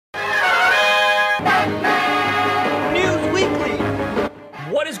News Weekly.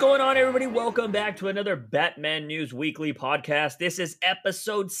 What is going on, everybody? Welcome back to another Batman News Weekly podcast. This is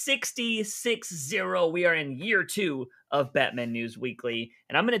episode 60. We are in year 2 of Batman News Weekly.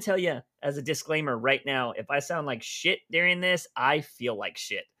 And I'm going to tell you, as a disclaimer right now, if I sound like shit during this, I feel like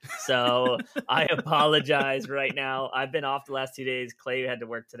shit. So I apologize right now. I've been off the last 2 days. Clay had to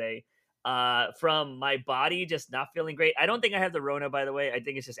work today. From my body just not feeling great. I don't think I have the Rona, by the way. I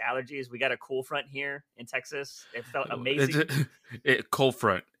think it's just allergies. We got a cool front here in Texas. It felt amazing. Cold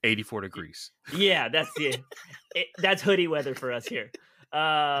front, 84 degrees. Yeah, that's that's hoodie weather for us here.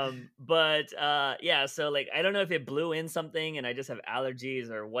 Yeah, so like I don't know if it blew in something and I just have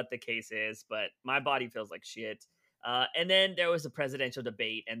allergies or what the case is, but my body feels like shit. And then there was a presidential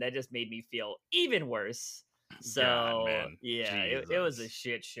debate, and that just made me feel even worse. So God, it was a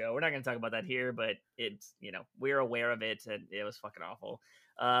shit show. We're not going to talk about that here, but it's, we're aware of it, and it was fucking awful.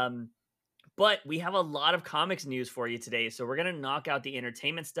 But we have a lot of comics news for you today, so we're going to knock out the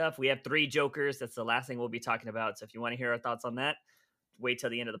entertainment stuff. We have 3 Jokers. That's the last thing we'll be talking about. So if you want to hear our thoughts on that, wait till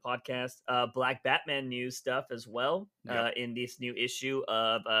the end of the podcast. Black Batman news stuff as well. Yep. In this new issue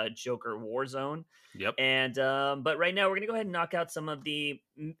of Joker Warzone. Yep. And but right now we're going to go ahead and knock out some of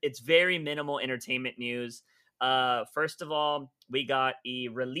it's very minimal entertainment news. First of all, we got a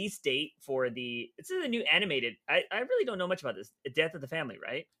release date for it's the new animated. I really don't know much about this. Death of the Family,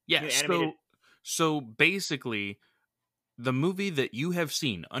 right? Yeah. So basically, the movie that you have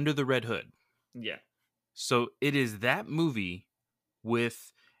seen, Under the Red Hood. Yeah. So it is that movie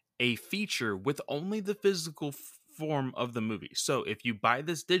with a feature with only the physical form of the movie. So if you buy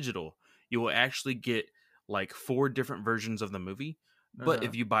this digital, you will actually get like 4 different versions of the movie. But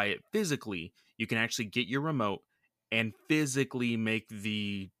if you buy it physically, you can actually get your remote and physically make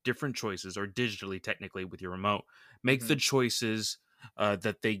the different choices, or digitally, technically, with your remote, make the choices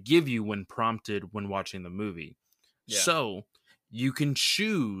that they give you when prompted when watching the movie. Yeah. So you can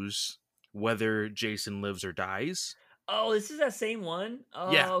choose whether Jason lives or dies. Oh, this is that same one?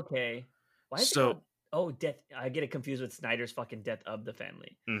 Oh, yeah. Okay. Why is it called... Death... I get it confused with Snyder's fucking Death of the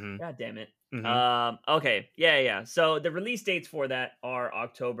Family. Mm-hmm. God damn it. Mm-hmm. Okay. Yeah. So the release dates for that are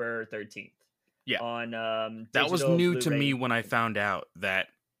October 13th. Yeah. On that was new Blu-ray. To me when I found out that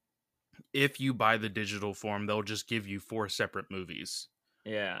if you buy the digital form, they'll just give you 4 separate movies.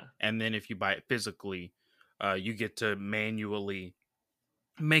 Yeah. And then if you buy it physically, you get to manually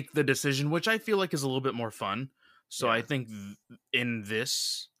make the decision, which I feel like is a little bit more fun. So yeah. I think in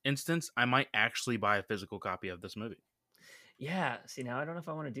this instance, I might actually buy a physical copy of this movie. Yeah. See, now I don't know if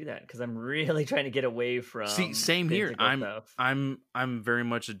I want to do that because I'm really trying to get away from. See, same here. I'm very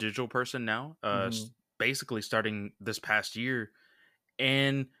much a digital person now. Basically starting this past year,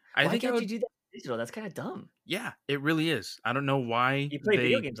 and I think you do that digital? That's kind of dumb. Yeah, it really is. I don't know why you play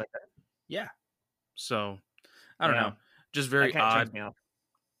video games like that. Yeah. So I don't know. Just very odd.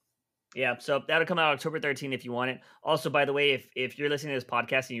 Yeah, so that'll come out October 13th if you want it. Also, by the way, if you're listening to this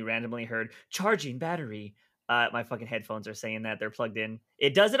podcast and you randomly heard charging battery, my fucking headphones are saying that they're plugged in.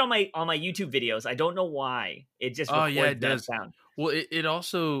 It does it on my YouTube videos. I don't know why. It just records it does. Sound. Well, it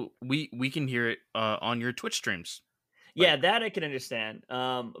also we can hear it on your Twitch streams. Yeah, that I can understand.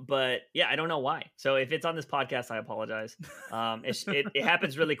 But yeah, I don't know why. So if it's on this podcast, I apologize. It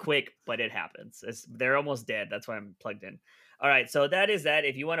happens really quick, but it happens. They're almost dead. That's why I'm plugged in. All right, so that is that.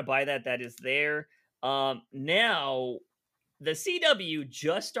 If you want to buy that, that is there. Now, the CW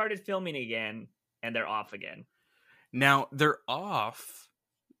just started filming again, and they're off again. Now, they're off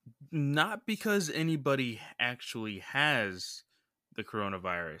not because anybody actually has the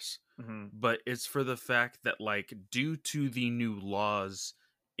coronavirus, but it's for the fact that, like, due to the new laws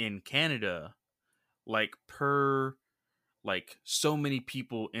in Canada, like, per, like, so many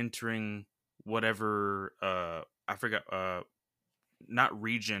people entering whatever, I forgot, not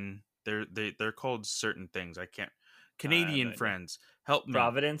region. They're called certain things. I can't. Canadian friends, help me.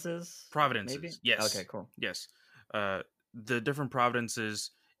 Providences, maybe? Yes. Okay, cool. Yes. The different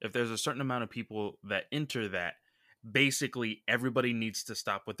provinces. If there's a certain amount of people that enter that, basically everybody needs to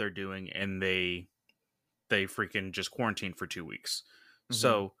stop what they're doing, and they freaking just quarantine for 2 weeks.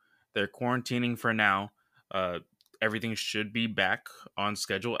 So they're quarantining for now. Everything should be back on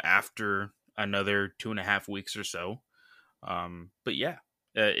schedule after another 2.5 weeks or so. But yeah,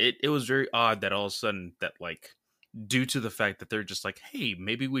 it was very odd that all of a sudden that, like, due to the fact that they're just like, hey,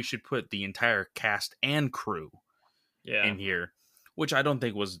 maybe we should put the entire cast and crew in here, which I don't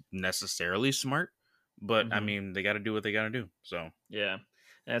think was necessarily smart, but I mean, they got to do what they got to do. So yeah,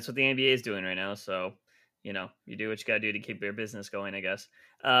 and that's what the NBA is doing right now. So, you do what you got to do to keep your business going, I guess.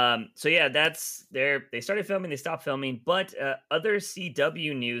 So yeah, that's they started filming, they stopped filming, but other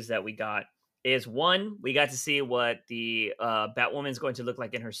CW news that we got is one, we got to see what the Batwoman's going to look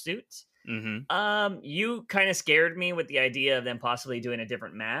like in her suit. Mm-hmm. You kind of scared me with the idea of them possibly doing a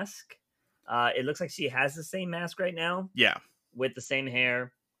different mask. It looks like she has the same mask right now Yeah. with the same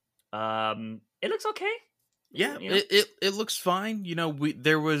hair. It looks okay. Yeah, You know? it looks fine. You know,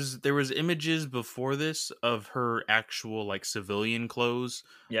 there was images before this of her actual like civilian clothes,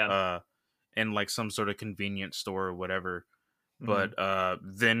 Yeah. uh, in like some sort of convenience store or whatever. Mhm. But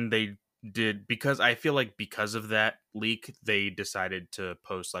then they did, because I feel like because of that leak, they decided to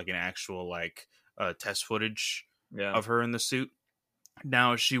post like an actual like test footage Yeah. of her in the suit.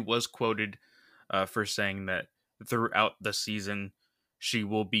 Now she was quoted for saying that throughout the season she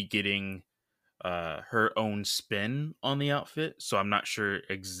will be getting her own spin on the outfit, so I'm not sure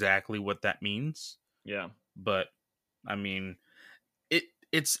exactly what that means. Yeah. But I mean,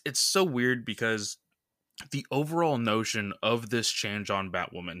 it's so weird because the overall notion of this change on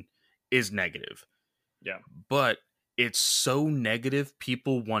Batwoman is negative, Yeah. but it's so negative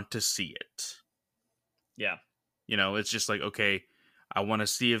people want to see it. Yeah. You know, it's just like, okay, I want to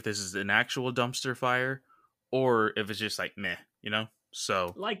see if this is an actual dumpster fire or if it's just like meh, you know?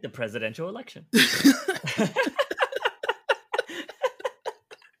 So Like the presidential election.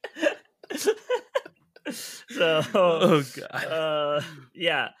 So, oh god.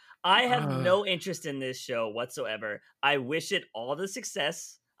 yeah, I have Uh, no interest in this show whatsoever. I wish it all the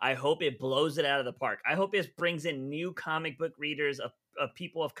success. I hope it blows it out of the park. I hope it brings in new comic book readers of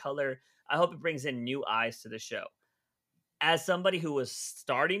people of color. I hope it brings in new eyes to the show. As somebody who was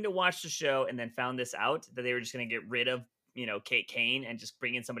starting to watch the show and then found this out that they were just going to get rid of, Kate Kane and just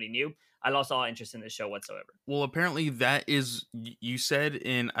bring in somebody new, I lost all interest in the show whatsoever. well, apparently that is you said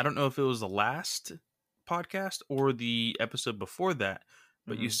in, I don't know if it was the last podcast or the episode before that,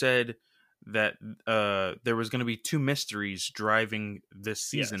 but you Hmm. said that there was going to be two mysteries driving this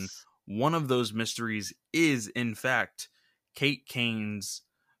season. Yes. One of those mysteries is in fact Kate Kane's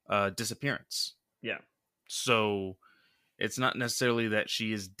disappearance. Yeah. So it's not necessarily that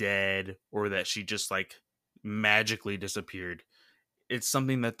she is dead or that she just like magically disappeared. It's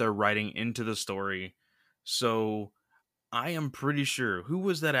something that they're writing into the story. So I am pretty sure, who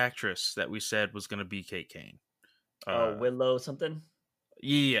was that actress that we said was going to be Kate Kane? Oh, Uh, Willow something.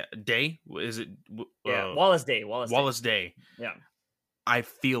 yeah, Day. Is it Yeah, Wallace Day. Wallace Day. Wallace Day? Yeah. I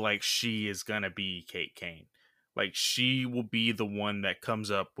feel like she is gonna be Kate Kane. Like she will be the one that comes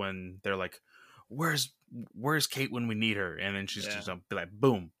up when they're like, "Where's Kate when we need her?" And then she's Yeah. just gonna be like,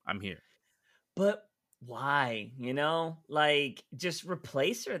 "Boom, I'm here." But why? Like just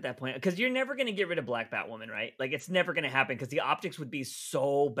replace her at that point because you're never going to get rid of Black Batwoman, right? Like it's never going to happen because the optics would be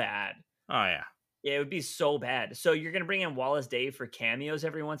so bad. Oh yeah, Yeah, it would be so bad. So you're going to bring in Wallace Day for cameos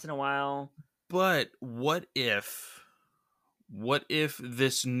every once in a while. but what if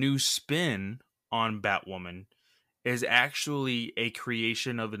this new spin on Batwoman is actually a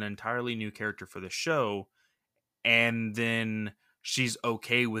creation of an entirely new character for the show, and then she's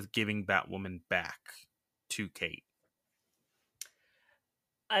okay with giving Batwoman back to Kate?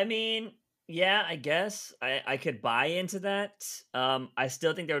 I mean, yeah, I guess I could buy into that. I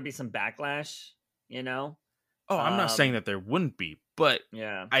still think there would be some backlash, you know. Oh, I'm not saying Um, that there wouldn't be, but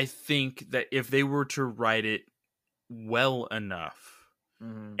yeah. I think that if they were to write it well enough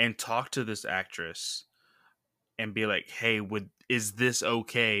Mhm. and talk to this actress and be like, "Hey, is this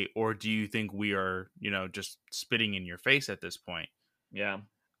okay, or do you think we are, just spitting in your face at this point?" Yeah.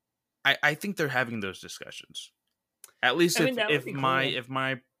 I think they're having those discussions. At least I if mean, that would if be my cool. if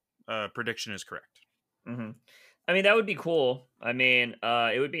my prediction is correct. Mhm. I mean, that would be cool. I mean,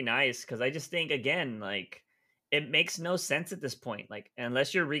 it would be nice because I just think again, like, it makes no sense at this point. Like,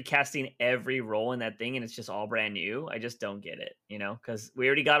 unless you're recasting every role in that thing and it's just all brand new, I just don't get it. Because we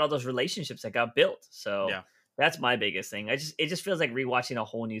already got all those relationships that got built. So Yeah. that's my biggest thing. It just feels like rewatching a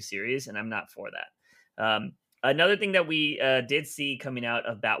whole new series, and I'm not for that. Another thing that we did see coming out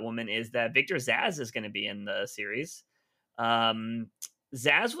of Batwoman is that Victor Zaz is going to be in the series. Um,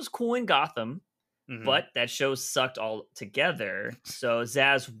 Zaz was cool in Gotham, Hmm. but that show sucked all together. So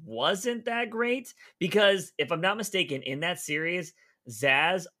Zaz wasn't that great because, if I'm not mistaken, in that series,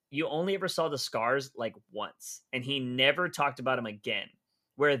 Zaz, you only ever saw the scars like once, and he never talked about him again.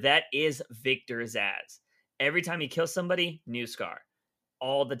 Where that is Victor Zaz. Every time he kills somebody, new scar,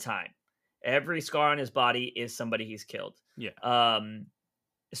 all the time. Every scar on his body is somebody he's killed. Yeah. Um,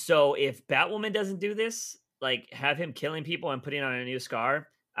 so if Batwoman doesn't do this, like have him killing people and putting on a new scar,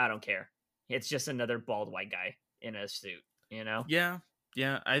 I don't care. It's just another bald white guy in a suit, you know? Yeah.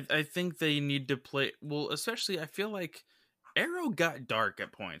 Yeah. I think they need to play well, especially I feel like Arrow got dark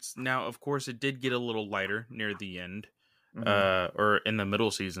at points. Now, of course, it did get a little lighter near the end, Hmm. or in the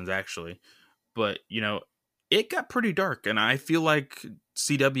middle seasons actually. but it got pretty dark, and I feel like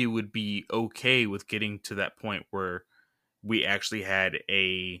CW would be okay with getting to that point where we actually had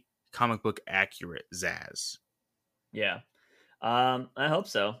a comic book accurate Zaz. Yeah. I hope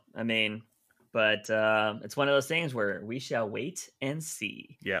so. I mean, but it's one of those things where we shall wait and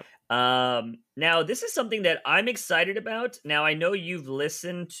see. Yep. Now this is something that I'm excited about. Now I know you've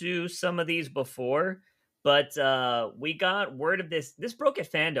listened to some of these before, but we got word of this. This broke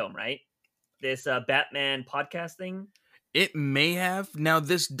at Fandom, right? This Batman podcast thing. It may have. Now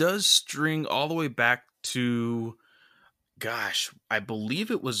this does string all the way back to, gosh, I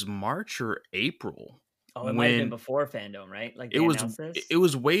believe it was March or April. Oh, it might have been before Fandom, right? Like it they was announced this? it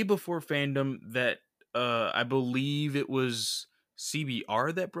was way before Fandom that I believe it was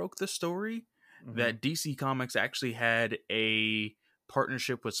CBR that broke the story that DC Comics actually had a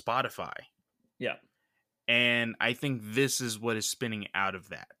partnership with Spotify. Yeah. And I think this is what is spinning out of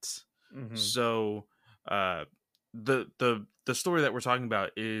that. So the story that we're talking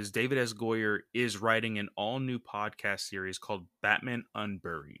about is David S. Goyer is writing an all new podcast series called Batman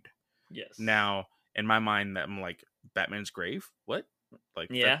Unburied. Yes. Now, in my mind, that I'm like, Batman's grave? What? Like,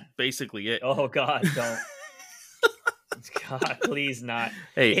 yeah, that's basically it. Oh God, don't. God, please not.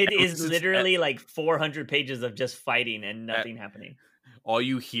 Hey, it is literally like 400 pages of just fighting and nothing happening. All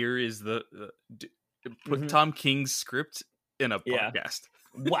you hear is the put Tom King's script in a podcast.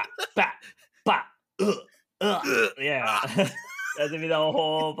 Wah, bah, bah, yeah. That's gonna be the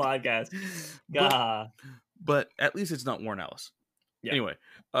whole podcast. But at least it's not Warren Ellis. Yeah. Anyway,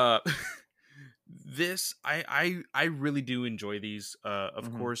 this I really do enjoy these.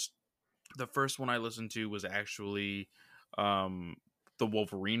 Of course, the first one I listened to was actually the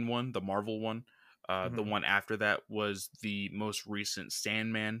Wolverine one, the Marvel one. The one after that was the most recent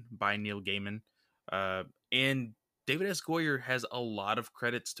Sandman by Neil Gaiman. And David S. Goyer has a lot of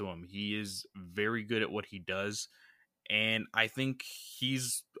credits to him. He is very good at what he does. And I think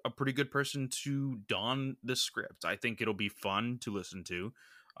he's a pretty good person to don the script. I think it'll be fun to listen to.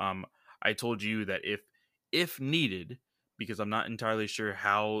 I told you that if needed, because I'm not entirely sure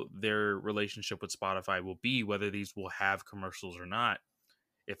how their relationship with Spotify will be, whether these will have commercials or not.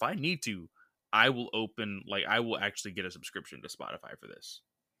 If I need to, I will actually get a subscription to Spotify for this.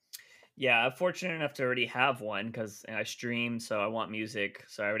 Yeah, I'm fortunate enough to already have one because I stream, so I want music,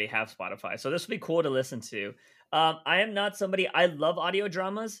 so I already have Spotify. So this will be cool to listen to. I am not somebody, I love audio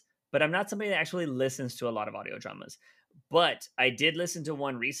dramas, but I'm not somebody that actually listens to a lot of audio dramas. But I did listen to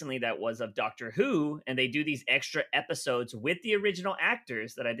one recently that was of Doctor Who, and they do these extra episodes with the original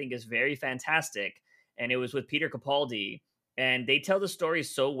actors that I think is very fantastic. And it was with Peter Capaldi, and they tell the story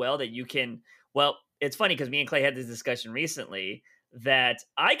so well that you can, well, it's funny because me and Clay had this discussion recently that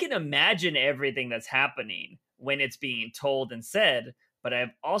I can imagine everything that's happening when it's being told and said. But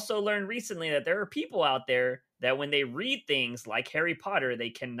I've also learned recently that there are people out there that when they read things like Harry Potter, they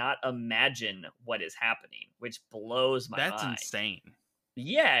cannot imagine what is happening, which blows my mind. That's insane.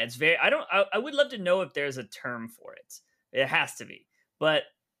 Yeah, it's very, I would love to know if there's a term for it. It has to be. But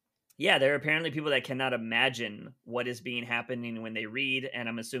yeah, there are apparently people that cannot imagine what is being happening when they read, and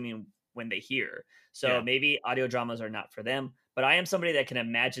I'm assuming when they hear. So maybe audio dramas are not for them, but I am somebody that can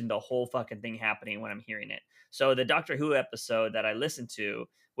imagine the whole fucking thing happening when I'm hearing it. So the Doctor Who episode that I listened to,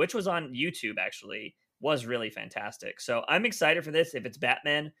 which was on YouTube actually, was really fantastic. So I'm excited for this. If it's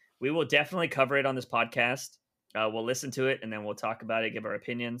Batman, we will definitely cover it on this podcast. We'll listen to it and then we'll talk about it, give our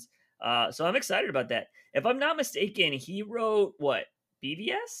opinions. So I'm excited about that. If I'm not mistaken, he wrote what?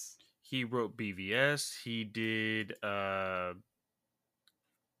 BVS? He wrote BVS. He did I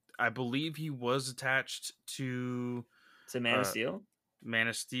believe he was attached to Man of Steel. Man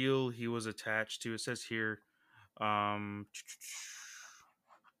of Steel. He was attached to. It says here, because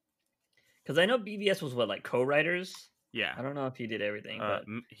I know BVS was what, like co-writers. Yeah, I don't know if he did everything, but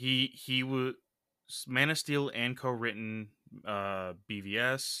he was Man of Steel and co-written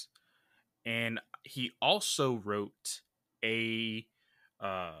BVS, and he also wrote a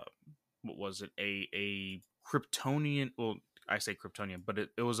what was it? A Kryptonian. Well, I say Kryptonian, but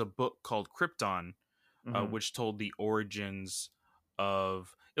it was a book called Krypton, which told the origins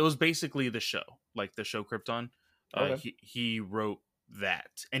of. It was basically the show, like the show Krypton. Okay. He wrote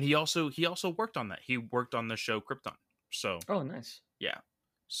that, and he also worked on that. He worked on the show Krypton. So nice. Yeah,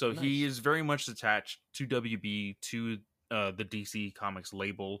 so nice. He is very much attached to WB, to the DC Comics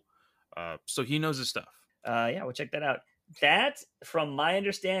label. So he knows his stuff. Yeah, we'll check that out. That, from my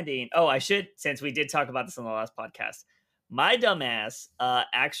understanding, I should, since we did talk about this on the last podcast, my dumbass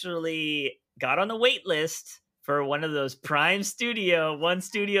actually got on the wait list for one of those Prime Studio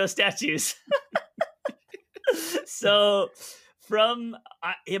statues. So from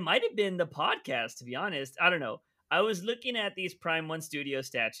it might have been the podcast, to be honest. I don't know. I was looking at these Prime One Studio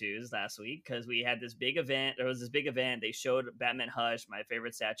statues last week because we had this big event. There was this big event. They showed Batman Hush, my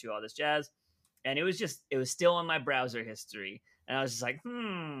favorite statue, all this jazz, and it was still on my browser history, and I was just like,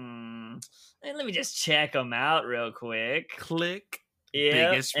 let me just check them out real quick. Click. Yep,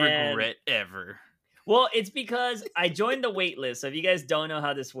 Biggest regret ever. Well, it's because I joined the wait list. So if you guys don't know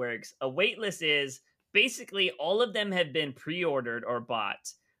how this works, a wait list is basically all of them have been pre-ordered or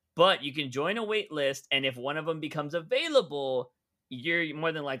bought, but you can join a wait list, and if one of them becomes available, you're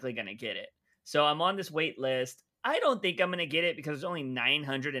more than likely going to get it. So I'm on this wait list. I don't think I'm going to get it because there's only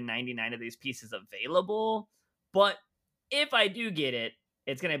 999 of these pieces available. But if I do get it,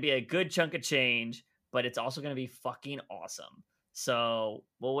 it's going to be a good chunk of change, but it's also going to be fucking awesome. So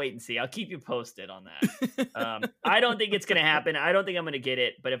we'll wait and see. I'll keep you posted on that. I don't think it's going to happen. I don't think I'm going to get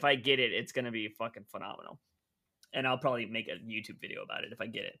it, but if I get it, it's going to be fucking phenomenal. And I'll probably make a YouTube video about it if I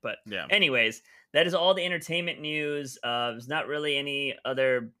get it. But yeah. Anyways, that is all the entertainment news. There's not really any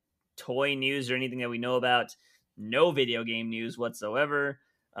other toy news or anything that we know about. No video game news whatsoever.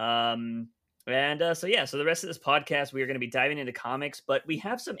 So the rest of this podcast, we are going to be diving into comics, but we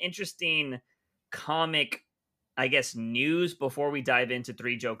have some interesting comic, I guess, news before we dive into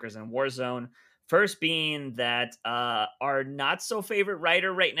Three Jokers and Warzone. First being that our not so favorite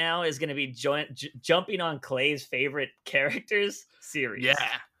writer right now is going to be jumping on Clay's favorite characters series.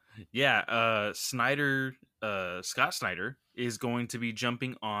 Yeah. Scott Snyder is going to be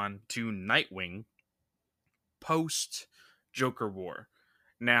jumping on to Nightwing post Joker War.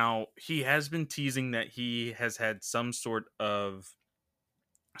 Now, he has been teasing that he has had some sort of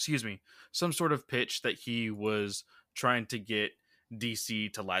pitch that he was trying to get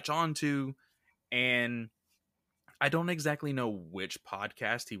DC to latch onto, and I don't exactly know which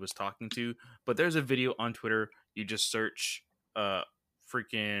podcast he was talking to, but there's a video on Twitter. You just search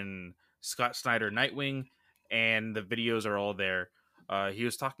freaking Scott Snyder Nightwing, and the videos are all there. He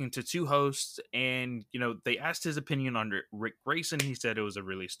was talking to two hosts, and they asked his opinion on Rick Grayson. He said it was a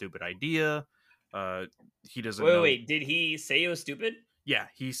really stupid idea. He doesn't know. Wait, did he say it was stupid? Yeah,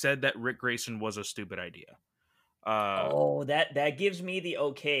 he said that Rick Grayson was a stupid idea. That gives me the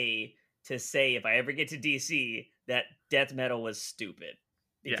okay to say if I ever get to DC that Death Metal was stupid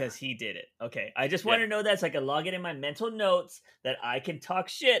because he did it. Okay, I just want to know that so I can log it in my mental notes that I can talk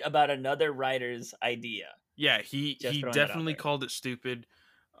shit about another writer's idea. Yeah, he definitely called it stupid.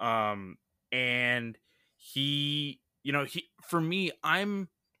 And he for me, I'm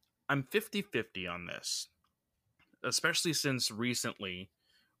 50-50 on this. Especially since recently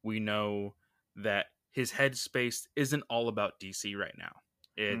we know that his headspace isn't all about DC right now.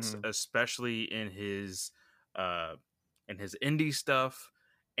 It's especially in his indie stuff,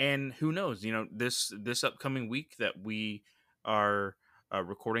 and who knows, this upcoming week that we are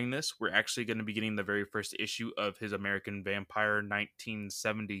recording this, we're actually going to be getting the very first issue of his American Vampire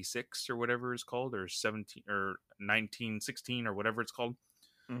 1976 or whatever it's called, or 17 or 1916 or whatever it's called.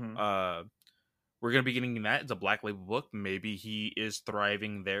 We're going to be getting that. It's a Black Label book. Maybe he is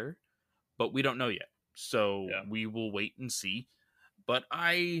thriving there, but we don't know yet. So we will wait and see. But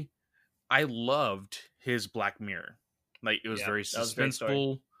I loved his Black Mirror. Like, it was very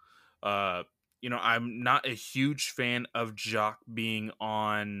suspenseful. I'm not a huge fan of Jock being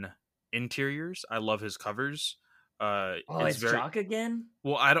on interiors. I love his covers. It's Jock again?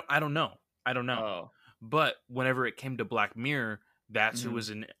 Well, I don't know. Oh. But whenever it came to Black Mirror, that's who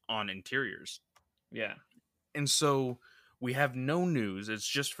was on interiors. Yeah. And so we have no news. It's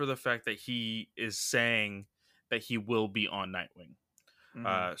just for the fact that he is saying that he will be on Nightwing.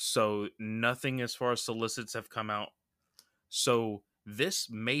 So nothing as far as solicits have come out. So this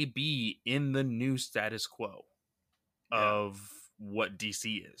may be in the new status quo of what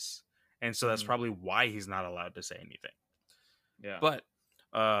DC is. And so that's probably why he's not allowed to say anything. Yeah. But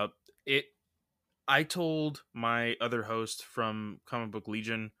I told my other host from Comic Book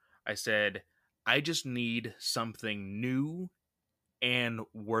Legion, I said, I just need something new and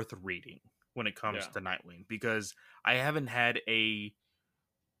worth reading when it comes to Nightwing, because I haven't had a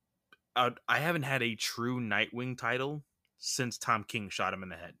true Nightwing title since Tom King shot him in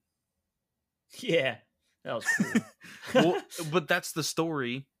the head. Yeah, that was cool. Well, but that's the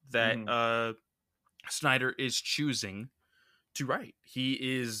story that Snyder is choosing to write. He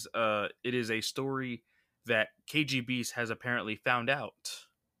is it is a story that KG Beast has apparently found out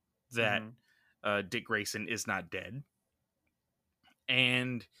that Dick Grayson is not dead,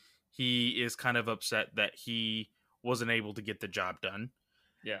 and he is kind of upset that he wasn't able to get the job done.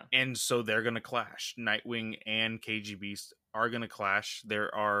 Yeah. And so they're going to clash. Nightwing and KG Beast are going to clash.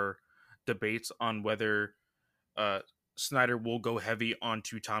 There are debates on whether Snyder will go heavy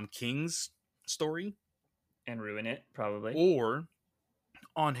onto Tom King's story And ruin it, probably. or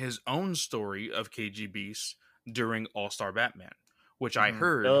on his own story of KG Beast during All-Star Batman, which I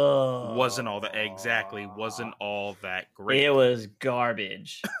heard wasn't all that great. It was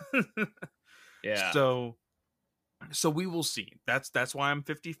garbage. Yeah. So we will see. That's why I'm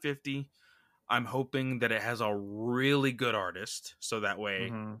 50-50. I'm hoping that it has a really good artist, so that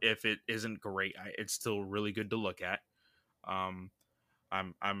way if it isn't great, it's still really good to look at. I'm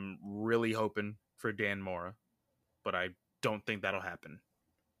really hoping for Dan Mora, but I don't think that'll happen.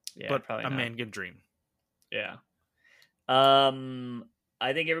 Yeah, but probably a not. man can dream. Yeah.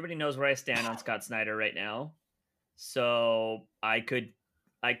 I think everybody knows where I stand on Scott Snyder right now. So I could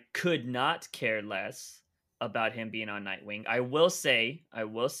not care less about him being on Nightwing. I will say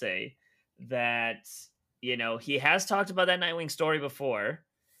that, you know, he has talked about that Nightwing story before.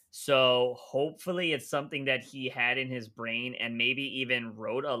 So hopefully it's something that he had in his brain and maybe even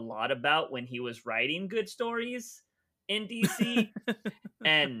wrote a lot about when he was writing good stories in DC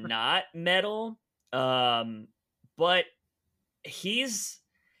and not metal. But his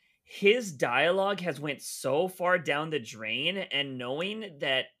dialogue has went so far down the drain, and knowing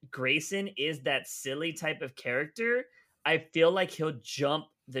that Grayson is that silly type of character, I feel like he'll jump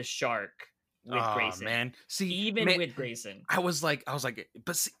the shark with Grayson. Man, with Grayson, I was like,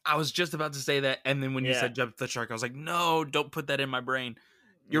 but see, I was just about to say that, and then when you said jump the shark, I was like, no, don't put that in my brain.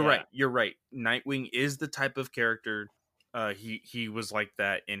 You're right. Nightwing is the type of character. He was like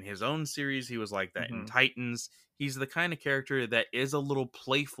that in his own series. He was like that in Titans. He's the kind of character that is a little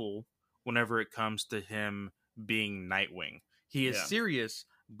playful whenever it comes to him being Nightwing. He is serious,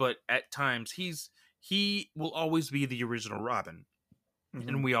 but at times he will always be the original Robin.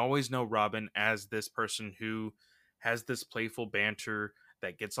 And we always know Robin as this person who has this playful banter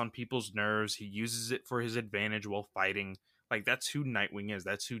that gets on people's nerves. He uses it for his advantage while fighting. Like, that's who Nightwing is.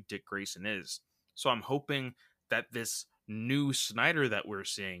 That's who Dick Grayson is. So I'm hoping that this new Snyder that we're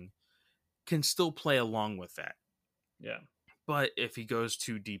seeing can still play along with that. Yeah. But if he goes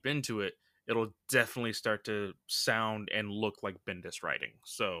too deep into it, it'll definitely start to sound and look like Bendis writing.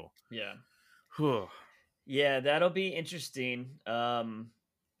 So yeah. Whew. Yeah, that'll be interesting.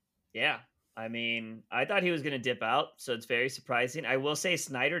 Yeah. I mean, I thought he was going to dip out, so it's very surprising. I will say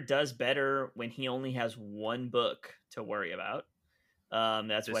Snyder does better when he only has one book to worry about.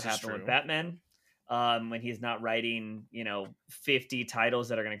 That's what happened with Batman. When he's not writing, 50 titles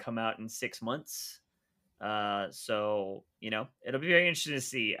that are going to come out in 6 months. So, it'll be very interesting to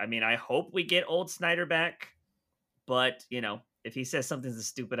see. I mean, I hope we get old Snyder back, but, if he says something's a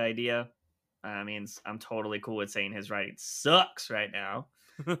stupid idea, I mean, I'm totally cool with saying his writing sucks right now.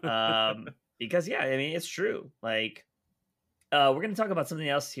 Because, yeah, I mean, it's true. Like, we're going to talk about something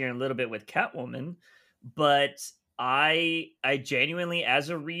else here in a little bit with Catwoman, but I genuinely, as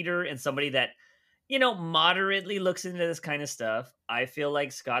a reader and somebody that, moderately looks into this kind of stuff, I feel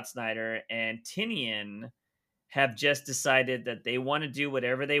like Scott Snyder and Tynion have just decided that they want to do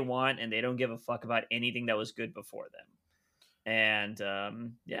whatever they want and they don't give a fuck about anything that was good before them. And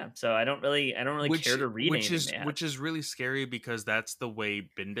so I don't really care to read anything. Which is really scary because that's the way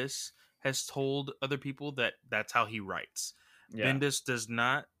Bendis has told other people that's how he writes. Yeah. Bendis does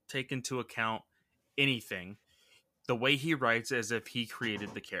not take into account anything. The way he writes as if he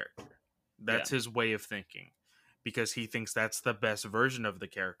created the character. That's his way of thinking, because he thinks that's the best version of the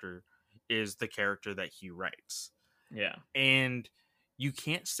character is the character that he writes. Yeah. And you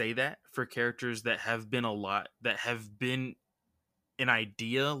can't say that for characters that have been an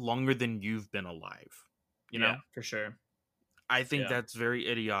idea longer than you've been alive. You know? For sure. I think that's very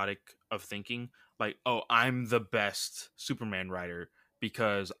idiotic of thinking. Like, oh, I'm the best Superman writer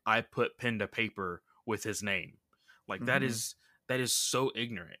because I put pen to paper with his name. Like, that is so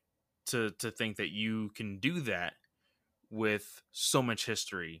ignorant to think that you can do that with so much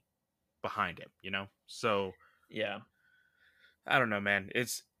history behind him, So yeah, I don't know, man.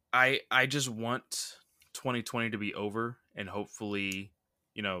 I just want 2020 to be over, and hopefully,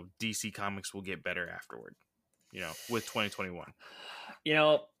 DC Comics will get better afterward, with 2021.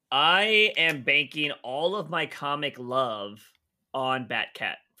 I am banking all of my comic love on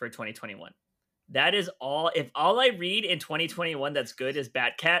Batcat for 2021. That is all. If all I read in 2021 that's good is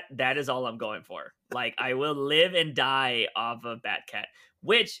Batcat, that is all I'm going for. Like, I will live and die off of Batcat,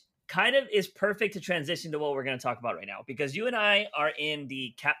 which kind of is perfect to transition to what we're going to talk about right now, because you and I are in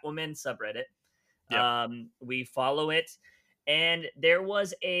the Catwoman subreddit. Yep. We follow it, and there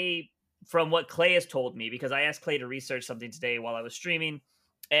was from what Clay has told me, because I asked Clay to research something today while I was streaming,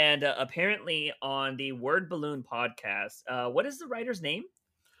 and apparently on the Word Balloon podcast, what is the writer's name?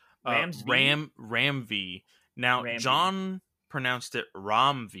 Ram V, Now, Ram V. John pronounced it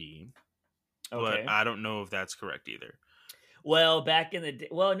Ramvi, but Okay. I don't know if that's correct either. Well, back in the day,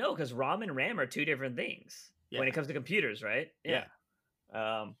 well, no, because ROM and RAM are two different things when it Yeah. comes to computers, right? Yeah.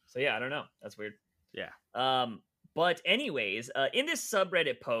 So yeah, I don't know. That's weird. Yeah. But anyways, in this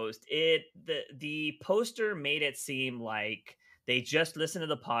subreddit post, the poster made it seem like they just listened to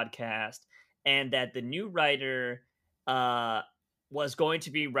the podcast and that the new writer uh was going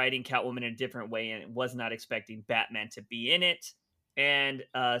to be writing Catwoman in a different way and was not expecting Batman to be in it. And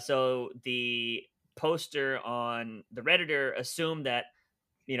so the poster on the Redditor assumed that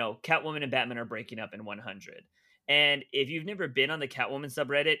Catwoman and Batman are breaking up in 100. And if you've never been on the Catwoman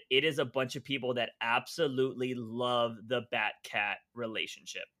subreddit, it is a bunch of people that absolutely love the Bat-Cat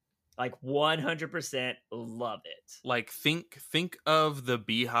relationship. Like 100% love it. Like think of the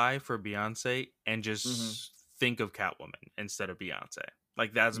Beehive for Beyonce and just think of Catwoman instead of Beyonce.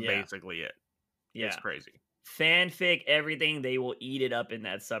 Like that's Yeah. basically it. Yeah. It's crazy. Fanfic, everything, they will eat it up in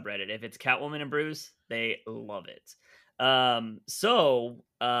that subreddit. If it's Catwoman and Bruce, they love it.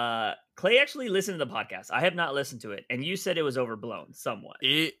 Clay actually listened to the podcast. I have not listened to it, and you said it was overblown somewhat.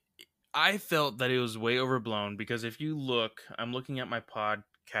 I felt that it was way overblown because if you look, I'm looking at my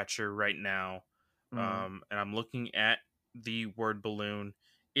podcatcher right now, and I'm looking at the word balloon.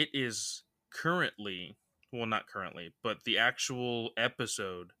 It is currently, well, not currently, but the actual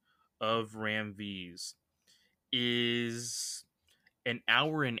episode of Ram V's is an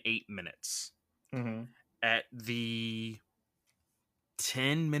hour and 8 minutes. At the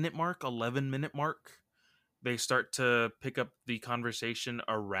 10-minute mark, 11-minute mark, they start to pick up the conversation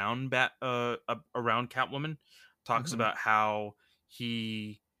around around Catwoman. Talks about how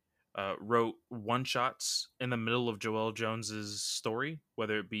he wrote one shots in the middle of Joelle Jones's story,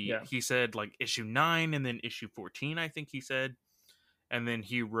 whether it be he said like issue 9 and then issue 14, I think he said, and then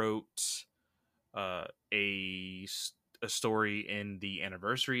he wrote a story in the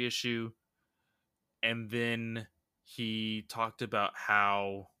anniversary issue, and then he talked about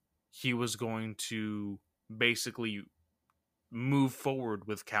how he was going to basically move forward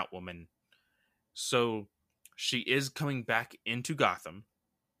with Catwoman. So she is coming back into Gotham.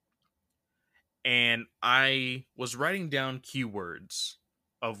 And I was writing down keywords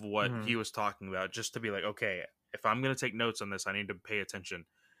of what he was talking about just to be like, okay, if I'm going to take notes on this, I need to pay attention.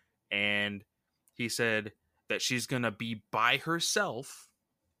 And he said that she's going to be by herself.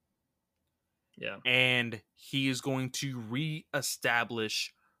 Yeah. And he is going to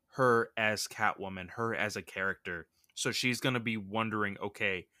reestablish her as Catwoman, her as a character. So she's going to be wondering,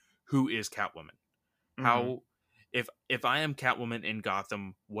 okay, who is Catwoman? How, if I am Catwoman in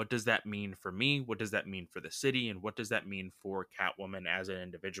Gotham, what does that mean for me? What does that mean for the city? And what does that mean for Catwoman as an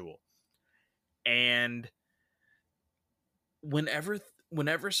individual? And whenever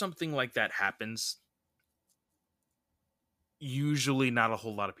something like that happens, usually not a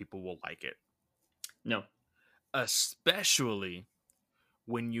whole lot of people will like it. No. Especially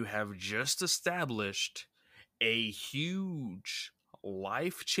when you have just established a huge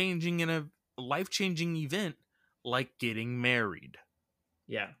life-changing event like getting married.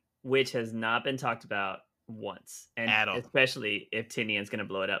 Yeah. Which has not been talked about once. And at all. Especially if Tinian's going to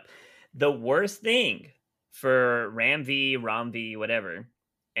blow it up. The worst thing for Ram V, whatever,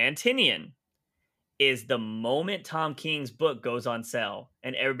 and Tinian is the moment Tom King's book goes on sale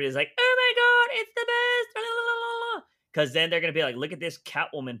and everybody's like, oh my God, it's the best. Because then they're going to be like, look at this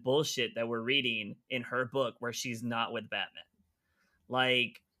Catwoman bullshit that we're reading in her book where she's not with Batman.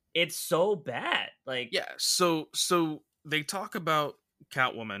 Like, it's so bad. Like, yeah. So they talk about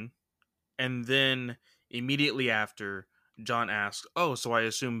Catwoman, and then immediately after, John asks, oh, so I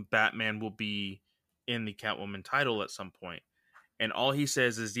assume Batman will be in the Catwoman title at some point. And all he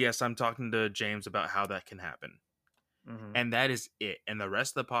says is, yes, I'm talking to James about how that can happen. And that is it. And the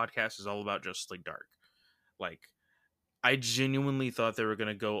rest of the podcast is all about Justice League Dark. Like, I genuinely thought they were going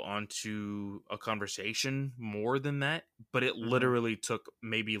to go on to a conversation more than that, but it literally took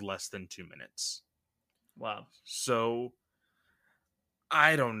maybe less than 2 minutes. Wow. So,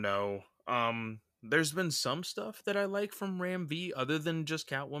 I don't know. There's been some stuff that I like from Ram V other than just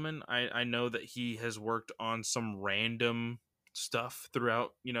Catwoman. I know that he has worked on some random stuff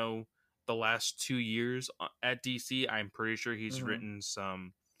throughout, the last 2 years at DC. I'm pretty sure he's written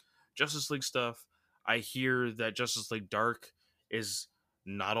some Justice League stuff. I hear that Justice League Dark is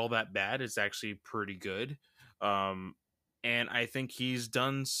not all that bad. It's actually pretty good. And I think he's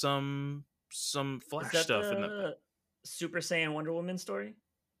done some Flash stuff in the Super Saiyan Wonder Woman story.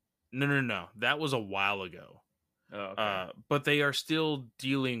 No. That was a while ago. Oh, okay. But they are still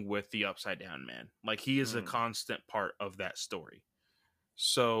dealing with the Upside Down Man. Like, he is a constant part of that story.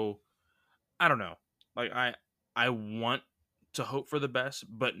 So, I don't know. Like I want to hope for the best,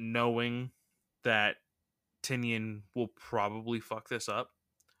 but knowing that Tinian will probably fuck this up.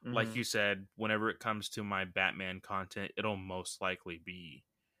 Like Hmm. you said, whenever it comes to my Batman content, it'll most likely be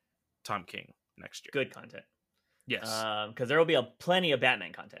Tom King next year. Good content. Yes. Because there will be plenty of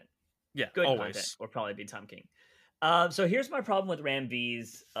Batman content. Yeah, Good content always. will probably be Tom King. So here's my problem with Ram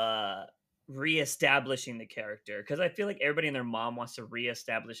V's reestablishing the character, because I feel like everybody and their mom wants to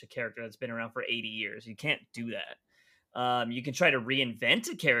reestablish a character that's been around for 80 years. You can't do that. You can try to reinvent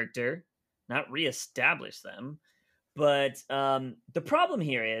a character, not reestablish them. But the problem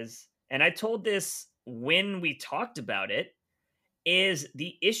here is, and I told this when we talked about it, is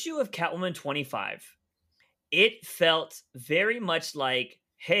the issue of Catwoman 25. It felt very much like,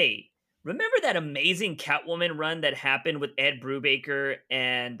 hey, remember that amazing Catwoman run that happened with Ed Brubaker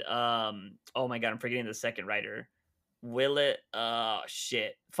and oh my god, I'm forgetting the second writer.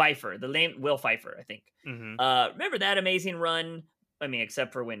 Pfeiffer. The name Will Pfeiffer, I think. Mm-hmm. Remember that amazing run? I mean,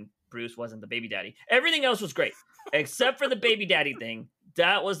 except for when Bruce wasn't the baby daddy. Everything else was great. Except for the baby daddy thing.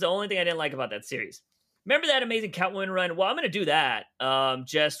 That was the only thing I didn't like about that series. Remember that amazing Catwoman run? Well, I'm gonna do that.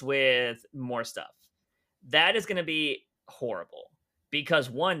 Just with more stuff. That is gonna be horrible. Because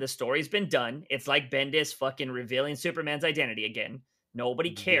one, the story's been done. It's like Bendis fucking revealing Superman's identity again.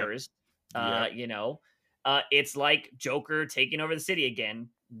 Nobody cares. Yep. You know. It's like Joker taking over the city again.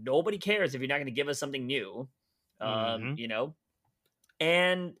 Nobody cares if you're not going to give us something new. Mm-hmm. You know.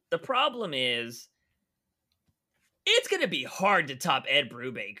 And the problem is, it's going to be hard to top Ed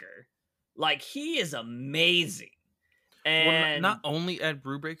Brubaker. Like, he is amazing. And Well, not only Ed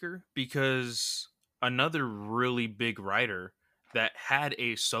Brubaker, because another really big writer that had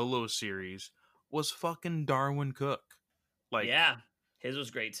a solo series was fucking Darwin Cook. Like, yeah, his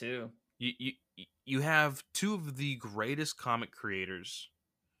was great too. You have two of the greatest comic creators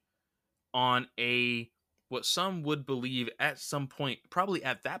on a what some would believe at some point, probably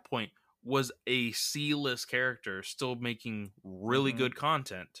at that point, was a C-list character still making really good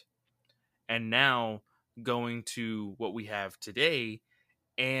content. And now going to what we have today,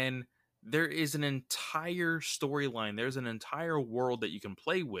 and there is an entire storyline, there's an entire world that you can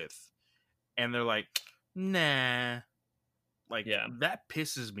play with, and they're like, nah. Like, Yeah. that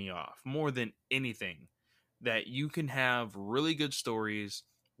pisses me off more than anything, that you can have really good stories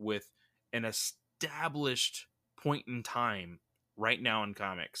with an established point in time right now in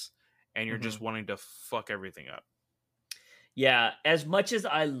comics, and you're just wanting to fuck everything up. Yeah, as much as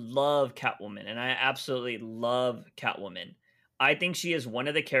I love Catwoman, and I absolutely love Catwoman, I think she is one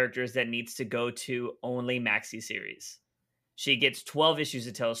of the characters that needs to go to only maxi series. She gets 12 issues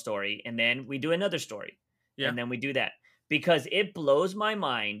to tell a story, and then we do another story. Yeah. And then we do that. Because it blows my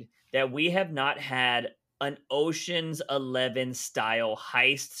mind that we have not had an Ocean's 11 style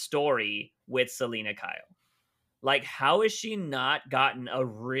heist story with Selena Kyle. Like, how has she not gotten a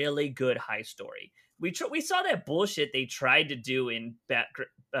really good heist story? We saw that bullshit they tried to do in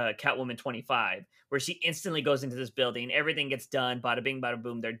Catwoman 25, where she instantly goes into this building, everything gets done, bada bing, bada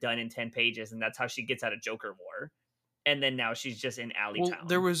boom, they're done in 10 pages, and that's how she gets out of Joker War. And then now she's just in Alley Town.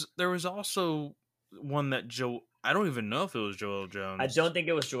 There was also one that I don't even know if it was Joel Jones. I don't think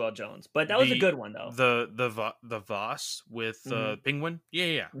it was Joel Jones, but that was a good one though. The Voss with Penguin.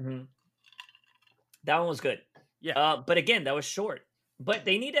 Yeah. Mm-hmm. That one was good. Yeah. But again, that was short. But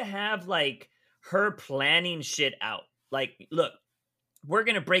they need to have like her planning shit out. Like, look, we're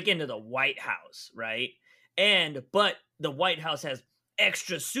gonna break into the White House, right? But the White House has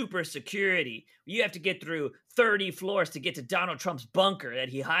extra super security. You have to get through 30 floors to get to Donald Trump's bunker that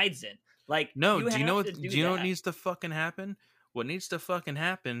he hides in. Like, no, do you know what needs to fucking happen? What needs to fucking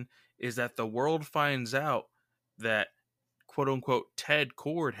happen is that the world finds out that quote unquote Ted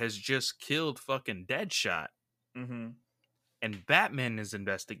Kord has just killed fucking Deadshot. Mm-hmm. And Batman is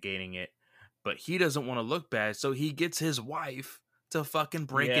investigating it, but he doesn't want to look bad, so he gets his wife to fucking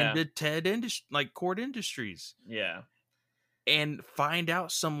break into Kord Industries. Yeah. And find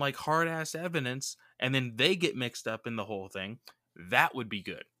out some like hard ass evidence, and then they get mixed up in the whole thing. That would be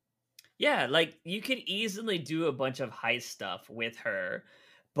good. Yeah, like you could easily do a bunch of heist stuff with her,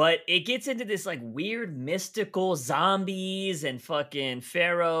 but it gets into this like weird mystical zombies and fucking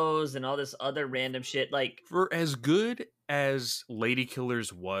pharaohs and all this other random shit. Like, for as good as Lady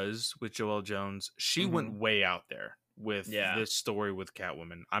Killers was with Joelle Jones, she went way out there with this story with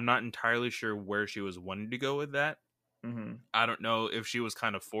Catwoman. I'm not entirely sure where she was wanting to go with that. I don't know if she was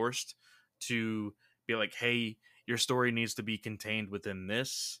kind of forced to be like, hey, your story needs to be contained within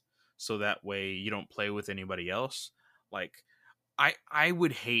this, so that way you don't play with anybody else. Like, I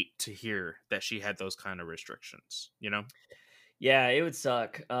would hate to hear that she had those kind of restrictions, you know? Yeah, it would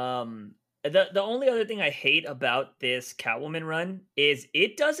suck. The only other thing I hate about this Catwoman run is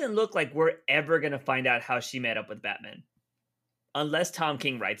it doesn't look like we're ever gonna find out how she met up with Batman unless Tom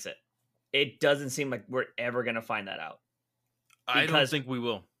King writes it. It doesn't seem like we're ever gonna find that out I don't because think we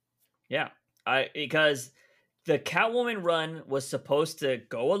will. yeah, because the Catwoman run was supposed to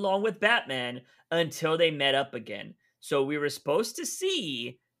go along with Batman until they met up again. So we were supposed to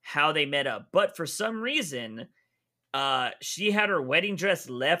see how they met up, but for some reason, she had her wedding dress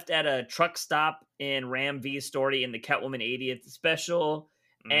left at a truck stop in Ram V's story in the Catwoman 80th special,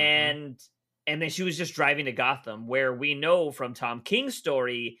 Hmm. and then she was just driving to Gotham, where we know from Tom King's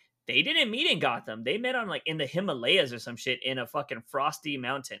story they didn't meet in Gotham. They met on like in the Himalayas or some shit in a fucking frosty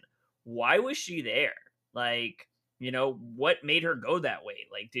mountain. Why was she there? Like, what made her go that way?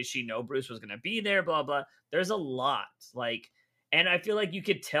 Like, did she know Bruce was gonna be there? Blah blah. There's a lot. Like, and I feel like you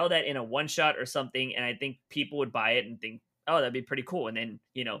could tell that in a one shot or something, and I think people would buy it and think, oh, that'd be pretty cool. And then,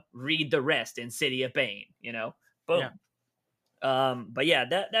 read the rest in City of Bane, Yeah. boom. But yeah,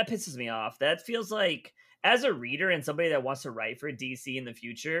 that pisses me off. That feels like, as a reader and somebody that wants to write for DC in the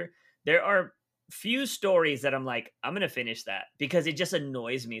future, there are few stories that I'm like, I'm gonna finish that because it just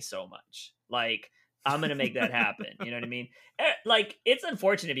annoys me so much. Like, I'm gonna make that happen. You know what I mean? Like, it's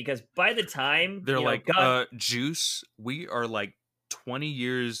unfortunate because by the time, They're like, God, Juice, we are like 20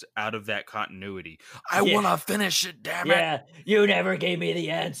 years out of that continuity. I yeah, want to finish it, damn it. yeah, you never gave me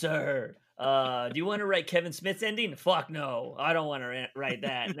the answer. Do you want to write Kevin Smith's ending? Fuck no, I don't want to write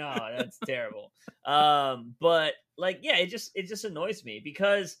that. No, that's terrible. But like, yeah, it just annoys me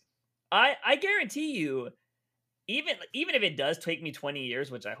because I guarantee you, even if it does take me 20 years,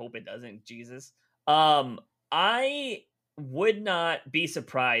 which I hope it doesn't, Jesus, I would not be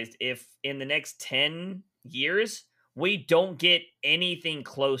surprised if in the next 10 years we don't get anything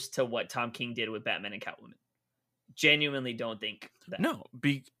close to what Tom King did with Batman and Catwoman. Genuinely don't think that. No,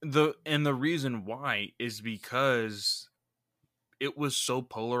 the reason why is because it was so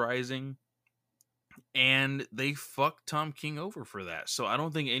polarizing and they fucked Tom King over for that. So I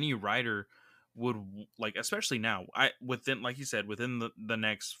don't think any writer would like, especially now. I within like you said, within the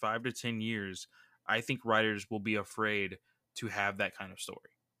next 5 to 10 years, I think writers will be afraid to have that kind of story.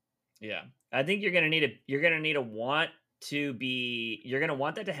 Yeah. I think you're gonna want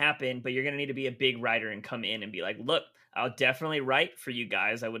that to happen, but you're gonna need to be a big writer and come in and be like, look, I'll definitely write for you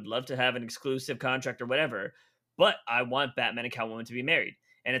guys. I would love to have an exclusive contract or whatever, but I want Batman and Catwoman to be married.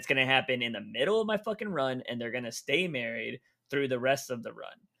 And it's gonna happen in the middle of my fucking run, and they're gonna stay married through the rest of the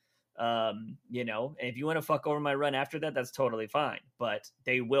run. And if you want to fuck over my run after that, that's totally fine. But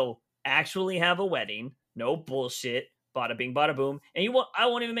they will actually have a wedding, no bullshit, bada bing, bada boom. And I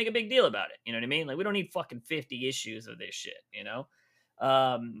won't even make a big deal about it. You know what I mean? Like, we don't need fucking 50 issues of this shit.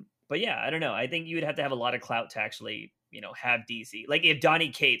 But yeah, I don't know. I think you would have to have a lot of clout to actually, have DC. Like, if Donny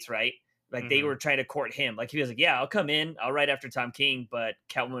Cates, right? Like, they Hmm. were trying to court him. Like, he was like, yeah, I'll come in, I'll write after Tom King, but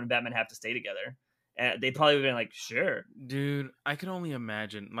Catwoman and Batman have to stay together. And they probably would have been like, sure. Dude, I can only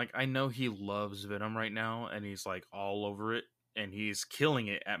imagine. Like, I know he loves Venom right now, and he's like all over it, and he's killing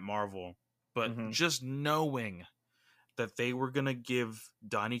it at Marvel. But Hmm. just knowing that they were gonna give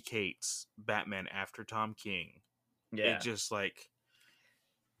Donny Cates Batman after Tom King, it Yeah. just like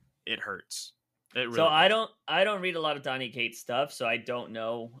it hurts. It So really I does. don't I don't read a lot of Donny Cates stuff, so I don't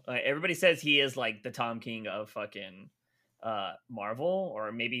know. Everybody says he is like the Tom King of fucking Marvel,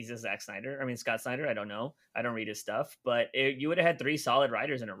 or maybe he's just Zack Snyder. I mean, Scott Snyder. I don't know. I don't read his stuff, but you would have had three solid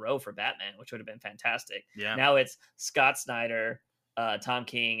writers in a row for Batman, which would have been fantastic. Yeah. Now it's Scott Snyder, Tom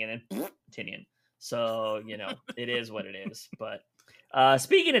King, and then Tinian. So it is what it is. But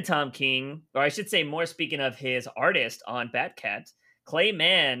speaking of Tom King, or I should say, more speaking of his artist on Batcat, Clay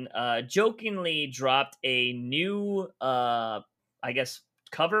Mann jokingly dropped a new, I guess,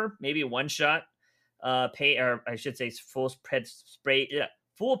 cover, maybe one shot, or I should say, full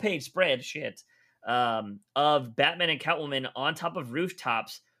page spread, shit, of Batman and Catwoman on top of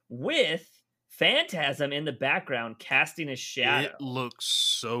rooftops with Phantasm in the background casting a shadow. It looks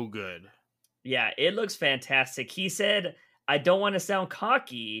so good. Yeah, it looks fantastic. He said, I don't want to sound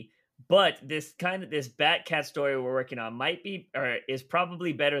cocky, but this Batcat story we're working on might be, or is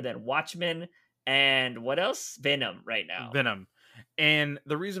probably better than Watchmen and what else? Venom right now. Venom. And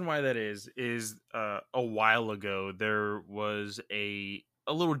the reason why that is a while ago there was a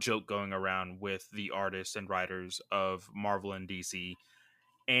little joke going around with the artists and writers of Marvel and DC,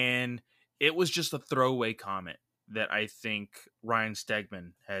 and it was just a throwaway comment that I think Ryan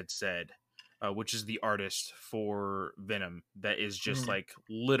Stegman had said, which is the artist for Venom, that is just Mhm. like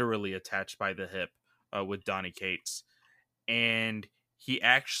literally attached by the hip with Donny Cates, and he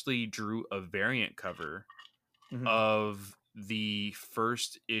actually drew a variant cover Mhm. of the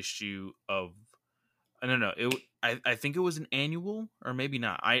first issue of no, I think it was an annual, or maybe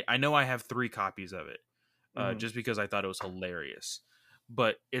not. I know I have 3 copies of it, just because I thought it was hilarious.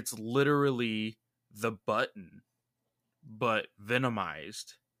 But it's literally the Button, but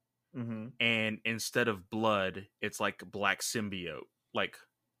venomized, and instead of blood, it's like black symbiote, like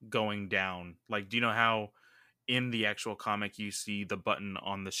going down. Like, do you know how in the actual comic you see the Button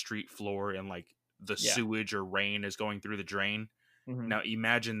on the street floor and like the sewage or rain is going through the drain? Now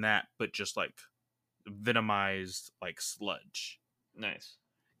imagine that, but just like venomized like sludge. Nice.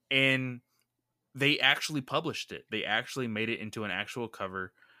 And they actually published it. They actually made it into an actual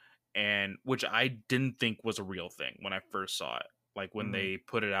cover, and which I didn't think was a real thing when I first saw it. Like when they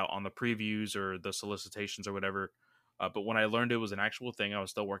put it out on the previews or the solicitations or whatever. But when I learned it was an actual thing, I was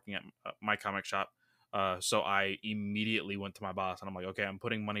still working at my comic shop. So I immediately went to my boss and I'm like, okay, I'm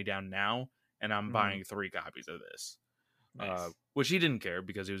putting money down now and I'm buying 3 copies of this. Nice. Which he didn't care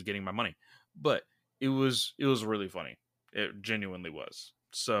because he was getting my money. But it was really funny. It genuinely was.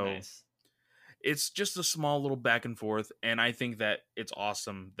 So nice. It's just a small little back and forth, and I think that it's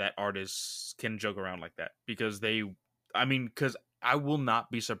awesome that artists can joke around like that, because because I will not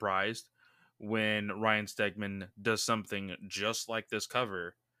be surprised when Ryan Stegman does something just like this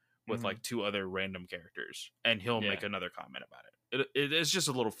cover with like 2 other random characters, and he'll make another comment about it. It's just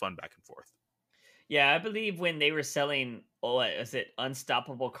a little fun back and forth. Yeah, I believe when they were selling, is it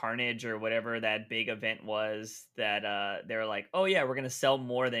Unstoppable Carnage or whatever that big event was, that they were like, oh yeah, we're gonna sell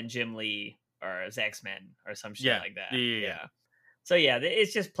more than Jim Lee or X-Men or some shit like that. Yeah. So yeah,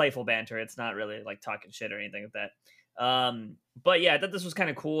 it's just playful banter. It's not really like talking shit or anything like that. But yeah, I thought this was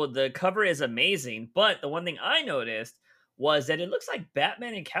kind of cool. The cover is amazing, but the one thing I noticed was that it looks like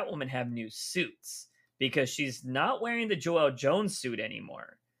Batman and Catwoman have new suits, because she's not wearing the Joelle Jones suit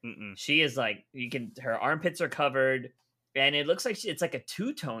anymore. She is like, her armpits are covered, and it looks like it's like a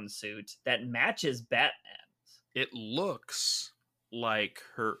 2-tone suit that matches Batman's. It looks like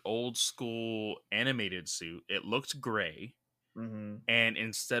her old school animated suit. It looks gray, and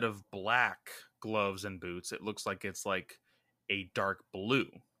instead of black gloves and boots, it looks like it's like a dark blue,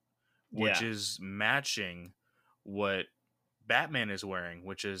 which is matching what Batman is wearing,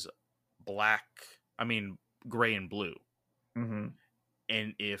 which is gray and blue.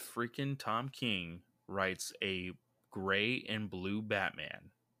 And if freaking Tom King writes a gray and blue Batman,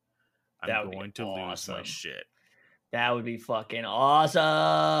 I'm going to lose my shit. That would be fucking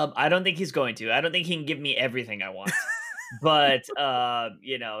awesome. I don't think he's going to. I don't think he can give me everything I want. But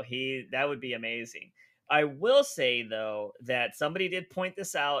that would be amazing. I will say though that somebody did point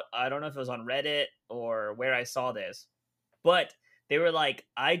this out. I don't know if it was on Reddit or where I saw this, but they were like,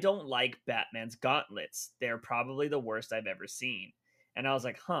 I don't like Batman's gauntlets. They're probably the worst I've ever seen. And I was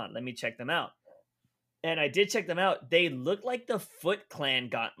like, let me check them out. And I did check them out. They look like the Foot Clan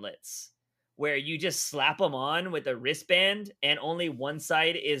gauntlets, where you just slap them on with a wristband and only one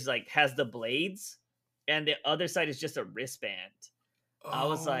side is like has the blades and the other side is just a wristband. I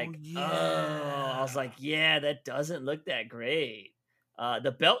was like, yeah, that doesn't look that great.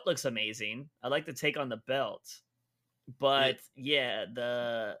 The belt looks amazing. I like the take on the belt, but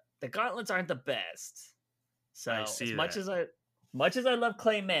the gauntlets aren't the best. So as much as I love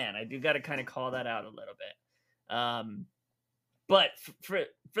Clay Mann, I do got to kind of call that out a little bit. But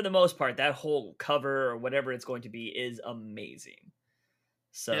for the most part, that whole cover or whatever it's going to be is amazing.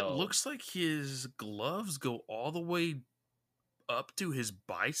 So it looks like his gloves go all the way up to his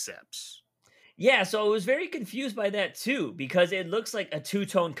biceps. Yeah, so I was very confused by that too, because it looks like a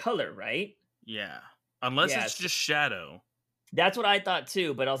 2-tone color, right? Yeah. Unless it's just shadow. That's what I thought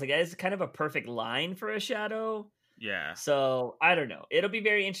too, but I was like, that is kind of a perfect line for a shadow. Yeah. So I don't know. It'll be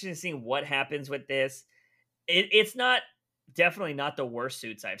very interesting seeing what happens with this. It's definitely not the worst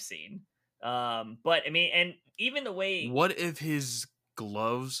suits I've seen. But I mean, and even the way. What if his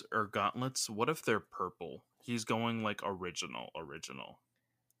gloves or gauntlets? What if they're purple? He's going like original.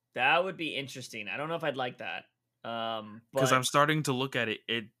 That would be interesting. I don't know if I'd like that. Because I'm starting to look at it.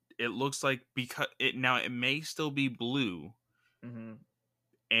 It looks like it may still be blue,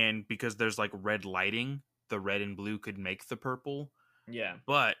 and because there's like red lighting, the red and blue could make the purple. Yeah.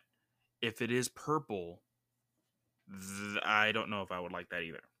 But if it is purple, I don't know if I would like that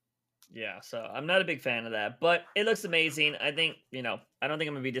either. Yeah, so I'm not a big fan of that, but it looks amazing. I think, I don't think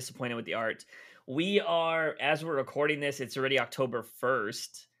I'm going to be disappointed with the art. We are, as we're recording this, it's already October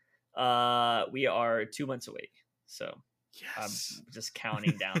 1st. We are 2 months away. So yes. I'm just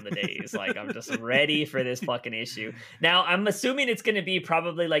counting down the days. Like, I'm just ready for this fucking issue. Now, I'm assuming it's going to be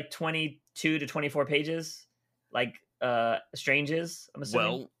probably like 22 to 24 pages, like Strange's, I'm assuming.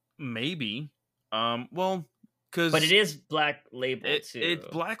 Well, maybe. Well, But it because is Black Label it's too.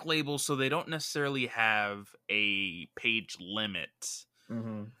 Black Label, so they don't necessarily have a page limit.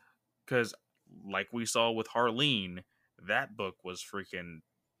 Mm-hmm. Because, like we saw with Harleen, that book was freaking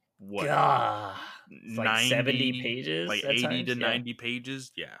what God, it's like 70 90, pages like at 80 times. to Yeah. 90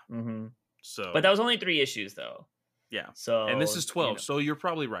 pages. Yeah. Mm-hmm. But So that was only 3 issues though. yeah, and this So is 12. So you're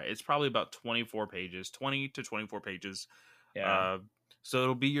probably right. It's probably about 24 pages, 20 to 24 pages. yeah. Uh, so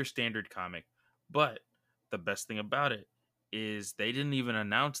it'll be your standard comic. But the best thing about it is they didn't even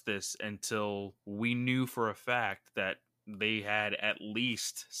announce this until we knew for a fact that they had at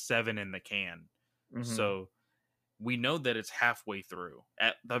least 7 in the can. Mm-hmm. So we know that it's halfway through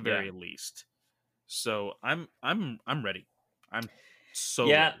at the Yeah. very least. So I'm ready. I'm so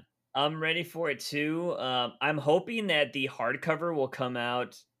Yeah, ready. I'm ready for it too. I'm hoping that the hardcover will come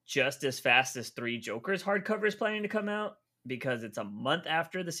out just as fast as Three Jokers hardcover is planning to come out because it's a month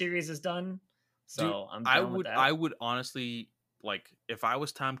after the series is done. Dude, So I'm I down with would that. I would honestly like if I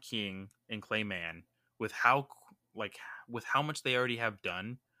was Tom King and Clayman with how like with how much they already have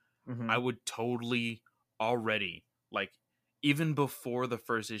done, Hmm. I would totally already like even before the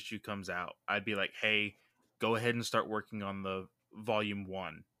first issue comes out, I'd be like, "Hey, go ahead and start working on the volume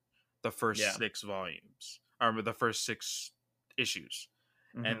 1, the first Yeah. 6 volumes or the first 6 issues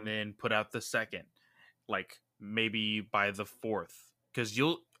and Hmm. then put out the second like maybe by the 4th cuz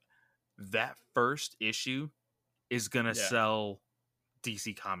you'll that first issue is going to Yeah. sell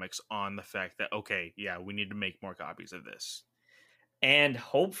DC Comics on the fact that okay, yeah, we need to make more copies of this. And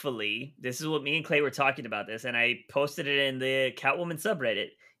hopefully, this is what me and Clay were talking about this, and I posted it in the Catwoman subreddit.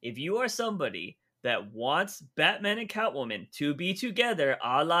 If you are somebody that wants Batman and Catwoman to be together,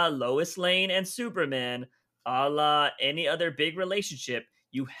 a la Lois Lane and Superman, a la any other big relationship,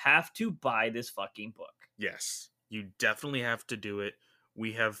 you have to buy this fucking book. Yes, you definitely have to do it.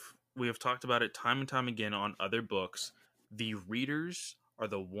 We have talked about it time and time again on other books. The readers are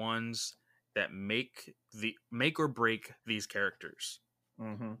the ones that make or break these characters.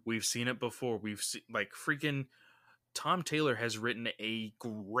 Mm-hmm. We've seen it before. We've seen like freaking Tom Taylor has written a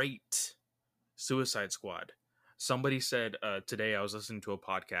great Suicide Squad. Somebody said today I was listening to a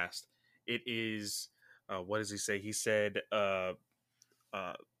podcast. It is what does he say? He said uh,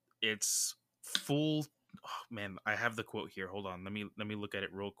 it's full. Oh, man, I have the quote here. Hold on, let me look at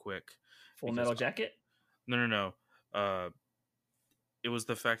it real quick Full because Metal Jacket. no. It was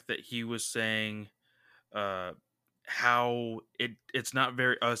the fact that he was saying how it's not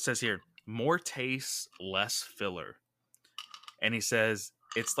very. It says here more taste, less filler, and he says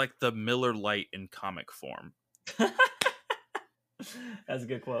it's like the Miller Lite in comic form. That's a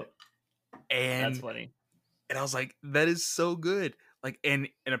good quote. That's And funny. and I was like, that is so good. Like, and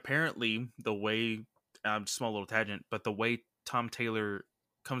apparently the way, small little tangent, but the way Tom Taylor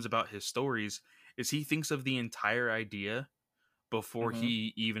comes about his stories is he thinks of the entire idea before Mm-hmm.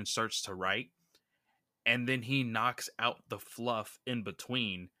 he even starts to write, and then he knocks out the fluff in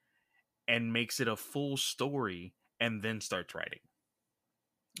between and makes it a full story, and then starts writing.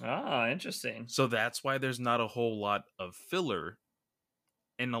 Ah, interesting. So that's why there's not a whole lot of filler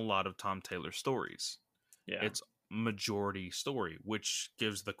in a lot of Tom Taylor stories. Yeah. It's majority story, which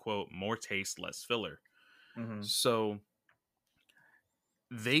gives the quote more taste, less filler. Mm-hmm. So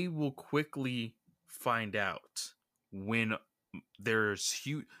they will quickly find out when there's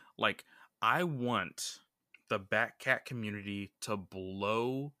huge. Like, I want the Batcat community to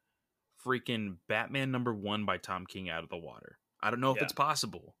blow freaking Batman #1 by Tom King out of the water. I don't know if Yeah. it's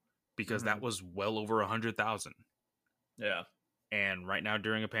possible because Mm-hmm. that was well over 100,000. Yeah. And right now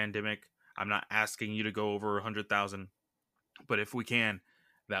during a pandemic, I'm not asking you to go over 100,000, but if we can,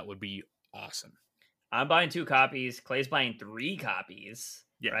 that would be awesome. I'm buying 2 copies. Clay's buying 3 copies.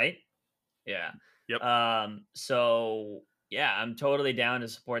 Yeah. Right? Yeah. Yep. So yeah, I'm totally down to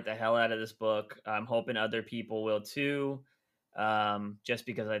support the hell out of this book. I'm hoping other people will too. Just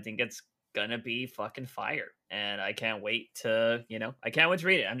because I think it's gonna be fucking fire. And I can't wait to, I can't wait to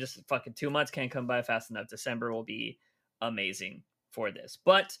read it. I'm just fucking 2 months can't come by fast enough. December will be amazing for this.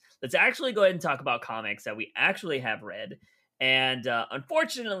 But let's actually go ahead and talk about comics that we actually have read. And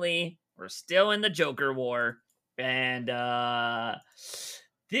unfortunately, we're still in the Joker War. And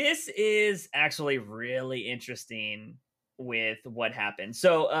this is actually really interesting with what happened.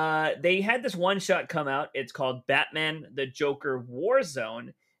 So they had this one shot come out. It's called Batman the Joker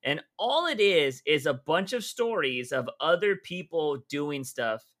Warzone. And all it is a bunch of stories of other people doing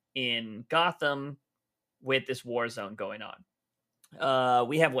stuff in Gotham with this war zone going on.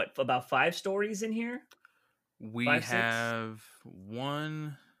 We have what, about 5 stories in here? We 5, 6? have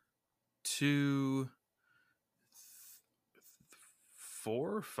 1, 2,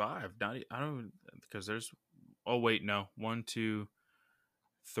 4, 5. Not I don't because there's Oh wait, no. 1, 2,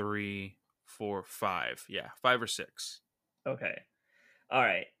 3, 4, 5. Yeah, 5 or 6. Okay. All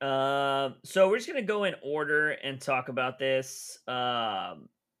right. So we're just gonna go in order and talk about this.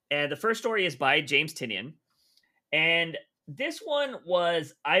 And the first story is by James Tinian, and this one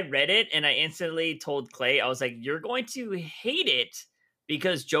was I read it and I instantly told Clay I was like, "You're going to hate it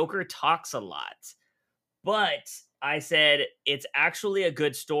because Joker talks a lot." But I said it's actually a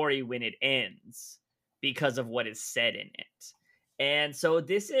good story when it ends because of what is said in it. And so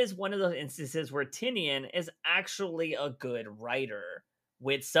this is one of those instances where Tinian is actually a good writer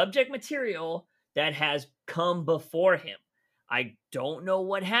with subject material that has come before him. I don't know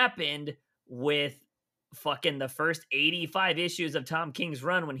what happened with fucking the first 85 issues of Tom King's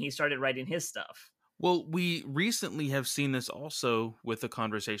run when he started writing his stuff. Well, we recently have seen this also with the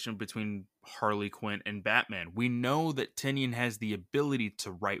conversation between Harley Quinn and Batman. We know that Tinian has the ability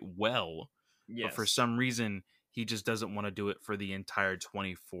to write well, but for Yes. some reason, he just doesn't want to do it for the entire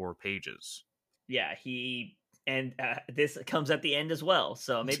 24 pages. Yeah, this comes at the end as well.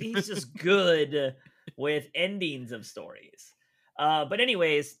 So maybe he's just good with endings of stories. But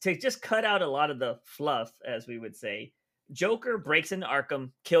anyways, to just cut out a lot of the fluff, as we would say, Joker breaks into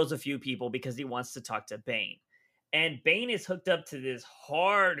Arkham, kills a few people because he wants to talk to Bane. And Bane is hooked up to this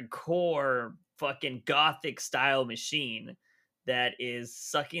hardcore fucking gothic style machine that is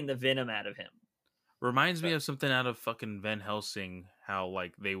sucking the venom out of him. Reminds me of something out of fucking Van Helsing, how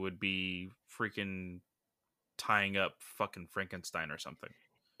like they would be freaking tying up fucking Frankenstein or something.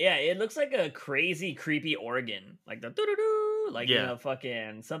 Yeah, it looks like a crazy, creepy organ, like the doo-doo-doo, like Yeah.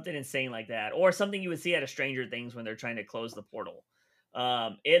 fucking something insane like that, or something you would see out of Stranger Things when they're trying to close the portal.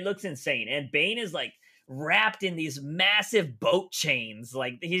 It looks insane, and Bane is like wrapped in these massive boat chains.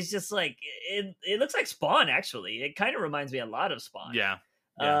 Like he's just like it looks like Spawn. Actually, it kind of reminds me a lot of Spawn. Yeah.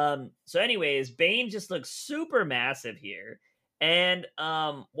 Yeah. So, anyways, Bane just looks super massive here. And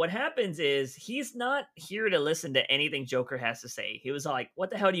what happens is he's not here to listen to anything Joker has to say. He was like,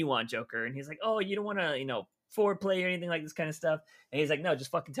 "What the hell do you want, Joker?" And he's like, "Oh, you don't want to, foreplay or anything like this kind of stuff." And he's like, "No, just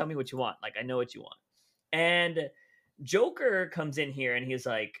fucking tell me what you want. Like, I know what you want." And Joker comes in here and he's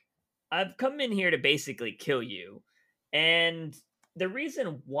like, "I've come in here to basically kill you." And the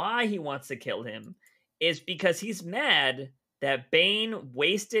reason why he wants to kill him is because he's mad that Bane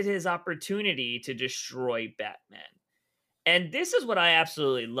wasted his opportunity to destroy Batman. And this is what I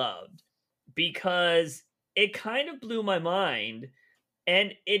absolutely loved because it kind of blew my mind.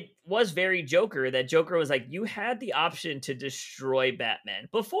 And it was very Joker that Joker was like, you had the option to destroy Batman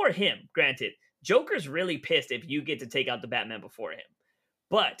before him. Granted, Joker's really pissed if you get to take out the Batman before him.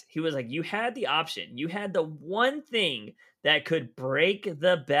 But he was like, you had the option. You had the one thing that could break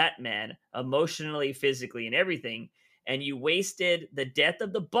the Batman emotionally, physically, and everything. And you wasted the death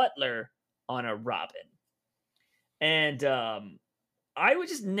of the butler on a Robin. And I would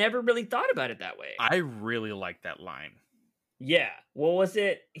just never really thought about it that way. I really like that line. Yeah. What was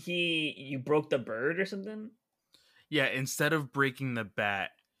it? You broke the bird or something? Yeah, instead of breaking the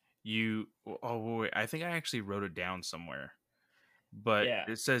bat, wait, I think I actually wrote it down somewhere. But Yeah.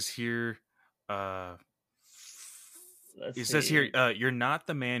 it says here Says here, you're not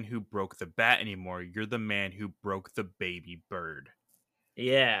the man who broke the bat anymore. You're the man who broke the baby bird.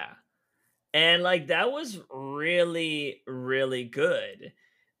 Yeah. And like that was really, really good.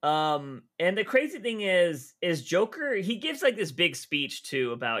 And the crazy thing is Joker, he gives like this big speech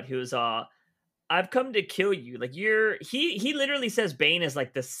too about I've come to kill you. Like he literally says Bane is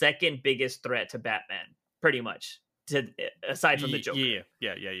like the second biggest threat to Batman, pretty much. Aside from the Joker.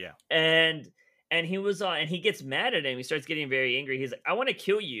 Yeah. And he was and he gets mad at him. He starts getting very angry. He's like, I want to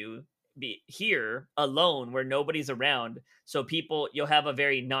kill you be here alone where nobody's around. So you'll have a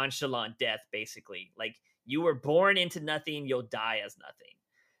very nonchalant death, basically. Like you were born into nothing, you'll die as nothing.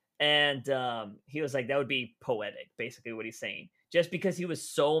 And he was like, that would be poetic, basically what he's saying. Just because he was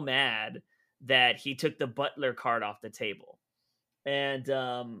so mad that he took the butler card off the table. And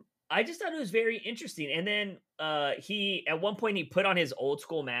I just thought it was very interesting. And then he at one point he put on his old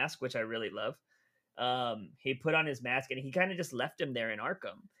school mask, which I really love. He put on his mask and he kind of just left him there in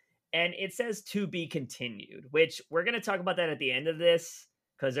Arkham. And it says to be continued, which we're going to talk about that at the end of this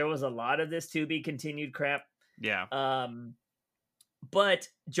because there was a lot of this to be continued crap. Yeah. But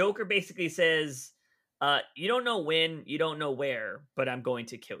Joker basically says, you don't know when, you don't know where, but I'm going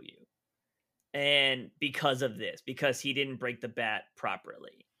to kill you. And because of this, because he didn't break the bat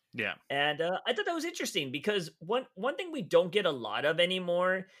properly. Yeah. And I thought that was interesting because one thing we don't get a lot of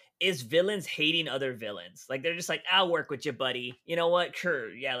anymore is villains hating other villains. Like they're just like, I'll work with you, buddy. You know what?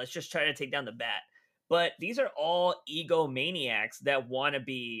 Sure. Yeah, let's just try to take down the bat. But these are all egomaniacs that want to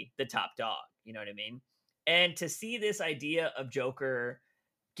be the top dog. You know what I mean? And to see this idea of Joker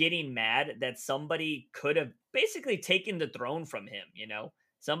getting mad that somebody could have basically taken the throne from him, you know?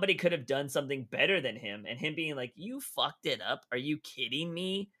 Somebody could have done something better than him, and him being like, "You fucked it up. Are you kidding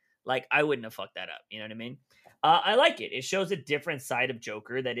me?" Like, I wouldn't have fucked that up. You know what I mean? I like it. It shows a different side of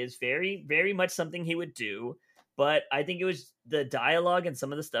Joker that is very, very much something he would do. But I think it was the dialogue and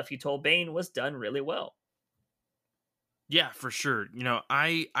some of the stuff he told Bane was done really well. Yeah, for sure. You know,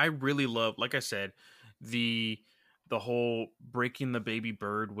 I really love, like I said, the whole breaking the baby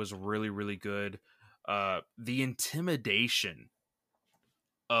bird was really really good. The intimidation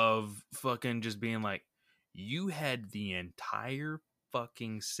of fucking just being like, you had the entire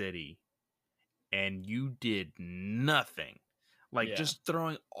fucking city and you did nothing. Like, Yeah. just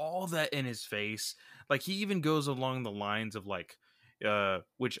throwing all that in his face. Like, he even goes along the lines of like,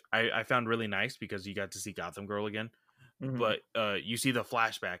 which I found really nice because you got to see Gotham Girl again. Hmm. But you see the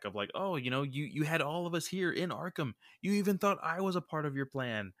flashback of like, oh, you know, you had all of us here in Arkham. You even thought I was a part of your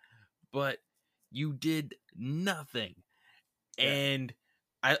plan, but you did nothing. Yeah. And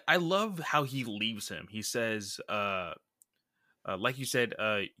I love how he leaves him. He says, like you said,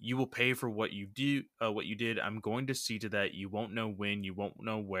 you will pay for what you do, what you did. I'm going to see to that. You won't know when, you won't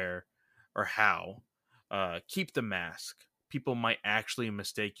know where or how. Keep the mask. People might actually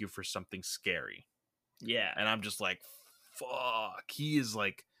mistake you for something scary. Yeah. And I'm just like, fuck. He is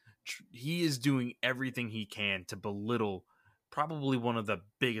like, he is doing everything he can to belittle probably one of the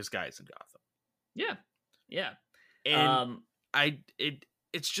biggest guys in Gotham. Yeah. Yeah. And Um,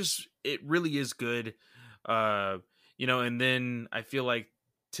 it's just, it really is good. Uh, you know, and then I feel like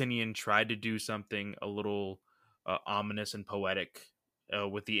Tinian tried to do something a little ominous and poetic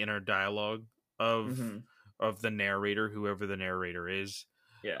with the inner dialogue hmm of the narrator, whoever the narrator is.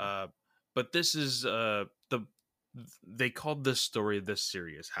 Yeah. Uh, but this is they called this story the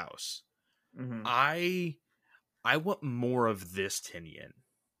Serious House. hmm I want more of this Tinian.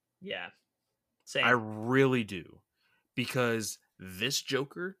 Yeah. I Same. really do, because this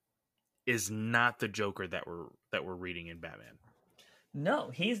Joker is not the Joker that we're reading in Batman. No,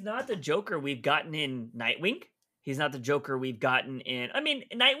 he's not the Joker we've gotten in Nightwing. He's not the Joker we've gotten in. I mean,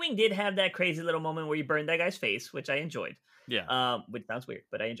 Nightwing did have that crazy little moment where he burned that guy's face, which I enjoyed. Yeah. Which sounds weird,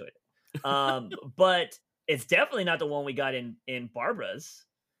 but I enjoyed it. But it's definitely not the one we got in Barbara's.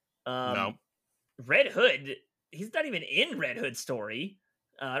 No. Red Hood. He's not even in Red Hood's story.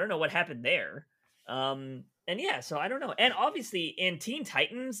 I don't know what happened there. And yeah, so I don't know. And obviously in Teen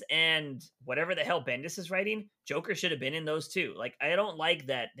Titans and whatever the hell Bendis is writing, Joker should have been in those too. Like, I don't like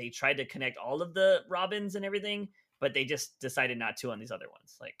that they tried to connect all of the Robins and everything, but they just decided not to on these other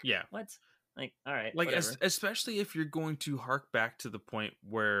ones. Like, Yeah. what? Like, all right, Like, whatever. especially if you're going to hark back to the point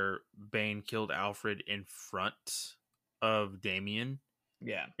where Bane killed Alfred in front of Damian,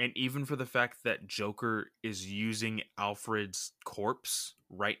 Yeah. and even for the fact that Joker is using Alfred's corpse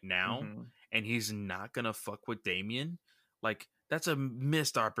right now, hmm and he's not gonna fuck with Damian, like, that's a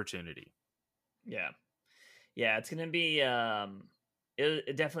missed opportunity. Yeah. Yeah, it's gonna be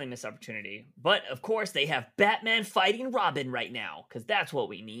it definitely a missed opportunity. But of course, they have Batman fighting Robin right now because that's what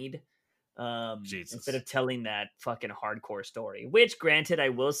we need. Instead Jesus. of telling that fucking hardcore story, which, granted, I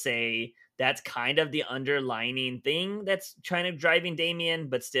will say that's kind of the underlining thing that's trying to driving Damien,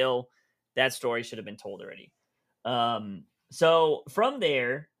 but still, that story should have been told already. So from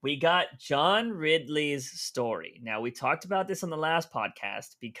there, we got John Ridley's story. Now, we talked about this on the last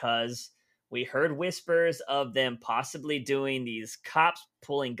podcast because we heard whispers of them possibly doing these cops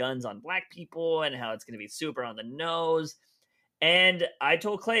pulling guns on black people and how it's going to be super on the nose. And I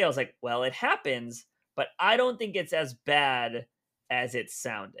told Clay, I was like, well, it happens, but I don't think it's as bad as it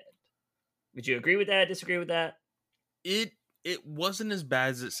sounded. Would you agree with that? Disagree with that? It wasn't as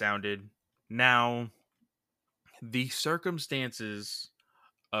bad as it sounded. Now, the circumstances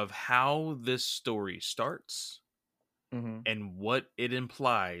of how this story starts Mm-hmm. and what it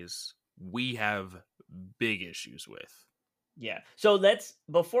implies, we have big issues with. Yeah. So let's,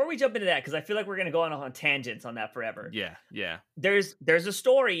 before we jump into that, because I feel like we're gonna go on tangents on that forever. Yeah. There's a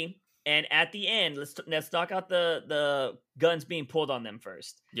story, and at the end, let's knock out the guns being pulled on them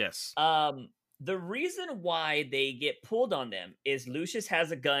first. Yes. The reason why they get pulled on them is Lucius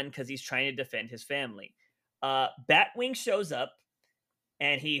has a gun because he's trying to defend his family. Batwing shows up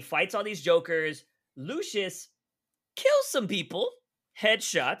and he fights all these jokers. Lucius kills some people,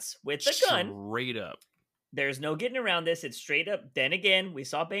 headshots with the gun. Straight up. There's no getting around this. It's straight up. Then again, we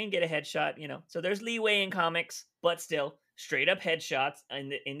saw Bane get a headshot, you know. So there's leeway in comics, but still, straight up headshots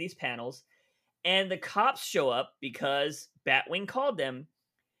in these panels. And the cops show up because Batwing called them,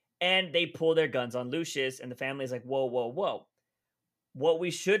 and they pull their guns on Lucius, and the family's like, whoa, whoa, whoa. what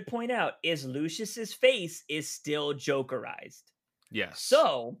we should point out is Lucius's face is still Jokerized. Yes.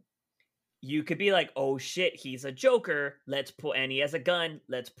 So you could be like, oh shit, he's a Joker. Let's pull, and he has a gun.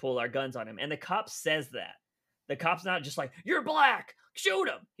 Let's pull our guns on him. And the cop says that. The cop's not just like, you're black, shoot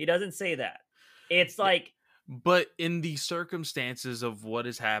him. He doesn't say that. It's like, but in the circumstances of what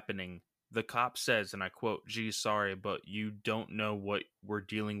is happening, the cop says, and I quote, "Gee, sorry, but you don't know what we're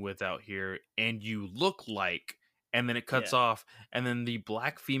dealing with out here, and you look like," and then it cuts off, and then the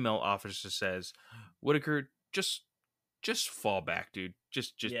black female officer says, "Whitaker, just fall back, dude.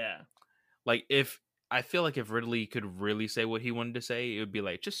 Just yeah. Like, if I feel like if Ridley could really say what he wanted to say, it would be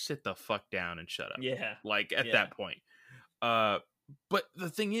like, just sit the fuck down and shut up." Yeah. Like, at that point. But the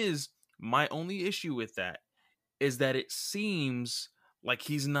thing is, my only issue with that is that it seems like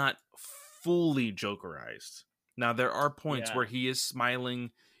he's not fully Jokerized. Now, there are points where he is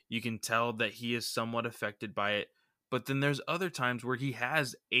smiling. You can tell that he is somewhat affected by it. But then there's other times where he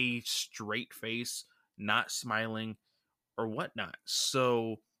has a straight face, not smiling or whatnot.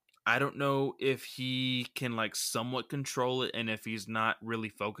 So I don't know if he can like somewhat control it, and if he's not really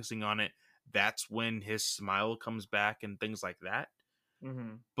focusing on it, that's when his smile comes back and things like that.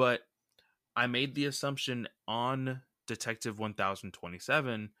 Mm-hmm. But I made the assumption on Detective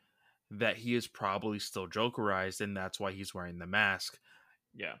 1027 that he is probably still Jokerized, and that's why he's wearing the mask.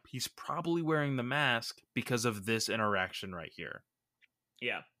 Yeah. He's probably wearing the mask because of this interaction right here.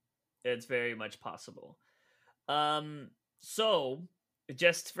 Yeah. It's very much possible. So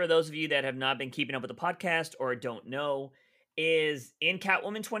just for those of you that have not been keeping up with the podcast or don't know, is in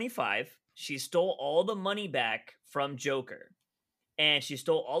Catwoman 25, she stole all the money back from Joker. And she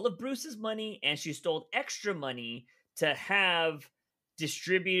stole all of Bruce's money, and she stole extra money to have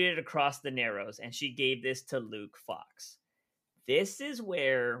distributed across the Narrows, and she gave this to Luke Fox. This is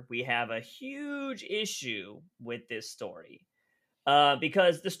where we have a huge issue with this story.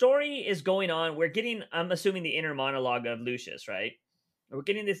 Because the story is going on, we're getting, I'm assuming, the inner monologue of Lucius, right? We're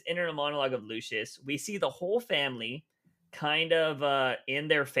getting this inner monologue of Lucius. We see the whole family kind of in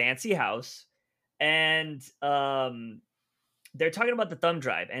their fancy house, and they're talking about the thumb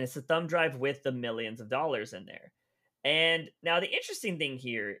drive, and it's a thumb drive with the millions of dollars in there. And now the interesting thing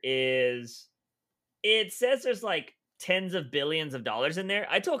here is it says there's like tens of billions of dollars in there.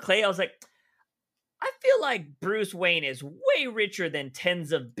 I told Clay, I was like, I feel like Bruce Wayne is way richer than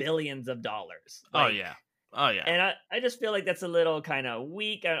tens of billions of dollars. Like, Oh, yeah. And I just feel like that's a little kind of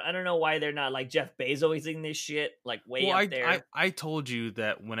weak. I don't know why they're not like Jeff Bezos in this shit, like way up there. I told you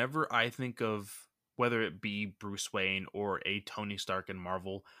that whenever I think of whether it be Bruce Wayne or a Tony Stark in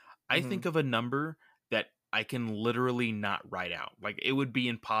Marvel, I think of a number that I can literally not write out. Like, it would be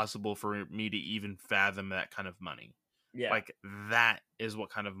impossible for me to even fathom that kind of money. Yeah. Like, that is what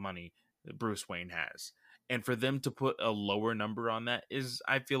kind of money Bruce Wayne has. And for them to put a lower number on that is,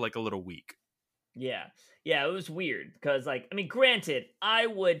 I feel like, a little weak. Yeah. Yeah, it was weird because, like, I mean, granted, I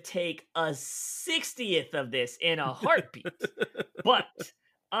would take a 60th of this in a heartbeat, but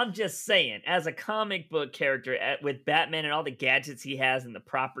I'm just saying, as a comic book character with Batman and all the gadgets he has and the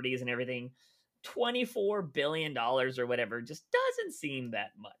properties and everything, $24 billion or whatever just doesn't seem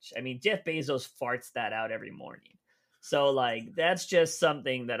that much. I mean, Jeff Bezos farts that out every morning. So, like, that's just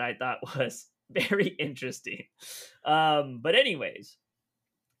something that I thought was very interesting. But anyways,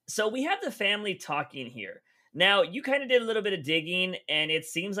 so we have the family talking here. Now, you kind of did a little bit of digging, and it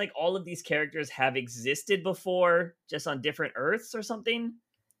seems like all of these characters have existed before, just on different Earths or something.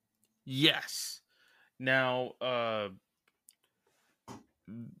 Yes. Now,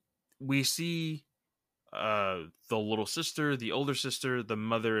 we see the little sister, the older sister, the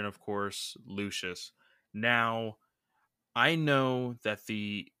mother, and of course, Lucius. Now, I know that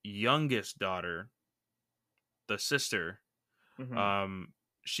the youngest daughter, the sister,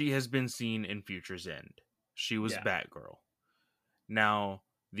 she has been seen in Future's End. She was Batgirl. Now,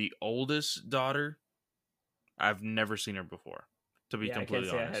 the oldest daughter, I've never seen her before, to be completely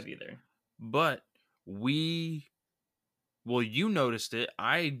honest. I have either. But you noticed it.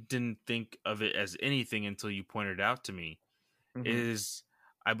 I didn't think of it as anything until you pointed it out to me.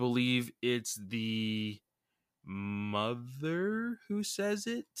 I believe it's the mother who says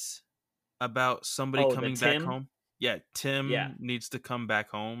it about somebody coming back home. Yeah, Tim needs to come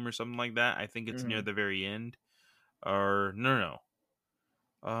back home or something like that. I think it's near the very end. Or no.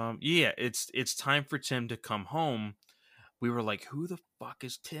 It's time for Tim to come home. We were like, who the fuck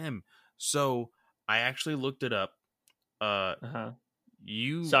is Tim? So I actually looked it up.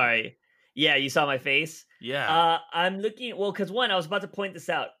 Sorry. Yeah, you saw my face? Yeah. I'm looking, well, because one, I was about to point this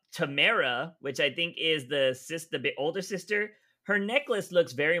out. Tamara, which I think is the older sister, her necklace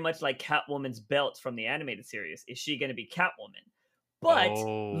looks very much like Catwoman's belt from the animated series. Is she going to be Catwoman? But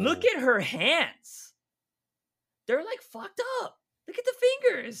look Oh. at her hands. They're like fucked up. Look at the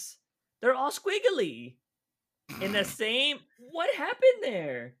fingers. They're all squiggly. In the same, what happened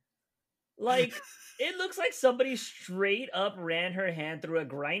there? Like, it looks like somebody straight up ran her hand through a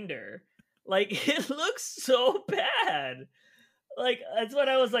grinder. Like, it looks so bad. Like, that's what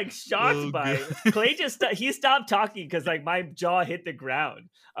I was like shocked Oh god. by. Clay he stopped talking because like my jaw hit the ground.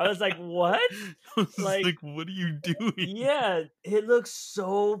 I was like, what? I was Like, like, what are you doing? yeah, it looks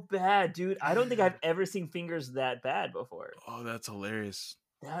so bad, dude. I don't think I've ever seen fingers that bad before. Oh, that's hilarious.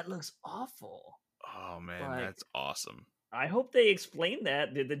 That looks awful. Oh man, Like, that's awesome. I hope they explain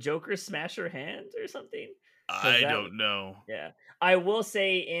that. Did the Joker smash her hand or something? Because I that, don't know. yeah. I will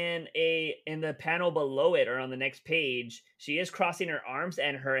say in the panel below it or on the next page, she is crossing her arms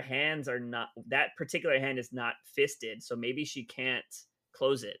and her hands are not, that particular hand is not fisted, so maybe she can't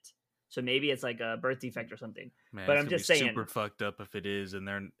close it. So maybe it's like a birth defect or something. Man, But it's I'm gonna be just saying, super fucked up if it is,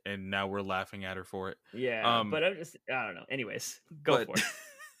 and now we're laughing at her for it. yeah. But I don't know. Anyways, go But for it.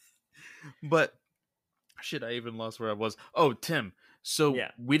 but shit, I even lost where I was. Oh, Tim. So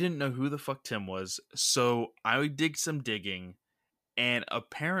Yeah. we didn't know who the fuck Tim was. So I did some digging, and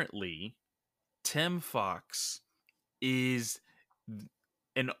apparently Tim Fox is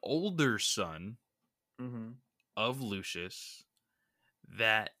an older son Mm-hmm. of Lucius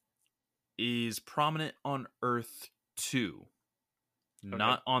that is prominent on Earth 2, Okay.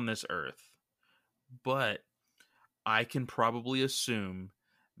 not on this Earth. But I can probably assume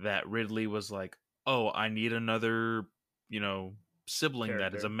that Ridley was like, "Oh, I need another, sibling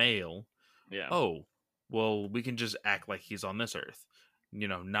that is a Character. male. Yeah. Oh, well, we can just act like he's on this Earth."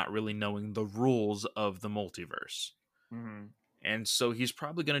 Not really knowing the rules of the multiverse. Mm-hmm. And so he's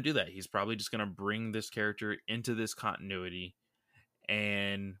probably going to do that. He's probably just going to bring this character into this continuity,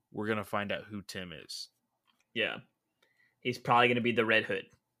 and we're going to find out who Tim is. Yeah. He's probably going to be the Red Hood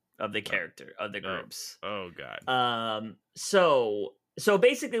of the character of the groups. Oh God. So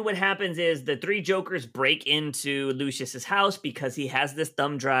basically what happens is the three Jokers break into Lucius's house because he has this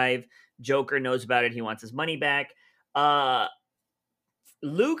thumb drive. Joker knows about it. He wants his money back.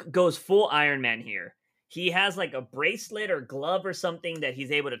 Luke goes full Iron Man here. He has like a bracelet or glove or something that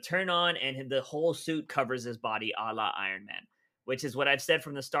he's able to turn on, and the whole suit covers his body a la Iron Man, which is what I've said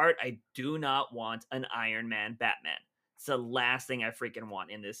from the start. I do not want an Iron Man Batman. It's the last thing I freaking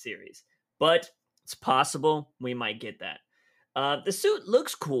want in this series. But it's possible we might get that. The suit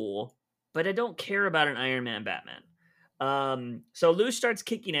looks cool, but I don't care about an Iron Man Batman. So Lucius starts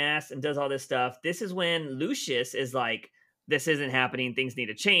kicking ass and does all this stuff. This is when Lucius is like, this isn't happening, things need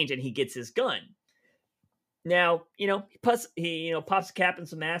to change, and he gets his gun. Now, he pops a cap and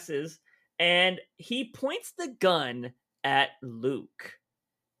some asses, and he points the gun at Luke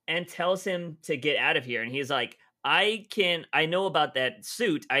and tells him to get out of here. And he's like, I know about that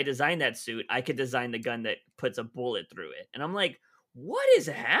suit. I designed that suit. I could design the gun that puts a bullet through it. And I'm like, what is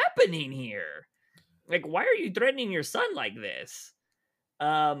happening here? Like, why are you threatening your son like this?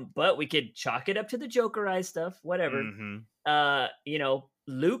 But we could chalk it up to the Joker Eye stuff, whatever. Mm-hmm.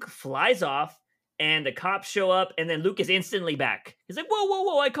 Luke flies off and the cops show up, and then Luke is instantly back. He's like, whoa, whoa,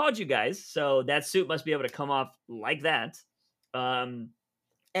 whoa, I called you guys. So that suit must be able to come off like that. And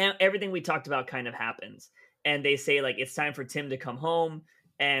everything we talked about kind of happens. And they say, like, it's time for Tim to come home,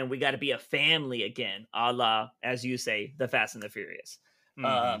 and we got to be a family again, a la, as you say, the Fast and the Furious.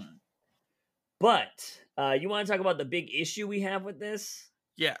 Mm-hmm. But you want to talk about the big issue we have with this?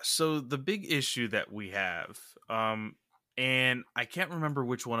 Yeah, so the big issue that we have, and I can't remember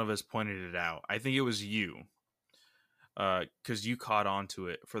which one of us pointed it out. I think it was you, because you caught on to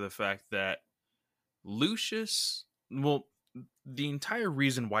it for the fact that Lucius, well, the entire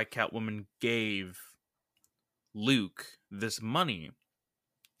reason why Catwoman gave Luke this money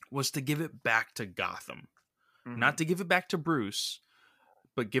was to give it back to Gotham. Mm-hmm. Not to give it back to Bruce,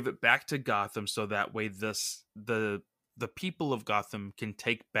 but give it back to Gotham so that way the people of Gotham can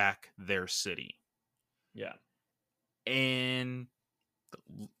take back their city. Yeah. And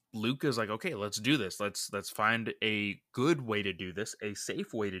Luke is like, okay, let's do this. Let's find a good way to do this, a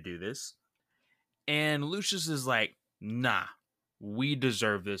safe way to do this. And Lucius is like, nah, we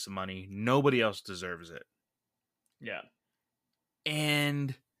deserve this money. Nobody else deserves it. Yeah.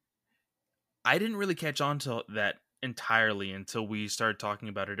 And I didn't really catch on to that entirely until we started talking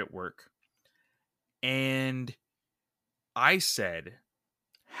about it at work. And I said,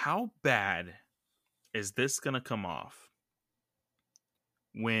 how bad is this going to come off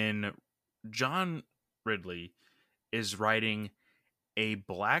when John Ridley is writing a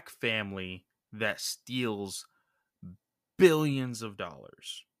black family that steals billions of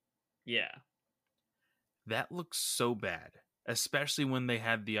dollars? Yeah. That looks so bad. especially when they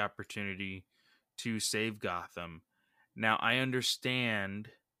had the opportunity to save Gotham. Now, I understand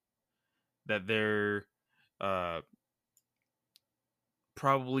that they're uh,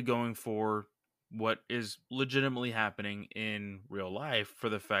 probably going for what is legitimately happening in real life for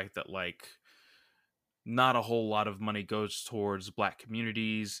the fact that, like, not a whole lot of money goes towards black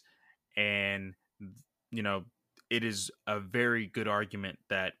communities. And, you know, it is a very good argument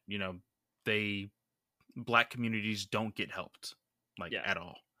that, they black communities don't get helped, like, Yeah. at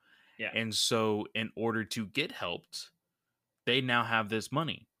all. Yeah. And so in order to get helped, they now have this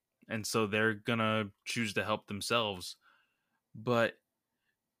money. And so they're gonna choose to help themselves. But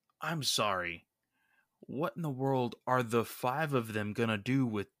I'm sorry. What in the world are the five of them gonna do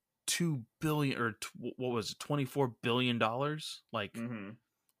with 2 billion or what was it, $24 billion? Like, Mm-hmm.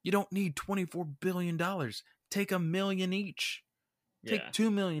 you don't need $24 billion. Take 1 million each. Yeah. Take 2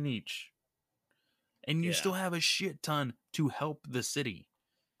 million each. And you Yeah. still have a shit ton to help the city.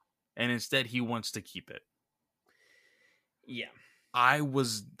 And instead he wants to keep it. Yeah. I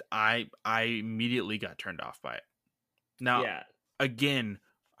immediately got turned off by it. Now, Yeah. again,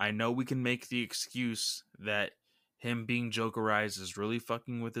 I know we can make the excuse that him being Jokerized is really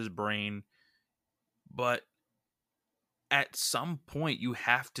fucking with his brain, but at some point you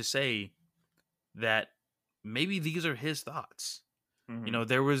have to say that maybe these are his thoughts. Mm-hmm.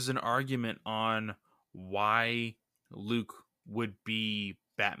 There was an argument on why Luke would be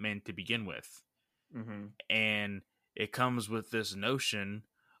Batman to begin with. Mm-hmm. And it comes with this notion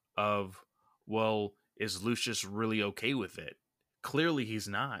of, well, is Lucius really okay with it? Clearly he's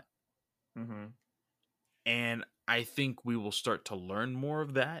not. Mm-hmm. And I think we will start to learn more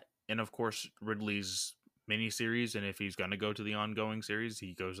of that. And of course, Ridley's miniseries, and if he's going to go to the ongoing series,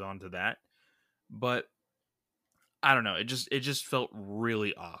 he goes on to that. But I don't know. It just felt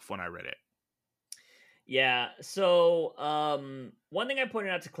really off when I read it. Yeah. So, one thing I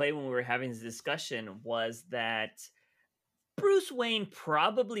pointed out to Clay when we were having this discussion was that Bruce Wayne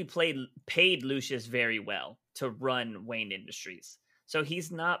probably paid Lucius very well to run Wayne Industries. So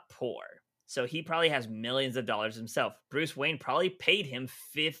he's not poor. So he probably has millions of dollars himself. Bruce Wayne probably paid him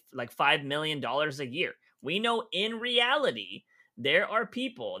 $5 million a year. We know in reality there are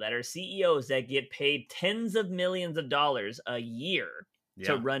people that are CEOs that get paid tens of millions of dollars a year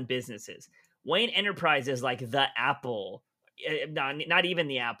to Yeah. run businesses. Wayne Enterprise is like the Apple, not even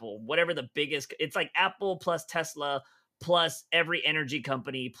the Apple, whatever the biggest. It's like Apple plus Tesla plus every energy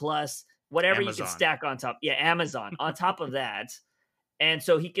company plus whatever you can Amazon. stack on top. Yeah, Amazon on top of that. And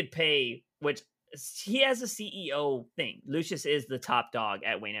so he could pay, which he has a CEO thing. Lucius is the top dog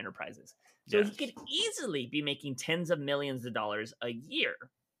at Wayne Enterprises. So Yes. he could easily be making tens of millions of dollars a year.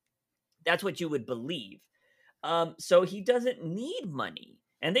 That's what you would believe. So he doesn't need money.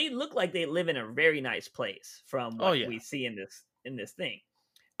 And they look like they live in a very nice place from Oh, what yeah. we see in this thing.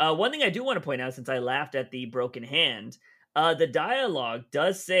 One thing I do want to point out, since I laughed at the broken hand, the dialogue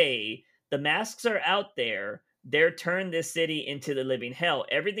does say the masks are out there. They're turned this city into the living hell.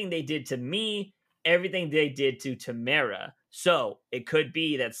 Everything they did to me, everything they did to Tamara. So it could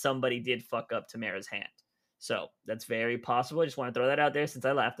be that somebody did fuck up Tamara's hand. So that's very possible. I just want to throw that out there since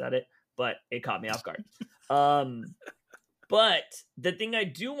I laughed at it, but it caught me off guard. But the thing I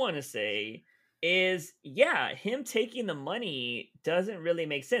do want to say is, yeah, him taking the money doesn't really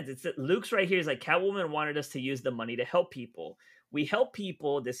make sense. It's that Luke's right here is like, Catwoman wanted us to use the money to help people. We help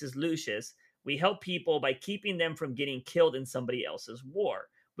people. This is Lucius. We help people by keeping them from getting killed in somebody else's war.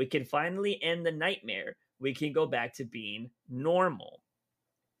 We can finally end the nightmare. We can go back to being normal.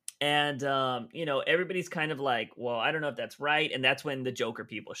 And, everybody's kind of like, well, I don't know if that's right. And that's when the Joker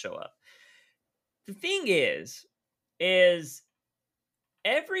people show up. The thing is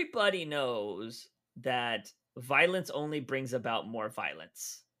everybody knows that violence only brings about more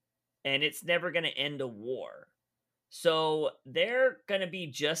violence, and it's never going to end a war. So they're going to be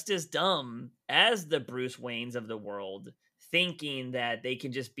just as dumb as the Bruce Waynes of the world, thinking that they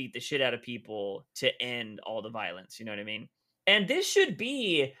can just beat the shit out of people to end all the violence. You know what I mean? And this should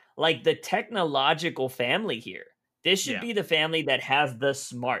be like the technological family here. This should be the family that has the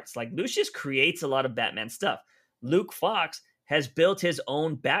smarts. Like Lucius creates a lot of Batman stuff. Luke Fox has built his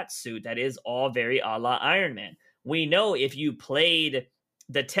own bat suit that is all very a la Iron Man. We know if you played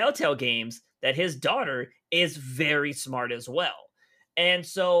the Telltale games that his daughter is very smart as well. And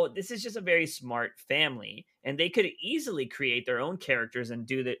so this is just a very smart family, and they could easily create their own characters and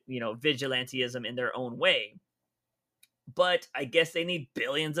do the, vigilantism in their own way. But I guess they need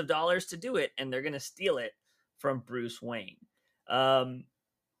billions of dollars to do it, and they're going to steal it from Bruce Wayne.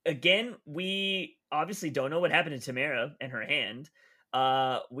 Again, we obviously don't know what happened to Tamara and her hand.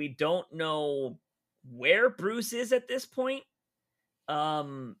 We don't know where Bruce is at this point.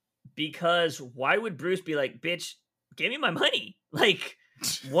 Um, because why would Bruce be like, "Bitch, give me my money"? Like,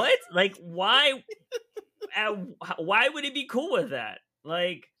 what? Like, why? Why would he be cool with that?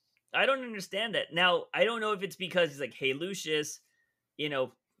 Like, I don't understand that. Now, I don't know if it's because he's like, "Hey, Lucius,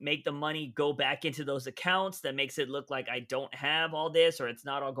 make the money go back into those accounts." That makes it look like I don't have all this, or it's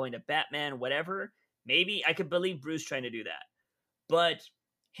not all going to Batman. Whatever. Maybe I could believe Bruce trying to do that, but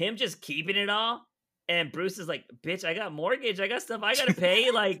him just keeping it all, and Bruce is like, "Bitch, I got mortgage, I got stuff I gotta pay."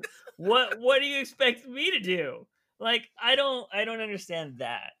 Like, what do you expect me to do? Like, I don't understand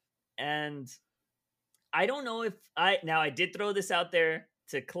that. And I don't know if I did throw this out there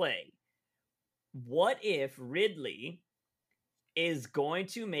to Clay. What if Ridley is going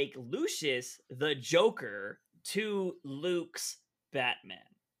to make Lucius the Joker to Luke's Batman?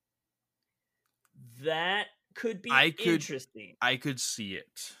 That could be I could interesting. I could see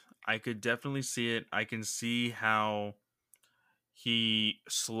it. I could definitely see it. I can see how he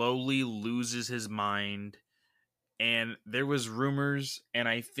slowly loses his mind, and there was rumors and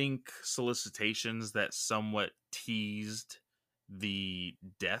I think solicitations that somewhat teased the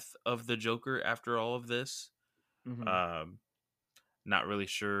death of the Joker after all of this. Hmm. Um not really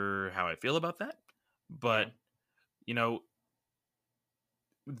sure how I feel about that, Yeah, but you know,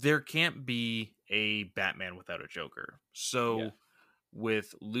 there can't be a Batman without a Joker. yeah. So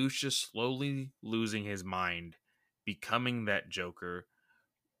with Lucius slowly losing his mind, becoming that Joker,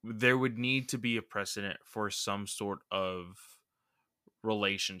 there would need to be a precedent for some sort of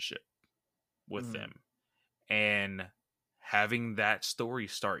relationship with Mhm. them. And having that story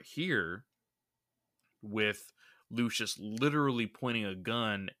start here with Lucius literally pointing a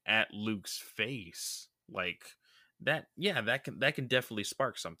gun at Luke's face, like that, yeah, that can definitely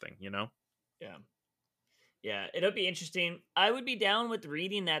spark something, you know? Yeah. Yeah, it'll be interesting. I would be down with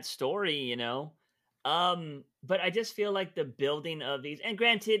reading that story. But I just feel like the building of these, and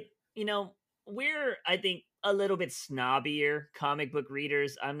granted, we're, I think, a little bit snobbier comic book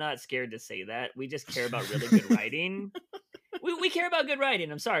readers. I'm not scared to say that. We just care about really good writing. We care about good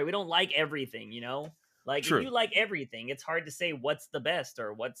writing. I'm sorry. We don't like everything. Like, if True. you like everything, it's hard to say what's the best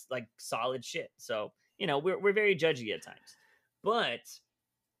or what's like solid shit. So, we're very judgy at times. But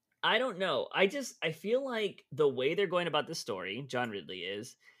I don't know. I feel like the way they're going about the story, John Ridley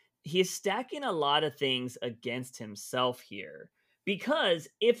is, he's stacking a lot of things against himself here. Because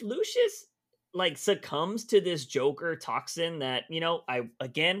if Lucius like succumbs to this Joker toxin that,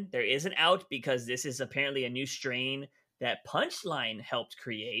 there is an out because this is apparently a new strain that Punchline helped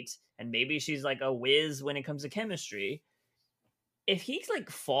create, and maybe she's like a whiz when it comes to chemistry. If he like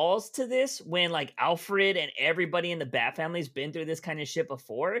falls to this when like Alfred and everybody in the Bat family's been through this kind of shit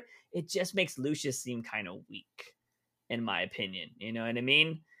before, it just makes Lucius seem kind of weak, in my opinion. You know what I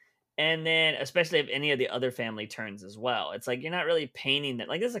mean? And then, especially if any of the other family turns as well, it's like you're not really painting that.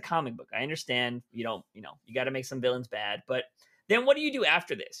 Like, this is a comic book. I understand you don't, you got to make some villains bad, but then what do you do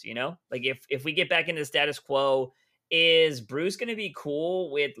after this? Like if we get back into the status quo, is Bruce going to be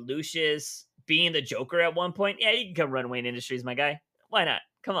cool with Lucius being the Joker at one point? Yeah, you can come run Wayne Industries, my guy. Why not?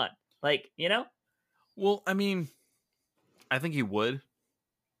 Come on, like. Well, I mean, I think he would.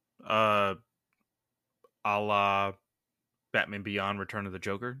 Uh, a la Batman Beyond: Return of the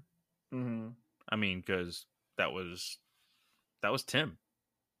Joker. Hmm. I mean, because that was Tim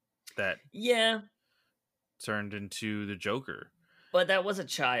that Yeah, turned into the Joker. but that was a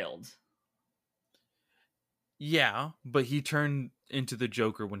child. Yeah, but he turned into the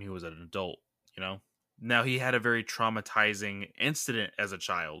Joker when he was an adult. You know. Now he had a very traumatizing incident as a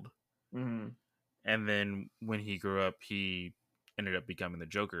child, Hmm. and then when he grew up, he ended up becoming the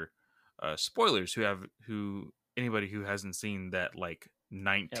Joker. Spoilers who anybody who hasn't seen that like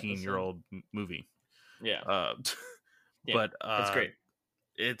 19-year Episode. old movie. Yeah, Uh, yeah, but it's great.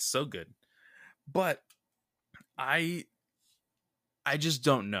 it's so good. But I I just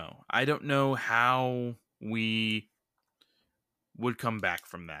don't know. I don't know how we would come back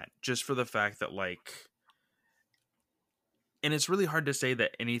from that. Just for the fact that like, and it's really hard to say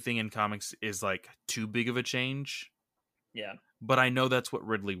that anything in comics is like too big of a change. Yeah, But I know that's what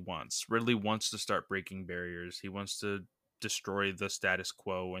Ridley wants. Ridley wants to start breaking barriers. He wants to destroy the status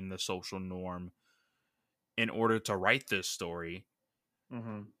quo and the social norm in order to write this story.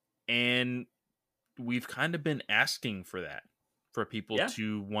 hmm, And we've kind of been asking for that, for people yeah,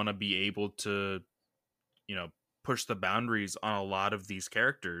 to want to be able to, you know, push the boundaries on a lot of these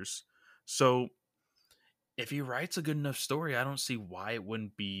characters. So if he writes a good enough story, I don't see why it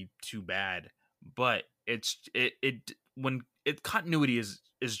wouldn't be too bad. But it when it continuity is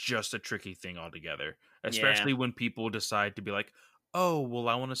just a tricky thing altogether, yeah. especially when people decide to be like, oh well,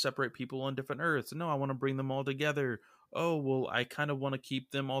 I want to separate people on different Earths. No, I want to bring them all together. oh, well, I kind of want to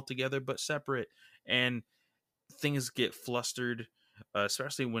keep them all together but separate. And things get flustered,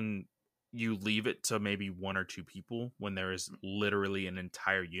 especially when you leave it to maybe one or two people when there is literally an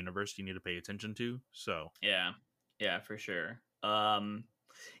entire universe you need to pay attention to. So, Yeah, for sure.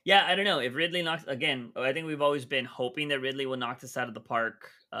 Yeah, I don't know if Ridley knocks again. I think we've always been hoping that Ridley will knock this out of the park.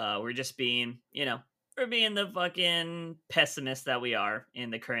 We're just being, we're being the fucking pessimists that we are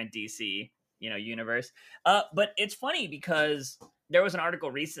in the current DC, universe. But it's funny because there was an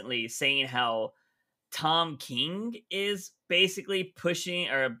article recently saying how Tom King is basically pushing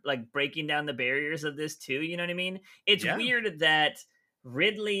or like breaking down the barriers of this too. You know what I mean? It's yeah. weird that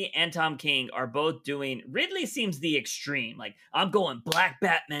Ridley and Tom King are both doing. Ridley seems the extreme. Like, I'm going Black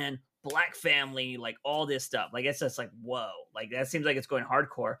Batman, Black Family, like all this stuff. Like, it's just like, whoa. Like, that seems like it's going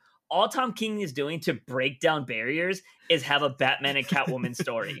hardcore. All Tom King is doing to break down barriers is have a Batman and Catwoman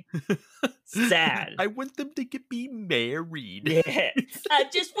story. Sad. I want them to be married. Yeah. I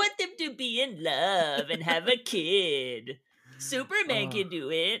just want them to be in love and have a kid. Superman can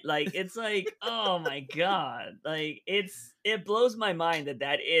do it. Like, it's like, oh my god. Like, it blows my mind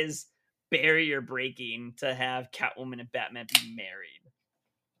that is barrier breaking to have Catwoman and Batman be married.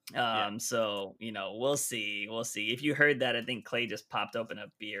 So, we'll see. We'll see. If you heard that, I think Clay just popped open a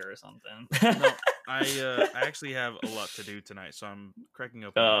beer or something. No, I actually have a lot to do tonight, so I'm cracking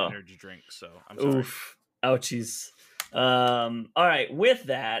open an energy drink. So I'm sorry. Oof. Ouchies. All right. With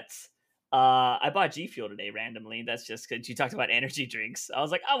that, I bought G Fuel today randomly. That's just because you talked about energy drinks. I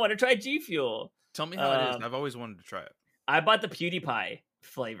was like, I want to try G Fuel. Tell me how it is. I've always wanted to try it. I bought the PewDiePie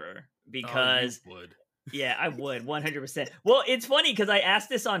flavor because you would. Yeah, I would 100%. Well, it's funny because I asked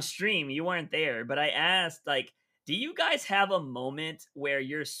this on stream. You weren't there, but I asked, like, do you guys have a moment where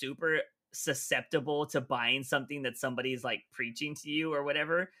you're super susceptible to buying something that somebody's like preaching to you or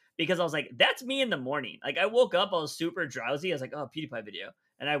whatever? Because I was like, that's me in the morning. Like, I woke up, I was super drowsy. I was like, oh, PewDiePie video.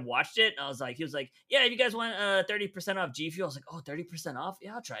 And I watched it, and he was like, yeah, if you guys want 30% off G Fuel, I was like, oh, 30% off?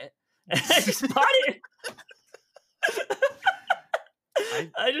 Yeah, I'll try it. And I just bought it.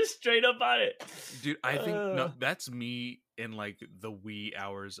 I just straight up bought it. Dude, I think no, that's me in like the wee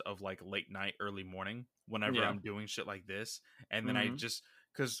hours of like late night, early morning, whenever I'm doing shit like this. And then I just,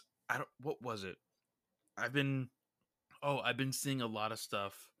 because what was it? I've been seeing a lot of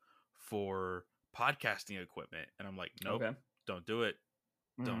stuff for podcasting equipment. And I'm like, nope, don't do it.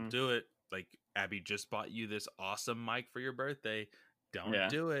 Don't do it. Like, Abby just bought you this awesome mic for your birthday. Don't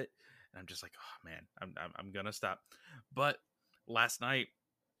do it. And I'm just like, oh man, I'm gonna stop. But last night,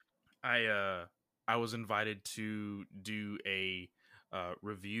 I was invited to do a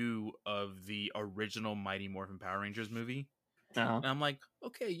review of the original Mighty Morphin Power Rangers movie. And I'm like,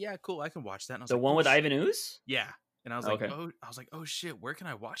 okay, yeah, cool, I can watch that. And I was the like, one with Ivan Ooze? Yeah. And I was like, oh shit, where can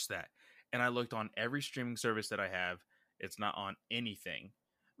I watch that? And I looked on every streaming service that I have. It's not on anything.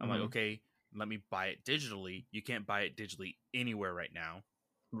 I'm like, okay, let me buy it digitally. You can't buy it digitally anywhere right now.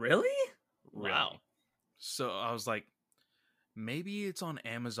 Really? Wow. So I was like, maybe it's on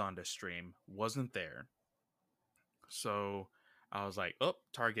Amazon to stream. Wasn't there. So I was like, oh,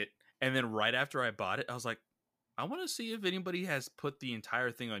 Target. And then right after I bought it, I was like, I want to see if anybody has put the entire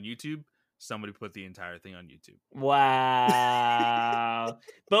thing on YouTube. Somebody put the entire thing on YouTube. Wow.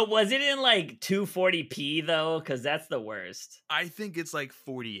 But was it in like 240p though? Because that's the worst. I think it's like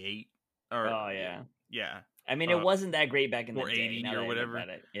 48. Or, yeah. I mean, it wasn't that great back in the day. 80 or whatever.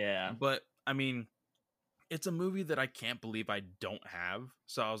 Yeah. But, I mean, it's a movie that I can't believe I don't have.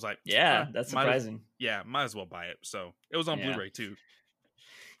 So I was like, yeah, that's surprising. Might as well buy it. So it was on Blu-ray too.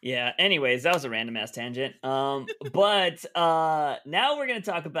 Yeah. Anyways, that was a random ass tangent. But now we're going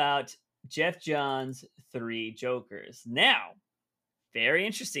to talk about Geoff Johns' 3 Jokers. Now, very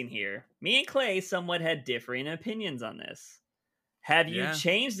interesting here. Me and Clay somewhat had differing opinions on this. Have you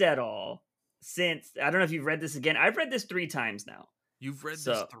changed at all since? I don't know if you've read this again. I've read this 3 times now. You've read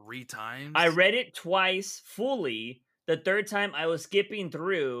this 3 times? I read it twice fully. The third time I was skipping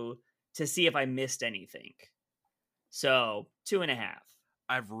through to see if I missed anything. So 2.5.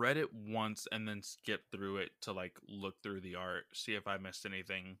 I've read it once and then skipped through it to like look through the art, see if I missed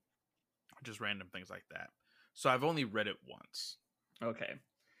anything. Just random things like that. So I've only read it once. Okay.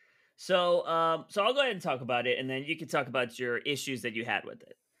 So I'll go ahead and talk about it, and then you can talk about your issues that you had with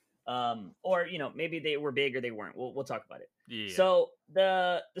it. Or maybe they were big or they weren't. We'll talk about it. Yeah. So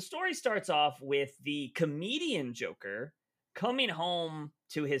the story starts off with the comedian Joker coming home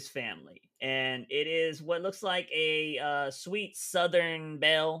to his family, and it is what looks like a sweet Southern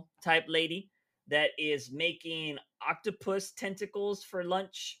belle type lady that is making octopus tentacles for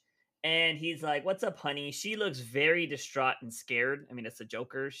lunch. And he's like, "What's up, honey?" She looks very distraught and scared. I mean, it's a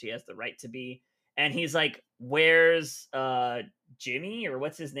Joker. She has the right to be. And he's like, "Where's Jimmy, or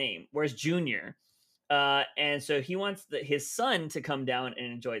what's his name? Where's Junior?" And so he wants his son to come down and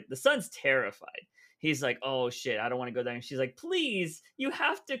enjoy it. The son's terrified. He's like, "Oh shit, I don't want to go down." And she's like, "Please, you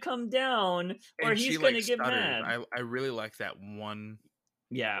have to come down, or And he's she gonna like get stutters. mad." I really like that one,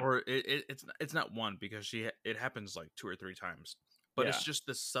 Yeah, or it's not one because it happens like 2 or 3 times, but yeah, it's just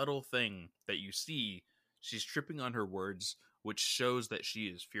the subtle thing that you see. She's tripping on her words, which shows that she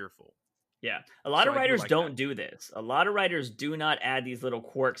is fearful. yeah. A lot So of I do writers like that. don't do this. A lot of writers do not add these little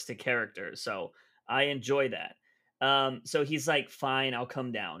quirks to characters. So I enjoy that. So he's like, "Fine, I'll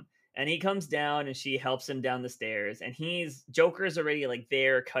come down." And he comes down and she helps him down the stairs. And Joker's already like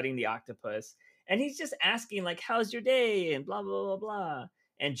there cutting the octopus. And he's just asking, like, "How's your day?" And blah, blah, blah, blah.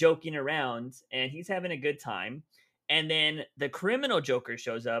 And joking around. And he's having a good time. And then the criminal Joker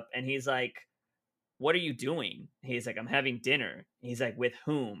shows up and he's like, "What are you doing?" He's like, "I'm having dinner." He's like, "With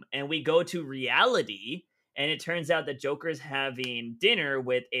whom?" And we go to reality, and it turns out that Joker's having dinner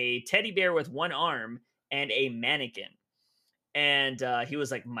with a teddy bear with one arm and a mannequin. And he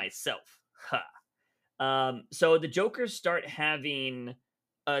was like, "Myself." Ha. So the Jokers start having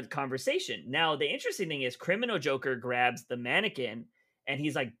a conversation. Now, the interesting thing is, criminal Joker grabs the mannequin and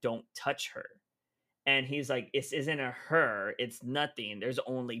he's like, "Don't touch her." And he's like, "This isn't a her, it's nothing. There's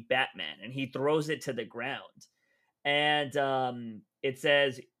only Batman." And he throws it to the ground. And it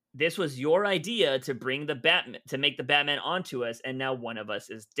says, "This was your idea to bring the Batman, to make the Batman onto us, and now one of us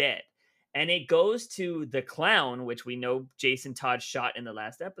is dead." And it goes to the clown, which we know Jason Todd shot in the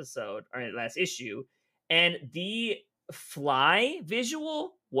last episode, or last issue. And the fly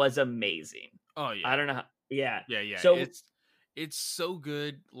visual was amazing. Oh yeah, I don't know how, yeah. yeah. So It's so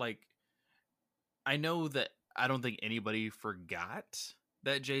good. Like, I know that I don't think anybody forgot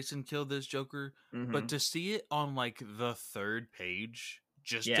that Jason killed this Joker, but mhm, to see it on like the third page,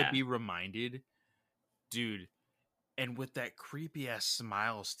 just to yeah. be reminded, dude, and with that creepy ass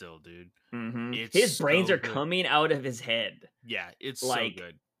smile still, dude, His it's brains so are good. coming out of his head. Yeah, it's so Like,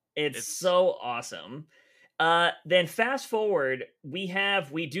 good. it's It's so awesome. Then fast forward, we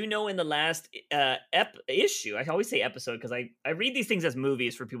do know in the last issue. I always say episode because I read these things as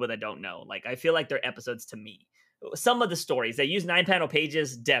movies for people that don't know. Like, I feel like they're episodes to me. Some of the stories they use 9 panel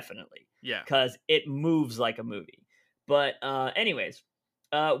pages, definitely, yeah, because it moves like a movie. But anyways,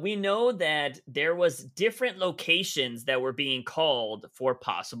 we know that there was different locations that were being called for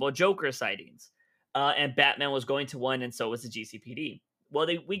possible Joker sightings, and Batman was going to one, and so was the GCPD. Well,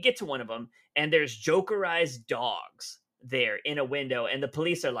 we get to one of them, and there's Jokerized dogs there in a window, and the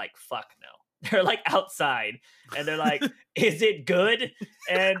police are like, "Fuck no." They're like outside, and they're like, "Is it good?"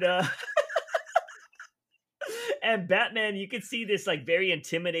 And and Batman, you can see this like very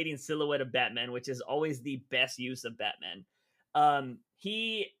intimidating silhouette of Batman, which is always the best use of Batman.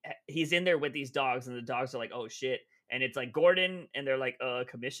 He's in there with these dogs, and the dogs are like, "Oh shit." And it's like Gordon, and they're like,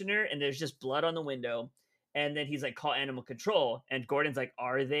 "Commissioner," and there's just blood on the window. And then he's like, "Call animal control." And Gordon's like,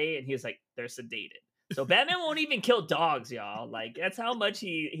 "Are they?" And he's like, "They're sedated." So Batman won't even kill dogs, y'all. Like, that's how much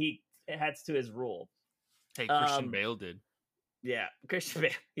he adds to his rule. hey, Christian Um, Bale did. yeah, Christian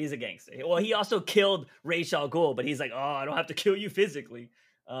Bale, he's a gangster. Well, he also killed Ra's al Ghul, but he's like, "Oh, I don't have to kill you physically."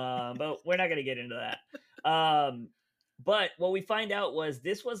 But we're not gonna get into that. But what we find out was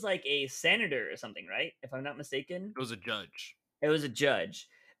this was like a senator or something, right? If I'm not mistaken, It was a judge. it was a judge.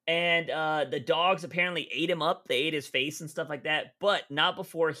 And the dogs apparently ate him up. They ate his face and stuff like that, but not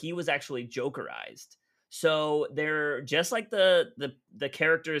before he was actually Jokerized. So they're just like the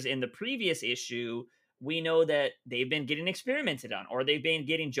characters in the previous issue. We know that they've been getting experimented on, or they've been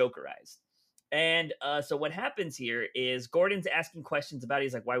getting Jokerized. And so what happens here is Gordon's asking questions about it.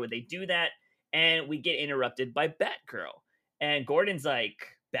 He's like, "Why would they do that?" And we get interrupted by Batgirl. And Gordon's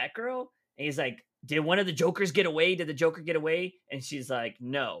like, "Batgirl?" And he's like, "Did one of the Jokers get away? Did the Joker get away?" And she's like,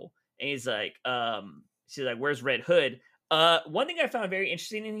 "No." And he's like, she's like, "Where's Red Hood?" One thing I found very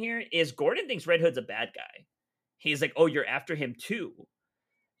interesting in here is Gordon thinks Red Hood's a bad guy. He's like, "Oh, you're after him too."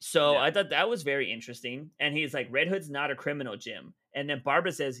 So Yeah. I thought that was very interesting. And he's like, "Red Hood's not a criminal, Jim." And then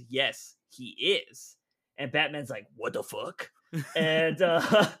Barbara says, "Yes, he is." And Batman's like, "What the fuck?" And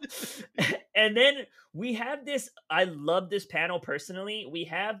and then we have this. I love this panel personally. We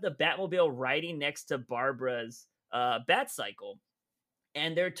have the Batmobile riding next to Barbara's bat cycle,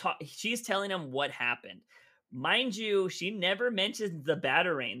 and she's telling him what happened. Mind you, she never mentions the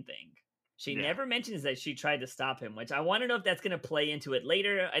Batarang thing. She Yeah. never mentions that she tried to stop him, which I want to know if that's going to play into it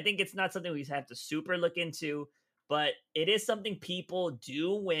later. I think it's not something we have to super look into, but it is something people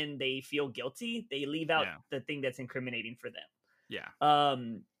do when they feel guilty. They leave out Yeah. the thing that's incriminating for them. Yeah.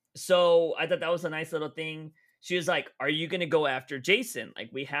 So I thought that was a nice little thing. she was like, "Are you gonna go after Jason? Like,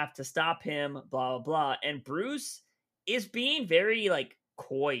 we have to stop him." Blah blah blah. And Bruce is being very like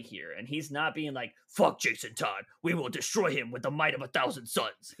coy here, and he's not being like, "Fuck Jason Todd, we will destroy him with the might of 1,000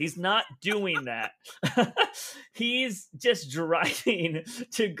 suns." He's not doing that. He's just driving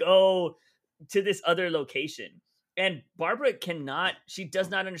to go to this other location. And Barbara cannot, she does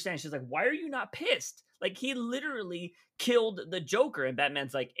not understand. She's like, "Why are you not pissed? Like, he literally killed the Joker." And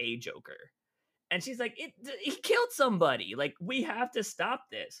Batman's like, "A Joker." And she's like, he killed somebody. Like, we have to stop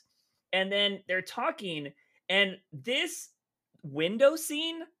this." And then they're talking, and this window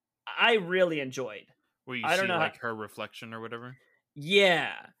scene I really enjoyed. Where you I don't see know how, like her reflection or whatever.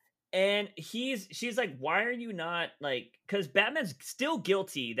 yeah. And she's like, "Why are you not like," because Batman's still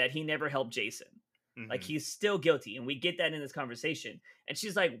guilty that he never helped Jason. Like, Hmm. he's still guilty. And we get that in this conversation. And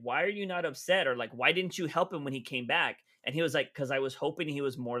she's like, "Why are you not upset?" Or like, "Why didn't you help him when he came back?" And he was like, "Because I was hoping he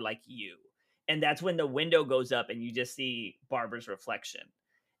was more like you." And that's when the window goes up and you just see Barbara's reflection.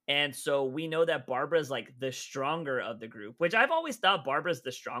 And so we know that Barbara's like the stronger of the group, which I've always thought Barbara's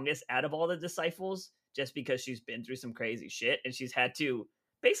the strongest out of all the disciples, just because she's been through some crazy shit and she's had to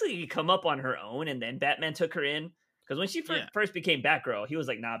basically come up on her own. And then Batman took her in. Because when she Yeah. first became Batgirl, he was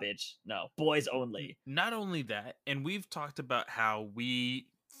like, "Nah, bitch, no, boys only." Not only that, and we've talked about how we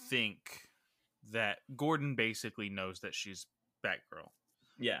think that Gordon basically knows that she's Batgirl,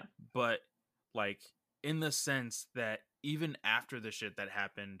 Yeah, but like in the sense that even after the shit that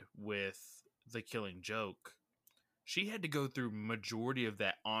happened with the Killing Joke, she had to go through majority of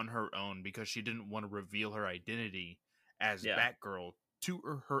that on her own because she didn't want to reveal her identity as yeah, Batgirl to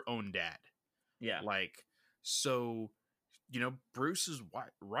her own dad. yeah, Like, so, Bruce is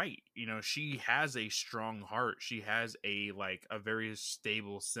right. She has a strong heart. She has a very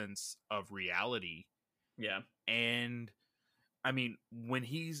stable sense of reality. yeah, And I mean, when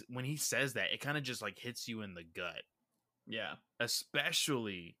he says that, it kind of just like hits you in the gut, yeah,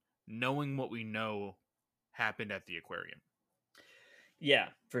 especially knowing what we know happened at the aquarium. yeah,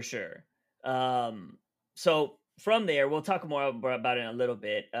 for sure. So from there, we'll talk more about it in a little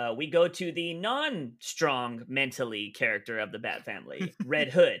bit. We go to the non-strong mentally character of the Bat family, Red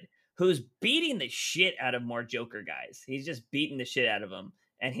Hood, who's beating the shit out of more Joker guys. He's just beating the shit out of them,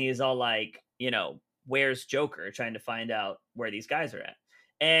 and he's all like, "Where's Joker?" Trying to find out where these guys are at.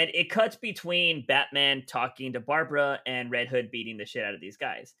 And it cuts between Batman talking to Barbara and Red Hood beating the shit out of these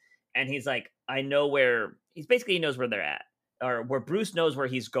guys. And he's like, "I know where." He's basically, he knows where they're at, or where Bruce knows where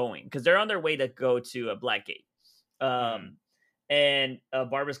he's going, because they're on their way to go to a Blackgate. Mhm. And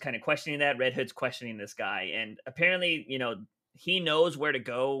Barbara's kind of questioning that. Red Hood's questioning this guy, and apparently, he knows where to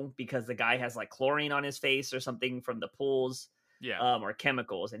go because the guy has like chlorine on his face or something from the pools, Yeah. or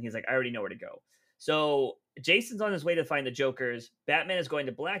chemicals, and he's like, "I already know where to go." So Jason's on his way to find the Jokers. Batman is going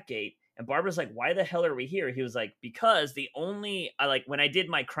to Blackgate, and Barbara's like, "Why the hell are we here?" He was like, "Because I like when I did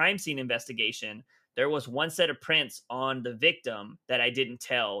my crime scene investigation, there was one set of prints on the victim that I didn't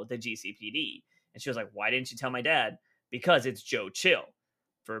tell the GCPD." And she was like, "Why didn't you tell my dad?" "Because it's Joe Chill."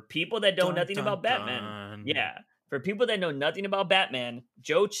 For people that know Dun nothing dun about Batman, dun. yeah. For people that know nothing about Batman,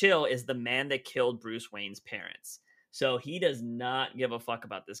 Joe Chill is the man that killed Bruce Wayne's parents. So he does not give a fuck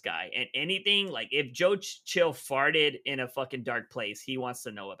about this guy. And anything, like if Joe Chill farted in a fucking dark place, he wants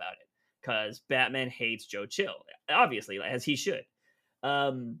to know about it. Because Batman hates Joe Chill, obviously, as he should.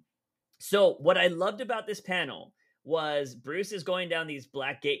 Um, so what I loved about this panel was Bruce is going down these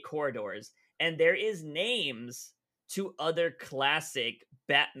Blackgate corridors, and there is names to other classic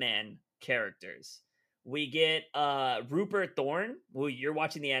Batman characters. We get Rupert Thorne, who you're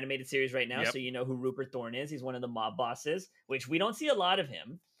watching the animated series right now, Yep. so you know who Rupert Thorne is. He's one of the mob bosses, which we don't see a lot of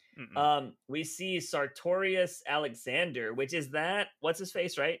him. Mm-mm. We see Sartorius Alexander, which is that what's his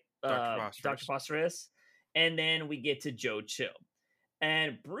face, right? Dr. Dr. Phosphorus. Phosphorus. And then we get to Joe Chill.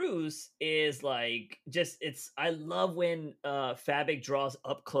 And Bruce is like, just it's I love when Fabik draws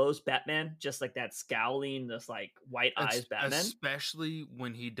up close Batman, just like that scowling, this like white eyes Batman. Especially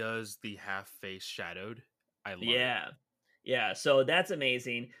when he does the half face shadowed. I love it. Yeah. Yeah, so that's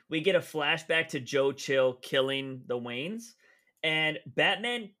amazing. We get a flashback to Joe Chill killing the Waynes, and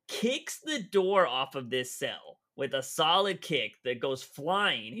Batman kicks the door off of this cell with a solid kick that goes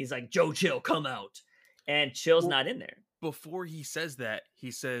flying. He's like, "Joe Chill, come out." And Chill's Well, not in there. before he says that,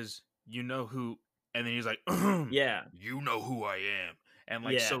 he says, "You know who," and then he's like, Yeah. "You know who I am." And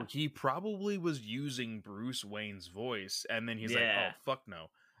like, so Yeah. he probably was using Bruce Wayne's voice, and then he's like, "Oh Yeah. fuck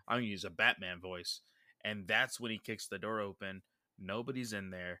no, I'm gonna use a Batman voice." And that's when he kicks the door open. Nobody's in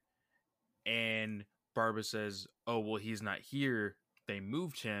there, and Barbara says, "Oh well, he's not here. They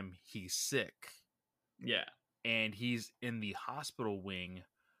moved him. He's sick, Yeah. and he's in the hospital wing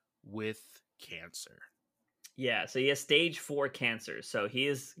with cancer." Yeah, so he has stage 4 cancer. So he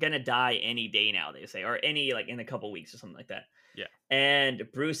is gonna die any day now, they say, or any like in a couple weeks or something like that. Yeah. And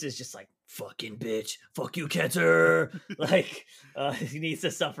Bruce is just like, fucking bitch, fuck you, cancer. Like, he needs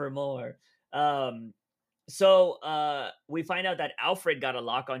to suffer more. Um, so we find out that Alfred got a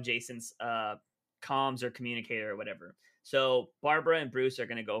lock on Jason's comms or communicator or whatever. So Barbara and Bruce are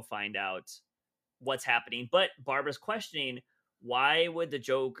gonna go find out what's happening. But Barbara's questioning, why would the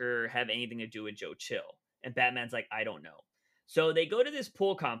Joker have anything to do with Joe Chill? And Batman's like, I don't know. So they go to this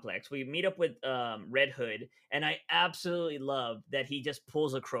pool complex. We meet up with Red Hood, and I absolutely love that he just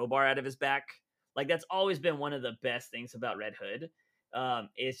pulls a crowbar out of his back. Like, that's always been one of the best things about Red Hood.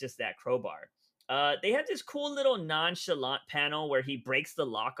 It's just that crowbar. They have this cool little nonchalant panel where he breaks the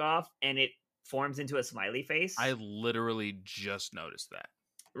lock off and it forms into a smiley face. I literally just noticed that.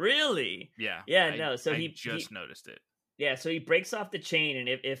 Really? Yeah. Yeah, no. So I he just noticed it. yeah, so he breaks off the chain, and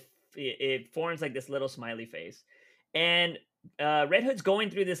if it forms like this little smiley face, and Red Hood's going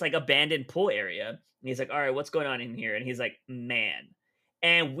through this like abandoned pool area, and he's like, "All right, what's going on in here?" And he's like, "Man,"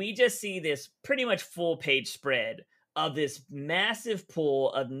 and we just see this pretty much full page spread of this massive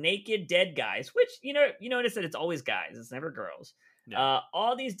pool of naked dead guys. Which you notice that it's always guys; it's never girls. Yeah.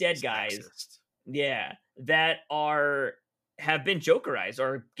 All these dead It's guys, sexist. yeah, that have been Jokerized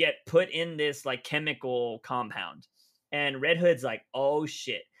or get put in this like chemical compound. And Red Hood's like, oh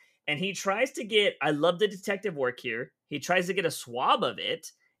shit. And he tries to get, I love the detective work here. He tries to get a swab of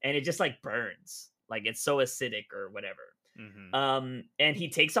it and it just like burns. Like it's so acidic or whatever. Mm-hmm. And he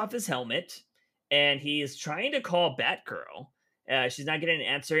takes off his helmet and he's trying to call Batgirl. She's not getting an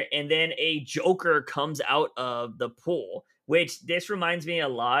answer. And then a Joker comes out of the pool, which this reminds me a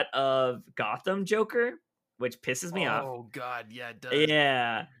lot of Gotham Joker, which pisses me off. Oh god, yeah, it does.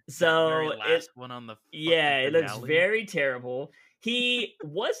 Yeah. That So very last one on the yeah, it looks finale. very terrible. It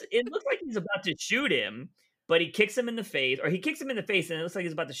looks like he's about to shoot him, but he kicks him in the face, or he kicks him in the face and it looks like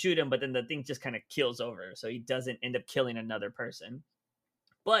he's about to shoot him, but then the thing just kind of kills over, so he doesn't end up killing another person.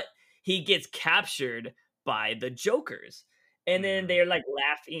 But he gets captured by the Jokers. And then Mhm. they're like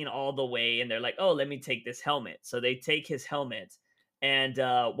laughing all the way and they're like, "Oh, let me take this helmet." So they take his helmet. And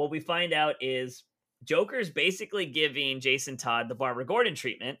what we find out is Joker's basically giving Jason Todd the Barbara Gordon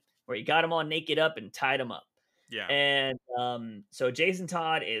treatment, where he got him all naked up and tied him up. Yeah. And so Jason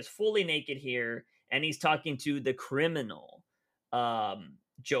Todd is fully naked here, and he's talking to the criminal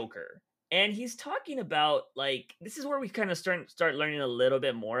Joker. And he's talking about, like, this is where we kind of start learning a little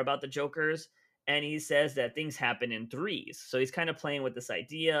bit more about the Jokers. And he says that things happen in threes. So he's kind of playing with this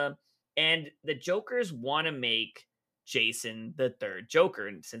idea. And the Jokers want to make Jason the third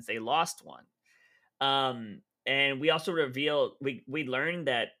Joker since they lost one. And we also reveal we learned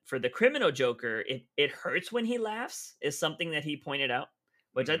that for the criminal Joker, it hurts when he laughs is something that he pointed out,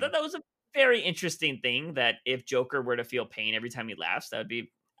 which I Mhm. thought that was a very interesting thing. That if Joker were to feel pain every time he laughs, that would be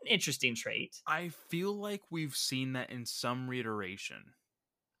an interesting trait. I feel like we've seen that in some reiteration.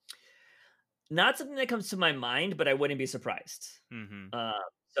 Not something that comes to my mind, but I wouldn't be surprised. Mm-hmm. Uh,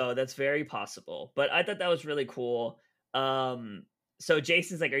 so that's very possible. But I thought that was really cool. So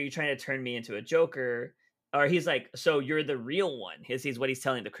Jason's like, "Are you trying to turn me into a Joker?" Or he's like, "So you're the real one." He's what he's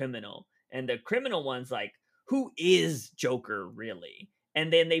telling the criminal, and the criminal one's like, "Who is Joker really?"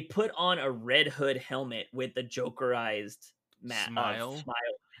 And then they put on a Red Hood helmet with the Jokerized Smile.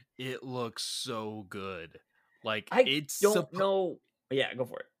 smile. It looks so good. Like I don't know. Yeah, go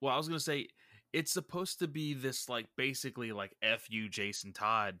for it. Well, I was gonna say it's supposed to be this like basically like F you Jason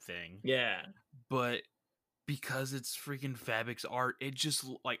Todd thing. Yeah. But because it's freaking Fabix art, it just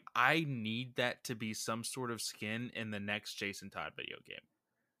like I need that to be some sort of skin in the next Jason Todd video game.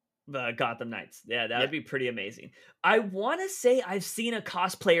 The Gotham Knights. Yeah, that would be pretty amazing. I want to say I've seen a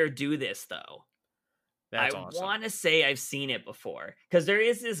cosplayer do this though. That's I awesome. want to say I've seen it before because there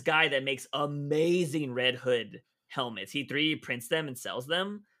is this guy that makes amazing Red Hood helmets. He 3D prints them and sells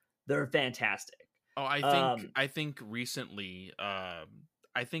them. They're fantastic. Oh, I think recently, I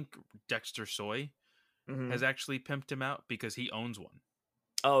think Dexter Soy has actually pimped him out because he owns one.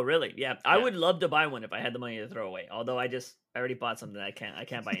 Oh, really? Yeah. I would love to buy one if I had the money to throw away. Although I already bought something. I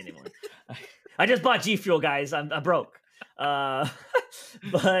can't buy anymore. I just bought G Fuel, guys. I'm broke.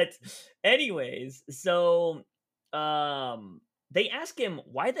 But anyways, so they ask him,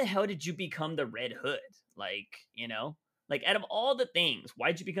 "Why the hell did you become the Red Hood?" Like, like out of all the things,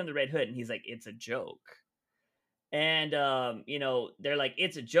 why'd you become the Red Hood? And he's like, "It's a joke." And they're like,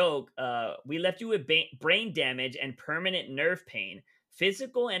 "It's a joke. We left you with brain damage and permanent nerve pain,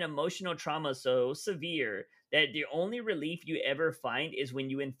 physical and emotional trauma so severe that the only relief you ever find is when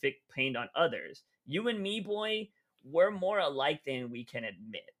you inflict pain on others. You and me, boy, we're more alike than we can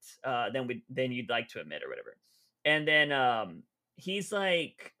admit, than you'd like to admit or whatever. And then he's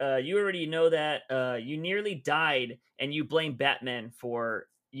like, you already know that you nearly died, and you blame Batman,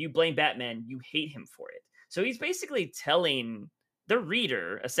 you hate him for it. So he's basically telling the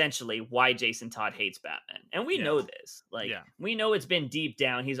reader essentially why Jason Todd hates Batman. And we Yeah. know this. Like, Yeah. we know it's been deep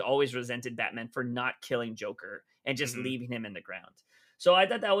down. He's always resented Batman for not killing Joker and just Mhm. leaving him in the ground. So I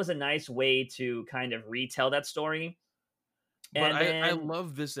thought that was a nice way to kind of retell that story. But And I then,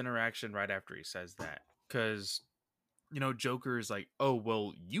 love this interaction right after he says that, because Joker is like, "Oh,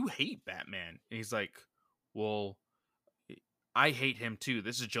 well, you hate Batman," and he's like, "Well, I hate him too."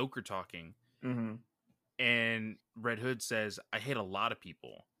 This is Joker talking, mhm, and Red Hood says, "I hate a lot of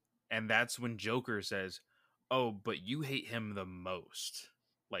people," and that's when Joker says, "Oh, but you hate him the most."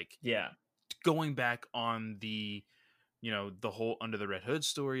 Like, yeah, going back on the whole Under the Red Hood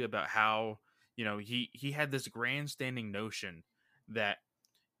story about how he had this grandstanding notion that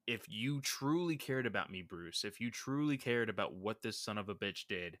if you truly cared about me, Bruce, if you truly cared about what this son of a bitch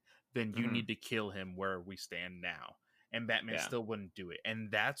did, then you mhm, need to kill him where we stand now. And Batman yeah, still wouldn't do it.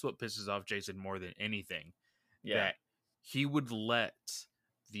 And that's what pisses off Jason more than anything, yeah, that he would let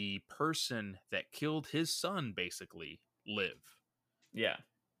the person that killed his son basically live. yeah,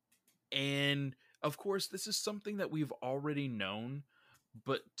 And of course, this is something that we've already known,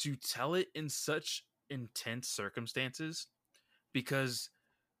 but to tell it in such intense circumstances, because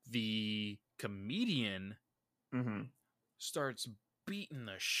the comedian mhm, starts beating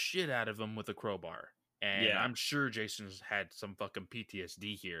the shit out of him with a crowbar. And yeah, I'm sure Jason's had some fucking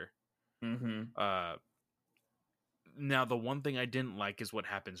PTSD here. mhm. Uh Now the one thing I didn't like is what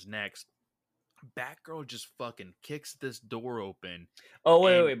happens next. Batgirl just fucking kicks this door open Oh,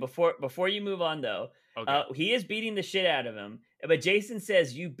 wait, wait, and wait. Before you move on though, okay. he is beating the shit out of him, but Jason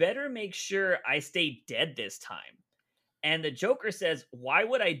says, "You better make sure I stay dead this time." And the Joker says, "Why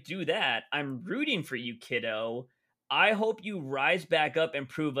would I do that? I'm rooting for you, kiddo. I hope you rise back up and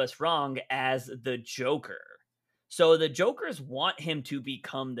prove us wrong as the Joker." So the Jokers want him to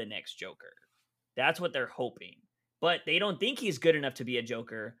become the next Joker. That's what they're hoping. But they don't think he's good enough to be a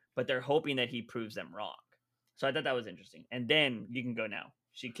Joker, but they're hoping that he proves them wrong. So I thought that was interesting. And then you can go now.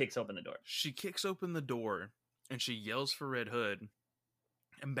 She kicks open the door. She kicks open the door and she yells for Red Hood.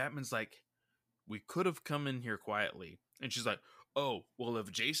 And Batman's like, "We could have come in here quietly." And she's like, "Oh, well,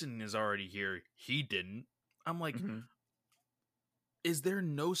 if Jason is already here, he didn't." I'm like, Mhm. is there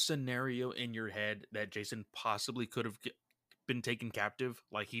no scenario in your head that Jason possibly could have been taken captive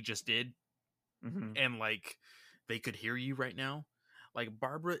like he just did? Mhm. And like they could hear you right now? Like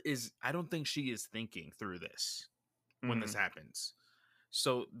Barbara is, I don't think she is thinking through this when this Mhm. happens.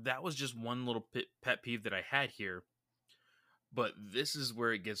 So that was just one little pet peeve that I had here. But this is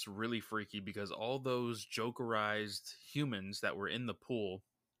where it gets really freaky, because all those Jokerized humans that were in the pool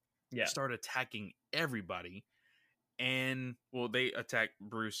Yeah. start attacking everybody. And, well, they attack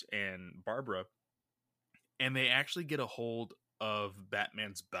Bruce and Barbara, and they actually get a hold of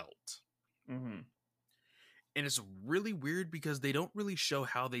Batman's belt. Mhm. And it's really weird because they don't really show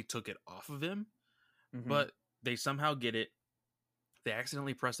how they took it off of him, Mhm. but they somehow get it. They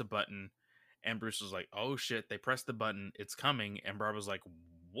accidentally press a button, and Bruce was like, "Oh shit, they pressed the button, it's coming." And Barbara's like,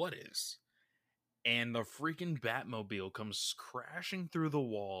 "What is?" And the freaking Batmobile comes crashing through the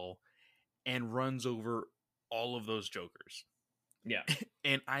wall and runs over all of those Jokers. Yeah.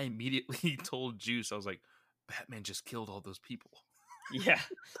 And I immediately told Juice, I was like, Batman just killed all those people. Yeah.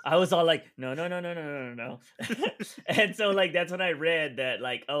 I was all like, "No, no, no, no, no, no, no, no." And so, like, that's when I read that,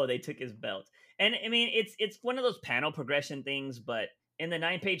 like, oh, they took his belt. And I mean, it's one of those panel progression things, but in the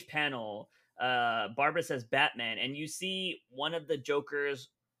 9-page panel, Barbara says Batman, and you see one of the Jokers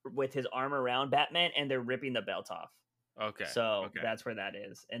with his arm around Batman, and they're ripping the belt off. Okay. So Okay. that's where that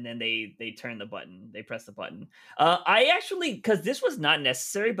is. And then they turn the button. They press the button. I actually, because this was not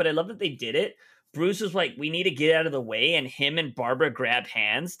necessary, but I love that they did it. Bruce was like, "We need to get out of the way," and him and Barbara grab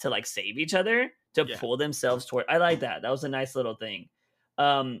hands to like save each other to Yeah. pull themselves toward. I like that. That was a nice little thing.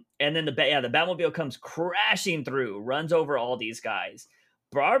 And then the Batmobile comes crashing through, runs over all these guys.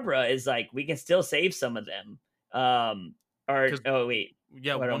 Barbara is like, "We can still save some of them." Or Because, oh wait,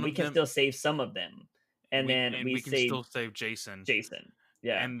 yeah, hold on, one we of can them, still save some of them, and then we we can save still save Jason. Jason.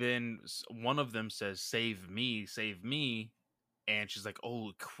 Yeah. And then one of them says, "Save me, save me." And she's like,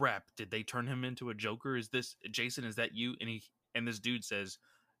 "Oh crap, did they turn him into a Joker? Is this Jason? Is that you?" And this dude says,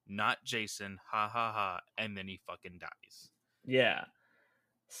 "Not Jason, ha ha ha," and then he fucking dies. Yeah.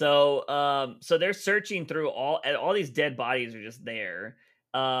 So they're searching through all these dead bodies are just there.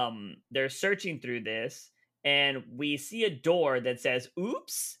 They're searching through this, and we see a door that says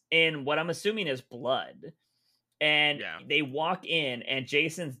 "Oops" in what I'm assuming is blood. And Yeah. they walk in, and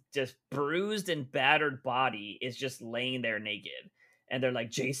Jason's just bruised and battered body is just laying there naked. And they're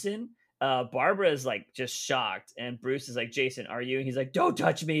like, Jason? Barbara is like just shocked. And Bruce is like, Jason, are you? And he's like, don't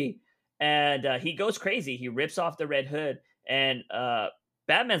touch me. And he goes crazy. He rips off the red hood. And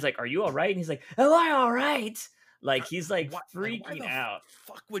Batman's like, are you all right? And he's like, am I all right? Like, he's like Why freaking the out.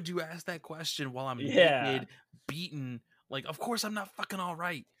 fuck would you ask that question while I'm Yeah. naked, beaten? Like, of course I'm not fucking all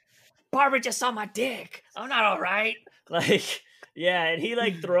right. Barbara just saw my dick. I'm not all right. Like, yeah, and he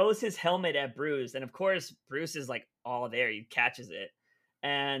like throws his helmet at Bruce, and of course Bruce is like all there. He catches it,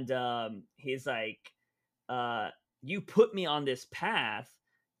 and he's like, "You put me on this path.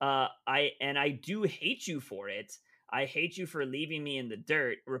 I do hate you for it. I hate you for leaving me in the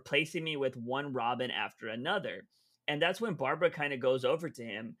dirt, replacing me with one Robin after another." And that's when Barbara kind of goes over to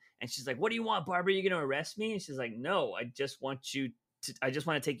him, and she's like, "What do you want, Barbara? Are you gonna arrest me?" And she's like, "No, I just want to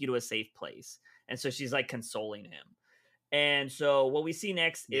take you to a safe place." And so she's like consoling him. And so what we see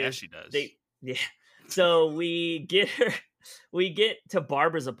next Yeah, is she does. yeah. So we get to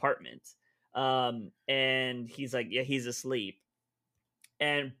Barbara's apartment. And he's like, yeah, he's asleep.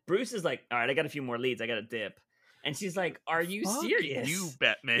 And Bruce is like, all right, I got a few more leads. I got a dip. And she's like, are you Fuck serious? you,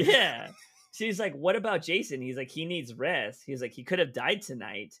 Batman. Yeah. She's like, what about Jason? He's like, he needs rest. He's like, he could have died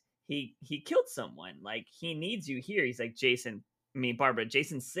tonight. He killed someone. Like, he needs you here. He's like, Barbara,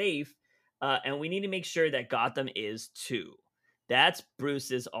 Jason's safe. And we need to make sure that Gotham is too. That's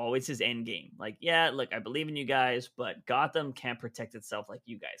Bruce's always his end game. Like, yeah, look, I believe in you guys, but Gotham can't protect itself like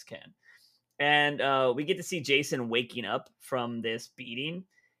you guys can. And we get to see Jason waking up from this beating.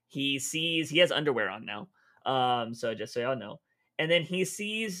 He has underwear on now. So just so y'all know. And then he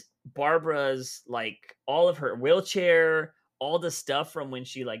sees Barbara's like all of her wheelchair, all the stuff from when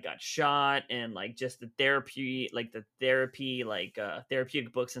she like got shot, and like just the therapy,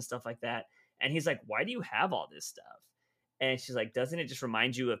 therapeutic books and stuff like that. And he's like, why do you have all this stuff? And she's like, doesn't it just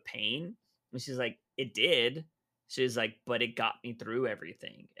remind you of pain? And she's like, it did. She's like, but it got me through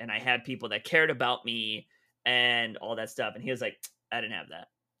everything. And I had people that cared about me and all that stuff. And he was like, I didn't have that.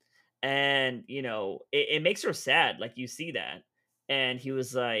 And, it makes her sad. Like, you see that. And he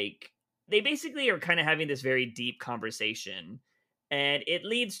was like, they basically are kind of having this very deep conversation. And it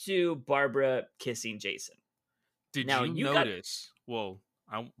leads to Barbara kissing Jason. Did Now, you got- notice? Well,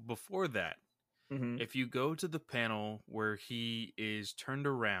 before that, Mhm. if you go to the panel where he is turned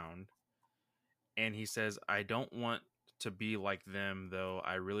around and he says, I don't want to be like them, though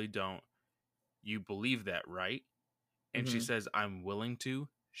I really don't. You believe that, right? And she Mhm. says, I'm willing to.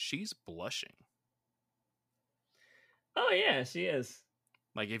 She's blushing. Oh, yeah, she is.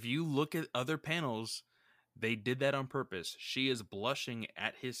 Like, if you look at other panels, they did that on purpose. She is blushing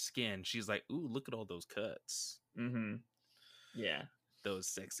at his skin. She's like, ooh, look at all those cuts. Mm-hmm. Yeah. Those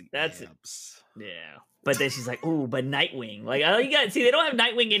sexy That's abs. Yeah. But then she's like, "Ooh, but Nightwing." Like, oh, see, they don't have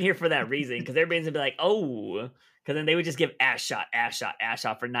Nightwing in here for that reason, because everybody's gonna be like, "Oh," because then they would just give ass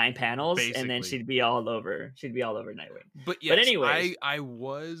shot for 9 panels, and then Basically. she'd be all over Nightwing. But yes, anyways, I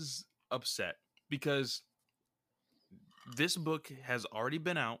was upset because this book has already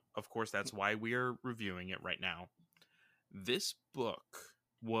been out. Of course, that's why we are reviewing it right now. This book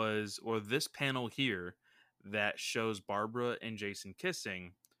this panel here that shows Barbara and Jason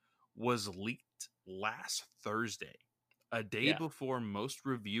kissing was leaked last Thursday, a day before most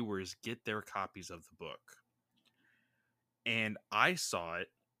reviewers get their copies of the book. And I saw it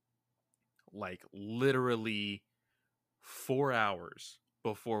like literally 4 hours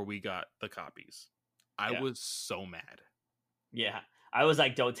before we got the copies. I was so mad. Yeah. I was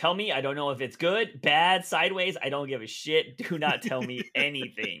like, don't tell me. I don't know if it's good, bad, sideways. I don't give a shit. Do not tell me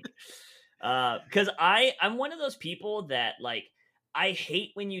anything. Because I'm one of those people that, like, I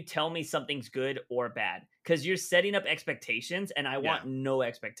hate when you tell me something's good or bad, because you're setting up expectations, and I want no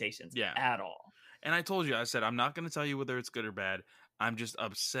expectations at all. And I told you, I said, I'm not going to tell you whether it's good or bad. I'm just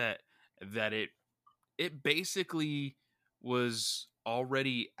upset that it basically was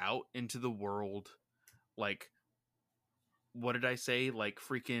already out into the world. Like, what did I say? Like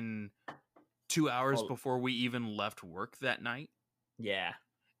freaking 2 hours before we even left work that night. Yeah.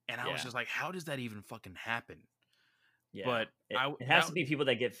 And I was just like, how does that even fucking happen? Yeah. But it has to be people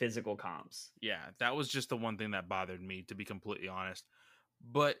that get physical comps. Yeah, that was just the one thing that bothered me, to be completely honest.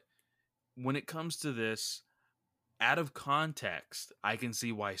 But when it comes to this, out of context, I can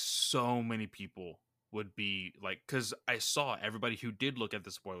see why so many people would be like, because I saw everybody who did look at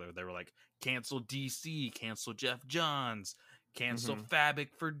the spoiler, they were like, cancel DC, cancel Jeff Johns, cancel Fabic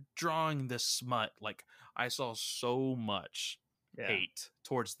for drawing this smut. Like, I saw so much hate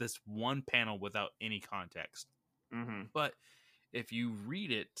towards this one panel without any context. But if you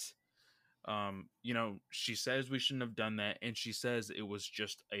read it, She says we shouldn't have done that, and she says it was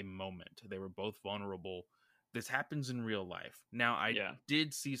just a moment. They were both vulnerable. This happens in real life. Now, I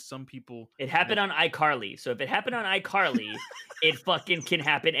did see some people. It happened on iCarly. So if it happened on iCarly, it fucking can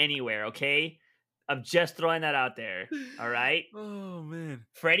happen anywhere, okay? I'm just throwing that out there. All right? Oh, man.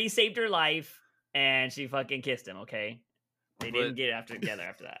 Freddie saved her life, and she fucking kissed him, okay? They didn't get together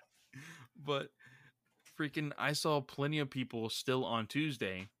after that. But freaking, I saw plenty of people still on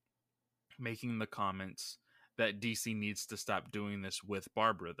Tuesday making the comments that DC needs to stop doing this with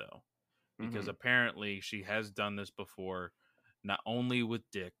Barbara, though. Because apparently she has done this before, not only with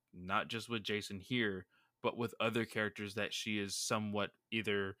Dick, not just with Jason here, but with other characters that she is somewhat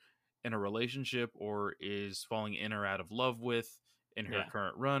either in a relationship or is falling in or out of love with in her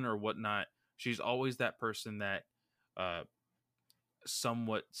current run or whatnot. She's always that person that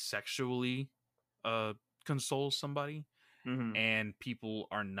somewhat sexually consoles somebody, and people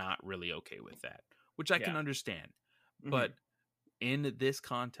are not really okay with that, which I can understand. But in this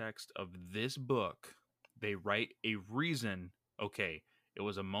context of this book, they write a reason. Okay, it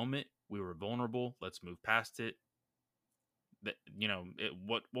was a moment. We were vulnerable. Let's move past it. That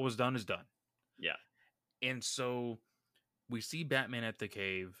what was done is done. Yeah. And so we see Batman at the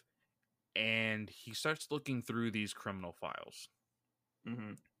cave, and he starts looking through these criminal files.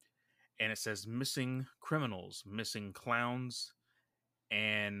 And it says missing criminals, missing clowns,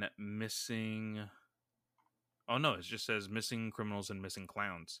 and missing. Oh, no, it just says missing criminals and missing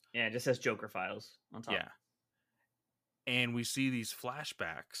clowns. Yeah, it just says Joker files on top. Yeah. And we see these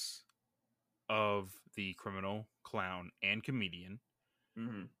flashbacks of the criminal, clown, and comedian.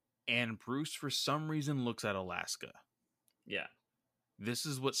 And Bruce, for some reason, looks at Alaska. Yeah. This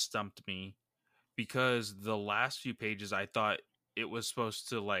is what stumped me, because the last few pages, I thought it was supposed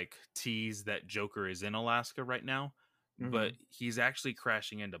to, tease that Joker is in Alaska right now. But he's actually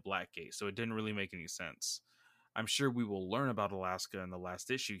crashing into Blackgate, so it didn't really make any sense. I'm sure we will learn about Alaska in the last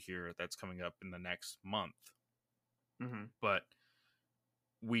issue here that's coming up in the next month. But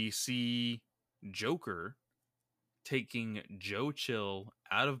we see Joker taking Joe Chill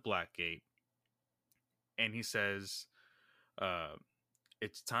out of Blackgate, and he says,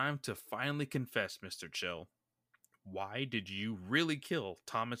 it's time to finally confess, Mr. Chill. Why did you really kill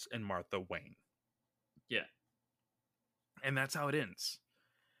Thomas and Martha Wayne? Yeah. And that's how it ends.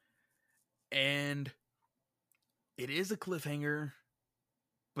 And it is a cliffhanger,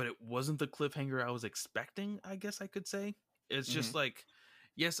 but it wasn't the cliffhanger I was expecting, I guess I could say. It's just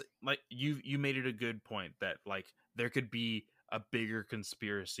yes, you made it a good point that there could be a bigger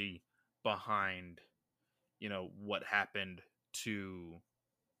conspiracy behind, what happened to,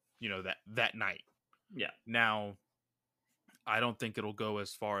 that night. Yeah. Now, I don't think it'll go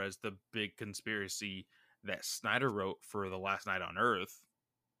as far as the big conspiracy that Snyder wrote for The Last Night on Earth.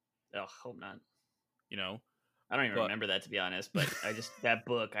 Oh, hope not. I don't even remember that, to be honest, but that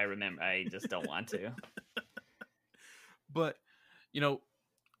book I remember. I just don't want to. But,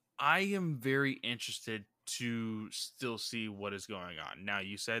 I am very interested to still see what is going on. Now,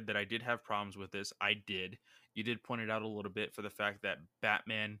 you said that I did have problems with this. I did. You did point it out a little bit for the fact that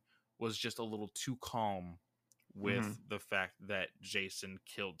Batman was just a little too calm with the fact that Jason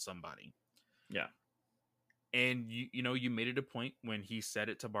killed somebody. Yeah. And you made it a point when he said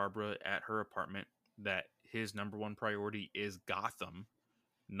it to Barbara at her apartment that his number one priority is Gotham,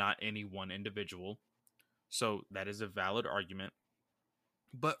 not any one individual. So that is a valid argument.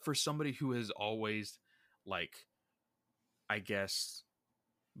 But for somebody who has always, I guess,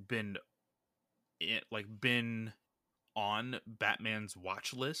 been on Batman's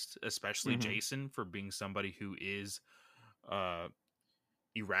watch list, especially Jason, for being somebody who is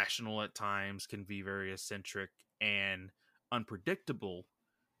irrational at times, can be very eccentric and unpredictable,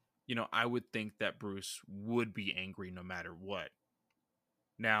 I would think that Bruce would be angry no matter what.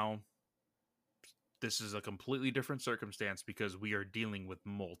 Now, this is a completely different circumstance because we are dealing with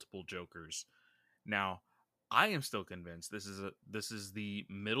multiple Jokers. Now, I am still convinced this is the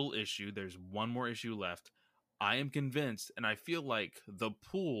middle issue. There's one more issue left. I am convinced, and I feel like the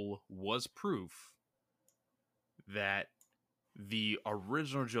pool was proof that the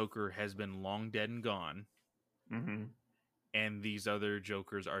original Joker has been long dead and gone. And these other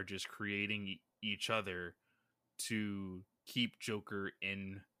Jokers are just creating each other to keep Joker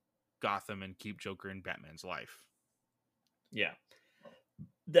in Gotham and keep Joker in Batman's life. Yeah.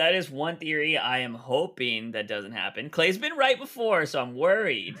 That is one theory I am hoping that doesn't happen. Clay's been right before, so I'm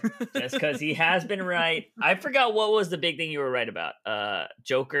worried. Just because he has been right. I forgot what was the big thing you were right about.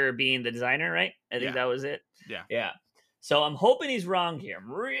 Joker being the designer, right? I think that was it. Yeah. Yeah. So I'm hoping he's wrong here.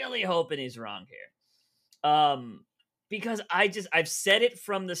 I'm really hoping he's wrong here. because I've said it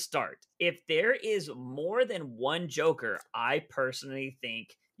from the start. If there is more than one Joker, I personally think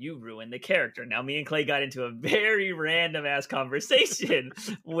you ruin the character. Now, me and Clay got into a very random ass conversation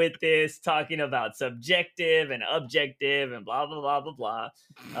with this, talking about subjective and objective and blah blah blah blah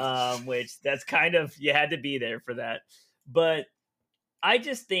blah. Which that's kind of, you had to be there for that. But I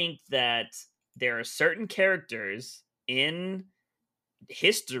just think that there are certain characters in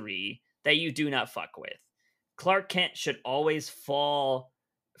history that you do not fuck with. Clark Kent should always fall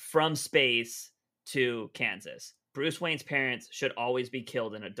from space to Kansas. Bruce Wayne's parents should always be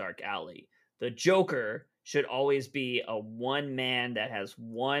killed in a dark alley. The Joker should always be a one man that has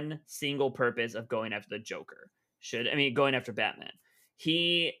one single purpose of going after the Joker. Going after Batman.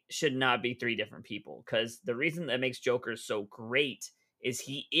 He should not be three different people, because the reason that makes Joker so great is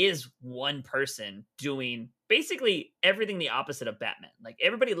he is one person doing basically everything the opposite of Batman. Like,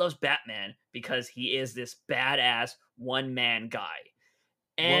 everybody loves Batman because he is this badass one man guy.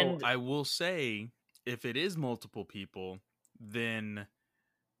 And well, I will say, if it is multiple people, then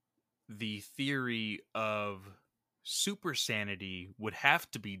the theory of super sanity would have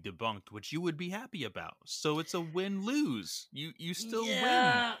to be debunked, which you would be happy about. So it's a win-lose. You still win.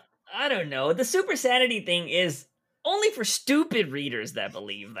 I don't know. The super sanity thing is only for stupid readers that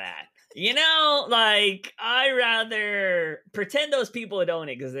believe that. Like, I rather pretend those people don't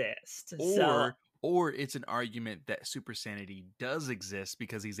exist. Or it's an argument that super sanity does exist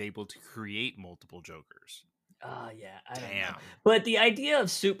because he's able to create multiple Jokers. Oh yeah, I don't know. But the idea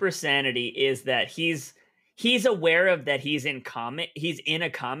of super sanity is that he's aware of that he's in a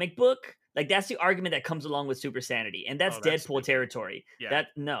comic book. Like, that's the argument that comes along with super sanity, and that's Deadpool stupid territory. Yeah.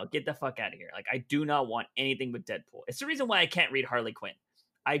 Get the fuck out of here. Like, I do not want anything with Deadpool. It's the reason why I can't read Harley Quinn.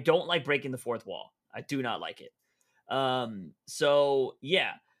 I don't like breaking the fourth wall. I do not like it. So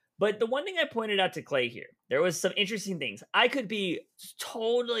yeah. But the one thing I pointed out to Clay here, there was some interesting things. I could be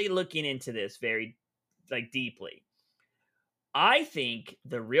totally looking into this very deeply. I think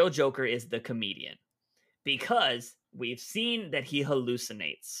the real Joker is the comedian, because we've seen that he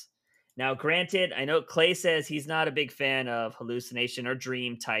hallucinates. Now, granted, I know Clay says he's not a big fan of hallucination or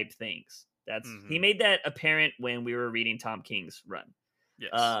dream type things. He made that apparent when we were reading Tom King's run.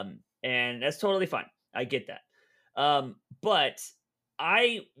 Yes. And that's totally fine. I get that. But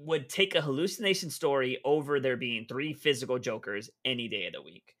I would take a hallucination story over there being three physical Jokers any day of the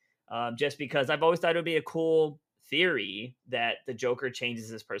week. Just because I've always thought it would be a cool theory that the Joker changes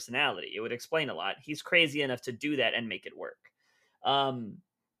his personality. It would explain a lot. He's crazy enough to do that and make it work.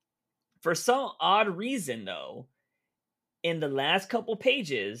 For some odd reason, though, in the last couple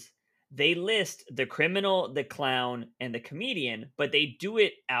pages, they list the criminal, the clown, and the comedian, but they do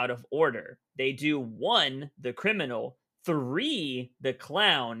it out of order. They do 1, the criminal, 3, the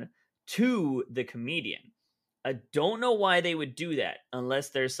clown, 2, the comedian. I don't know why they would do that unless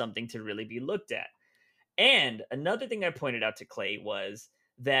there's something to really be looked at. And another thing I pointed out to Clay was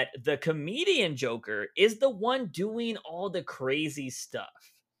that the comedian Joker is the one doing all the crazy stuff.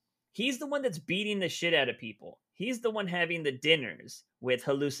 He's the one that's beating the shit out of people. He's the one having the dinners with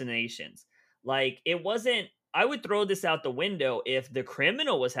hallucinations. Like, it wasn't, I would throw this out the window if the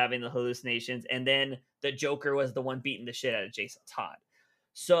criminal was having the hallucinations and then the Joker was the one beating the shit out of Jason Todd.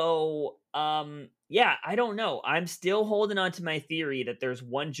 So, yeah, I don't know. I'm still holding on to my theory that there's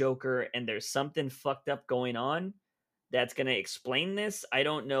one Joker and there's something fucked up going on that's going to explain this. I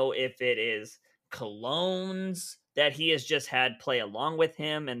don't know if it is clones that he has just had play along with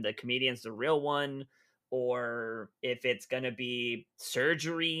him and the comedian's the real one, or if it's going to be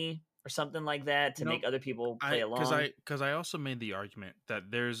surgery or something like that to make other people play along. Because I also made the argument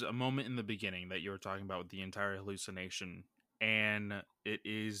that there's a moment in the beginning that you were talking about with the entire hallucination, and it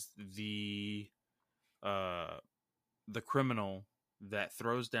is the criminal that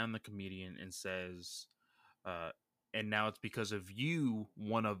throws down the comedian and says, and now it's because of you,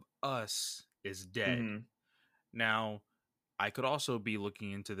 one of us is dead. Mm-hmm. Now, I could also be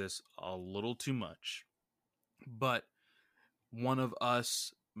looking into this a little too much, but one of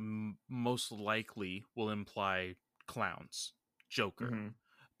us most likely will imply clowns, Joker. Mm-hmm.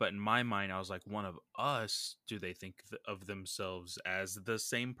 But in my mind, I was like, one of us, do they think of themselves as the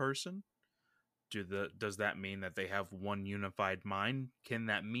same person? Does that mean that they have one unified mind? Can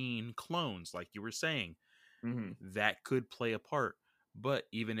that mean clones, like you were saying? Mm-hmm. That could play a part. But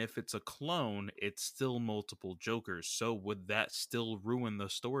even if it's a clone, it's still multiple Jokers. So would that still ruin the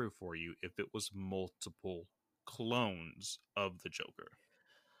story for you if it was multiple clones of the Joker?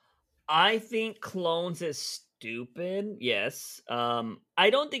 I think clones is stupid, yes. I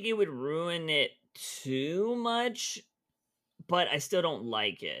don't think it would ruin it too much, but I still don't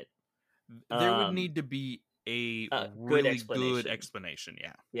like it. There would need to be a good really good explanation. explanation.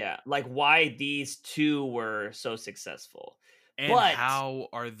 Yeah. Yeah, like why these two were so successful. And But how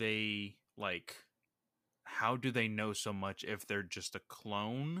are they like? How do they know so much if they're just a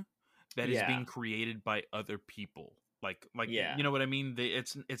clone that is yeah, being created by other people? Like yeah. you know what I mean?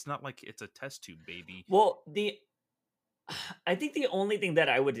 It's not like it's a test tube baby. Well, I think the only thing that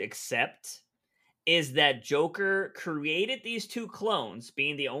I would accept is that Joker created these two clones,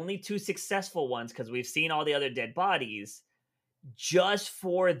 being the only two successful ones, because we've seen all the other dead bodies, just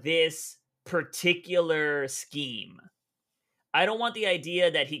for this particular scheme. I don't want the idea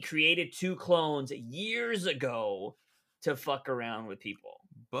that he created two clones years ago to fuck around with people.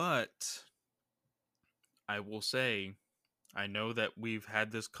 But I will say, I know that we've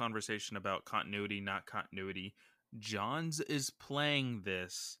had this conversation about continuity, not continuity. Johns is playing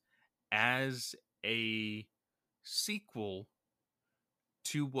this as a sequel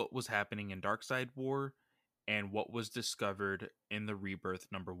to what was happening in Darkseid War and what was discovered in the Rebirth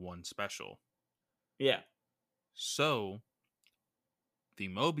 #1 special. Yeah. So, the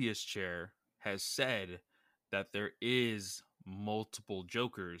Mobius chair has said that there is multiple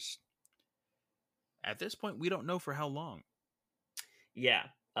Jokers. At this point, we don't know for how long. Yeah.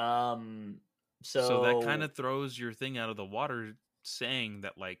 So that kind So of throws your thing out of the water, saying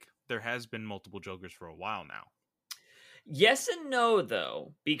that like there has been multiple Jokers for a while now. yes and no,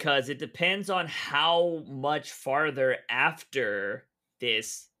 though, because it depends on how much farther after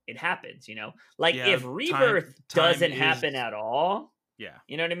this it happens, you know? Like, Yeah, if time Rebirth time doesn't is happen at all, yeah.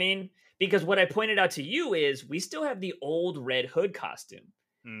 you know what I mean? Because what I pointed out to you is we still have the old Red Hood costume.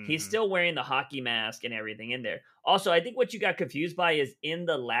 He's Mm-hmm. still wearing the hockey mask and everything in there. Also, I think what you got confused by is in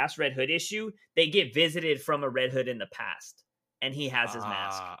the last Red Hood issue, they get visited from a Red Hood in the past, and he has his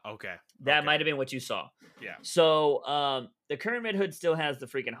mask. Okay. That might have been what you saw. Yeah. So the current Red Hood still has the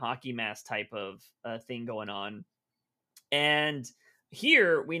freaking hockey mask type of thing going on, and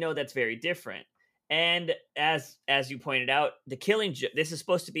here we know that's very different. And as you pointed out, the Killing Joke. This is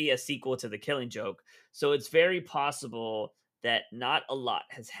supposed to be a sequel to the Killing Joke, so it's very possible that not a lot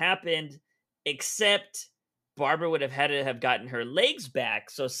has happened, except Barbara would have had to have gotten her legs back.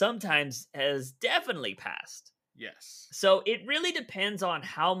 So sometimes has definitely passed. Yes. So it really depends on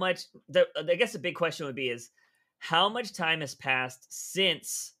how much. I guess the big question would be is how much time has passed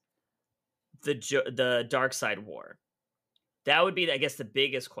since the Darkseid War. That would be, I guess, the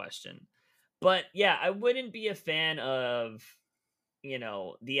biggest question. But yeah, I wouldn't be a fan of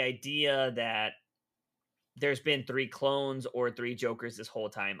the idea that there's been 3 clones or 3 Jokers this whole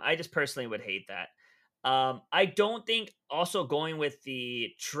time. I just personally would hate that. I don't think also going with the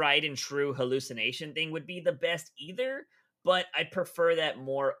tried and true hallucination thing would be the best either, but I'd prefer that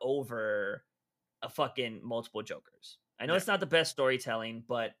more over a fucking multiple Jokers. I know Yeah. it's not the best storytelling,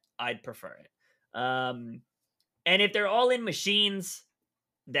 but I'd prefer it. And if they're all in machines,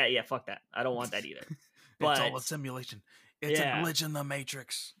 fuck that. I don't want that either. It's all But a simulation. It's a yeah, glitch in the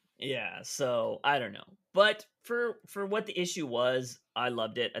matrix. yeah. So I don't know. But for what the issue was, I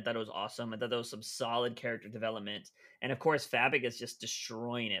loved it. I thought it was awesome. I thought there was some solid character development, and of course, Fabik is just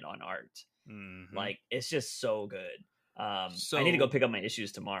destroying it on art. Mm-hmm. Like it's just so good. I So need to go pick up my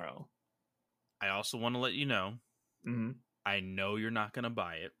issues tomorrow. I also want to let you know, Mm-hmm. I know you're not going to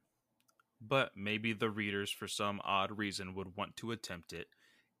buy it, but maybe the readers, for some odd reason, would want to attempt it.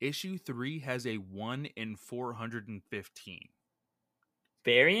 Issue 3 has a 1 in 415.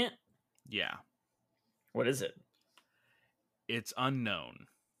 Variant? Yeah. What is it? It's unknown.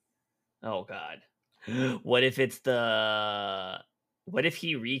 Oh God. What if it's the? What if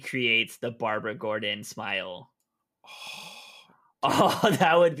he recreates the Barbara Gordon smile? Oh,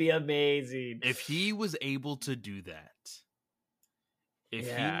 that would be amazing. If he was able to do that, if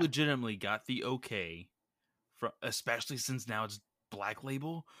Yeah. he legitimately got the okay, especially since now it's Black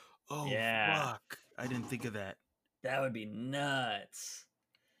Label, Yeah. fuck, I didn't think of that. That would be nuts.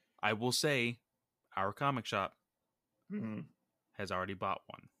 I will say, our comic shop Mhm. has already bought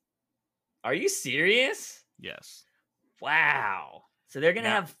one. Are you serious? Yes. Wow. So they're gonna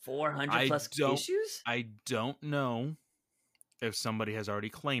Now, have 400 plus issues? I don't know if somebody has already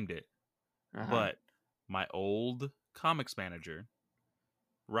claimed it, but my old comics manager,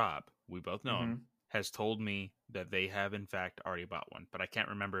 Rob, we both know him, has told me that they have in fact already bought one, but I can't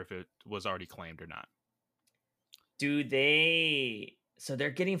remember if it was already claimed or not. Do they? So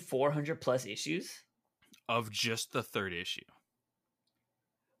they're getting 400 plus issues of just the 3rd issue.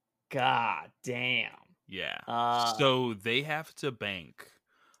 God damn. Yeah. So they have to bank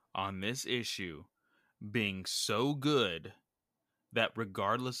on this issue being so good that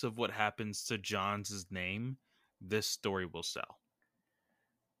regardless of what happens to Johns' name, this story will sell.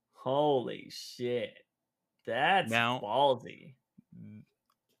 Holy shit. That's Now, ballsy.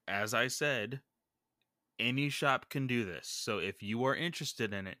 as I said, any shop can do this. So if you are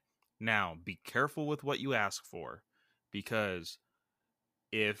interested in it, now be careful with what you ask for, because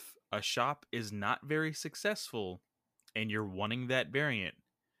if a shop is not very successful and you're wanting that variant,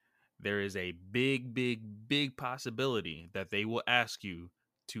 there is a big possibility that they will ask you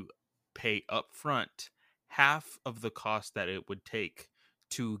to pay upfront half of the cost that it would take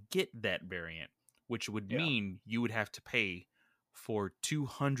to get that variant, which would Yeah. mean you would have to pay for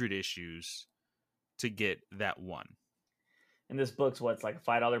 200 issues to get that one. And this book's what's like a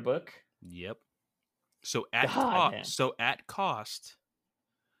 $5 book? Yep. So at God damn. cost,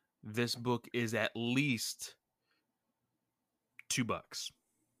 this book is at least $2.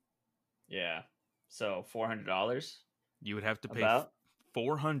 Yeah. So $400. You would have to pay About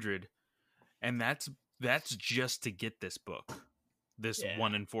 400, and that's just to get this book. This Yeah.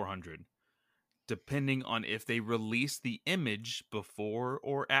 1 in 400. Depending on if they release the image before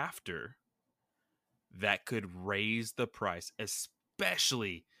or after, that could raise the price,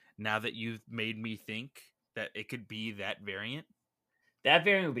 especially now that you've made me think that it could be that variant. That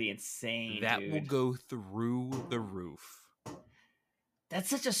variant would be insane, That dude. will go through the roof. That's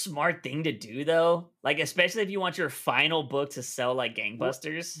such a smart thing to do, though. Like, especially if you want your final book to sell like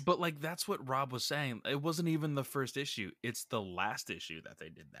gangbusters. But like, that's what Rob was saying. It wasn't even the first issue. It's the last issue that they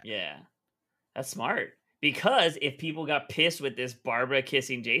did that. Yeah. That's smart. Because if people got pissed with this Barbara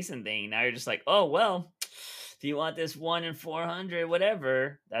kissing Jason thing, now you're just like, oh, well, if you want this 1 in 400,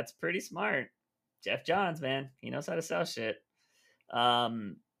 whatever, that's pretty smart. Jeff Johns, man. He knows how to sell shit.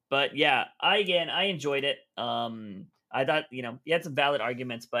 But yeah, I enjoyed it. I thought, you had some valid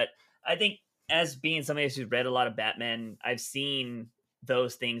arguments, but I think as being somebody who's read a lot of Batman, I've seen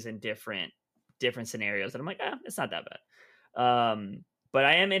those things in different scenarios, and I'm like, it's not that bad. But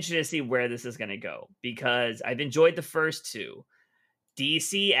I am interested to see where this is going to go, because I've enjoyed the first two.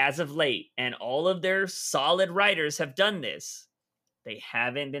 DC, as of late, and all of their solid writers have done this. They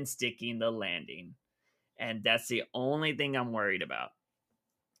haven't been sticking the landing. And that's the only thing I'm worried about,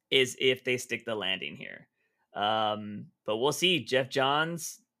 is if they stick the landing here. But we'll see. Jeff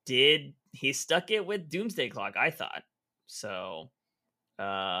Johns he stuck it with Doomsday Clock, I thought. So,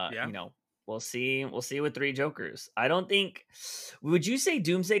 we'll see. We'll see with Three Jokers. I don't think. Would you say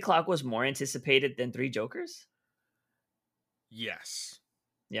Doomsday Clock was more anticipated than Three Jokers? Yes.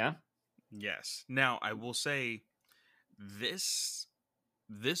 Yeah. Yes. Now, I will say this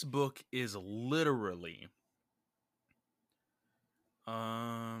book is literally 2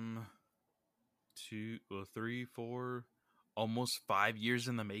 or 3 4 almost 5 years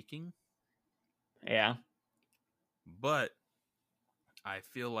in the making. Yeah. But I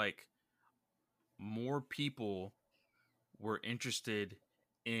feel like more people were interested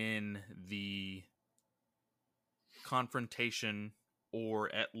in the confrontation,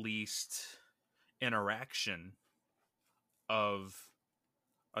 or at least interaction, of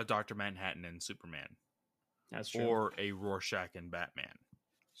a Dr. Manhattan and Superman. That's true. Or a Rorschach and Batman.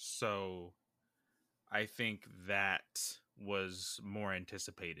 So I think that was more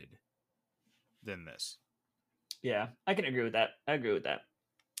anticipated than this. Yeah, I can agree with that.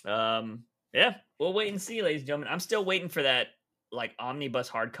 Yeah, we'll wait and see, ladies and gentlemen. I'm still waiting for that like omnibus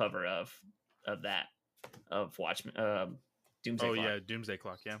hardcover of Watchmen, Doomsday Clock. Yeah, Doomsday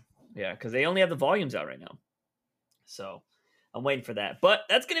Clock, yeah. Yeah, because they only have the volumes out right now. So I'm waiting for that. But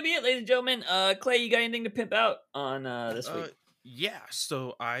that's gonna be it, ladies and gentlemen. Clay, you got anything to pimp out on this week? Yeah,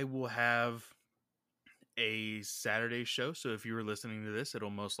 so I will have a Saturday show. So if you were listening to this, it'll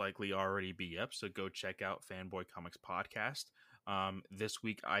most likely already be up. So go check out Fanboy Comics Podcast. This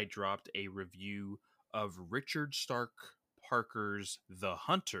week I dropped a review of Richard Stark Parker's The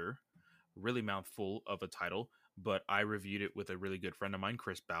Hunter. Really mouthful of a title, but I reviewed it with a really good friend of mine,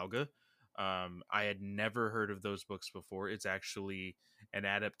 Chris Balga. I had never heard of those books before. It's actually an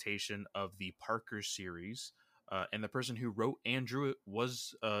adaptation of the Parker series. And the person who wrote and drew it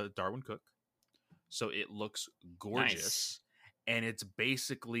was Darwin Cook. So it looks gorgeous. Nice. And it's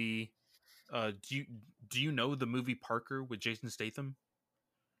basically... do you know the movie Parker with Jason Statham?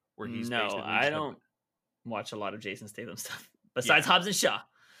 Where he's I don't watch a lot of Jason Statham stuff besides Hobbs and Shaw.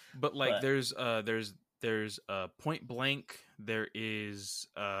 But there's Point Blank. There is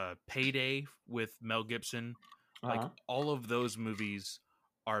Payday with Mel Gibson. Like all of those movies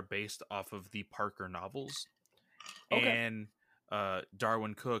are based off of the Parker novels. Okay. And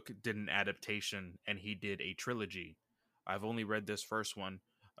Darwin Cook did an adaptation, and he did a trilogy. I've only read this first one.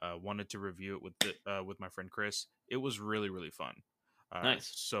 Wanted to review it with my friend Chris. It was really, really fun.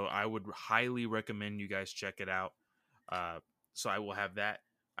 Nice. So I would highly recommend you guys check it out. So I will have that.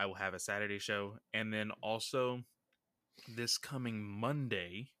 I will have a Saturday show. And then also this coming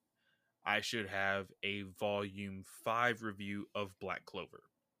Monday, I should have a volume 5 review of Black Clover.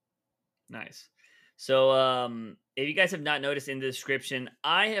 Nice. So if you guys have not noticed in the description,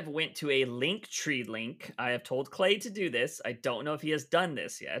 I have went to a Linktree link. I have told Clay to do this. I don't know if he has done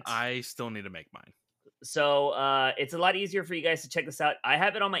this yet. I still need to make mine. So it's a lot easier for you guys to check this out. I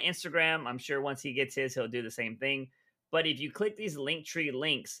have it on my Instagram. I'm sure once he gets his, he'll do the same thing. But if you click these Linktree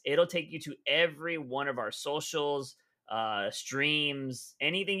links, it'll take you to every one of our socials, streams,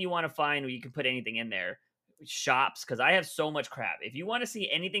 anything you want to find where you can put anything in there. Shops, because I have so much crap. If you want to see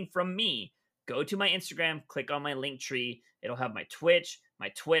anything from me, go to my Instagram, click on my Linktree. It'll have my Twitch, my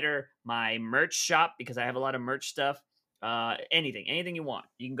Twitter, my merch shop, because I have a lot of merch stuff. Anything you want,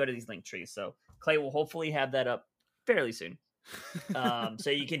 you can go to these Linktrees. So Clay will hopefully have that up fairly soon. So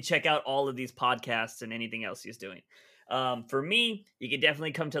you can check out all of these podcasts and anything else he's doing. For me, you can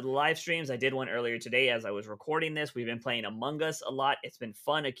definitely come to the live streams. I did one earlier today as I was recording this. We've been playing Among Us a lot. It's been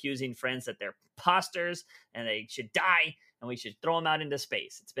fun accusing friends that they're imposters and they should die and we should throw them out into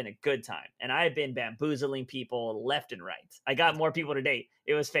space. It's been a good time. And I've been bamboozling people left and right. I got more people today.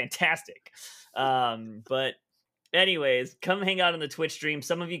 It was fantastic. But anyways, come hang out on the Twitch stream.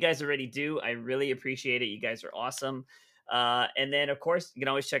 Some of you guys already do. I really appreciate it. You guys are awesome. And then, of course, you can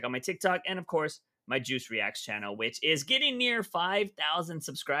always check out my TikTok and, of course, my Juice Reacts channel, which is getting near 5,000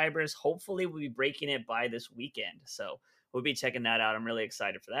 subscribers. Hopefully, we'll be breaking it by this weekend. So we'll be checking that out. I'm really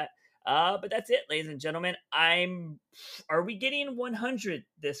excited for that. But that's it, ladies and gentlemen. Are we getting 100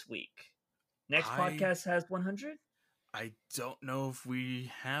 this week? Next podcast has 100? I don't know if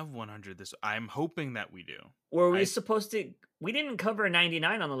we have 100 this. I'm hoping that we do. Were we supposed to? We didn't cover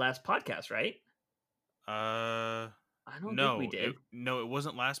 99 on the last podcast, right? I don't think we did. It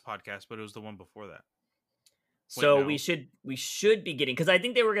wasn't last podcast, but it was the one before that. So no. we should be getting, because I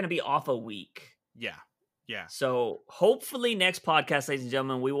think they were going to be off a week. Yeah. So hopefully next podcast, ladies and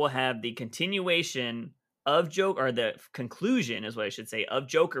gentlemen, we will have the continuation of the conclusion is what I should say, of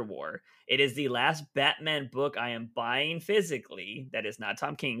Joker War. It is the last Batman book I am buying physically. That is not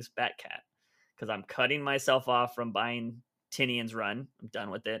Tom King's Batcat, because I'm cutting myself off from buying Tinian's run. I'm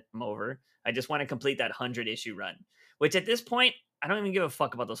done with it. I'm over. I just want to complete that 100 issue run, which at this point, I don't even give a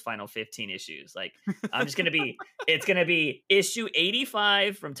fuck about those final 15 issues. Like, I'm just going to be, it's going to be issue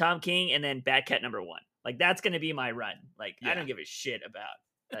 85 from Tom King and then Batcat #1. Like, that's going to be my run. Like, yeah. I don't give a shit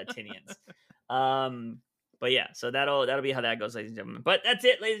about Tinian's. But yeah, so that'll be how that goes, ladies and gentlemen. But that's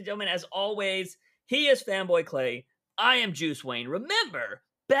it, ladies and gentlemen. As always, he is Fanboy Clay. I am Juice Wayne. Remember,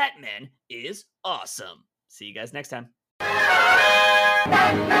 Batman is awesome. See you guys next time.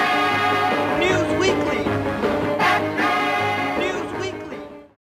 News Weekly.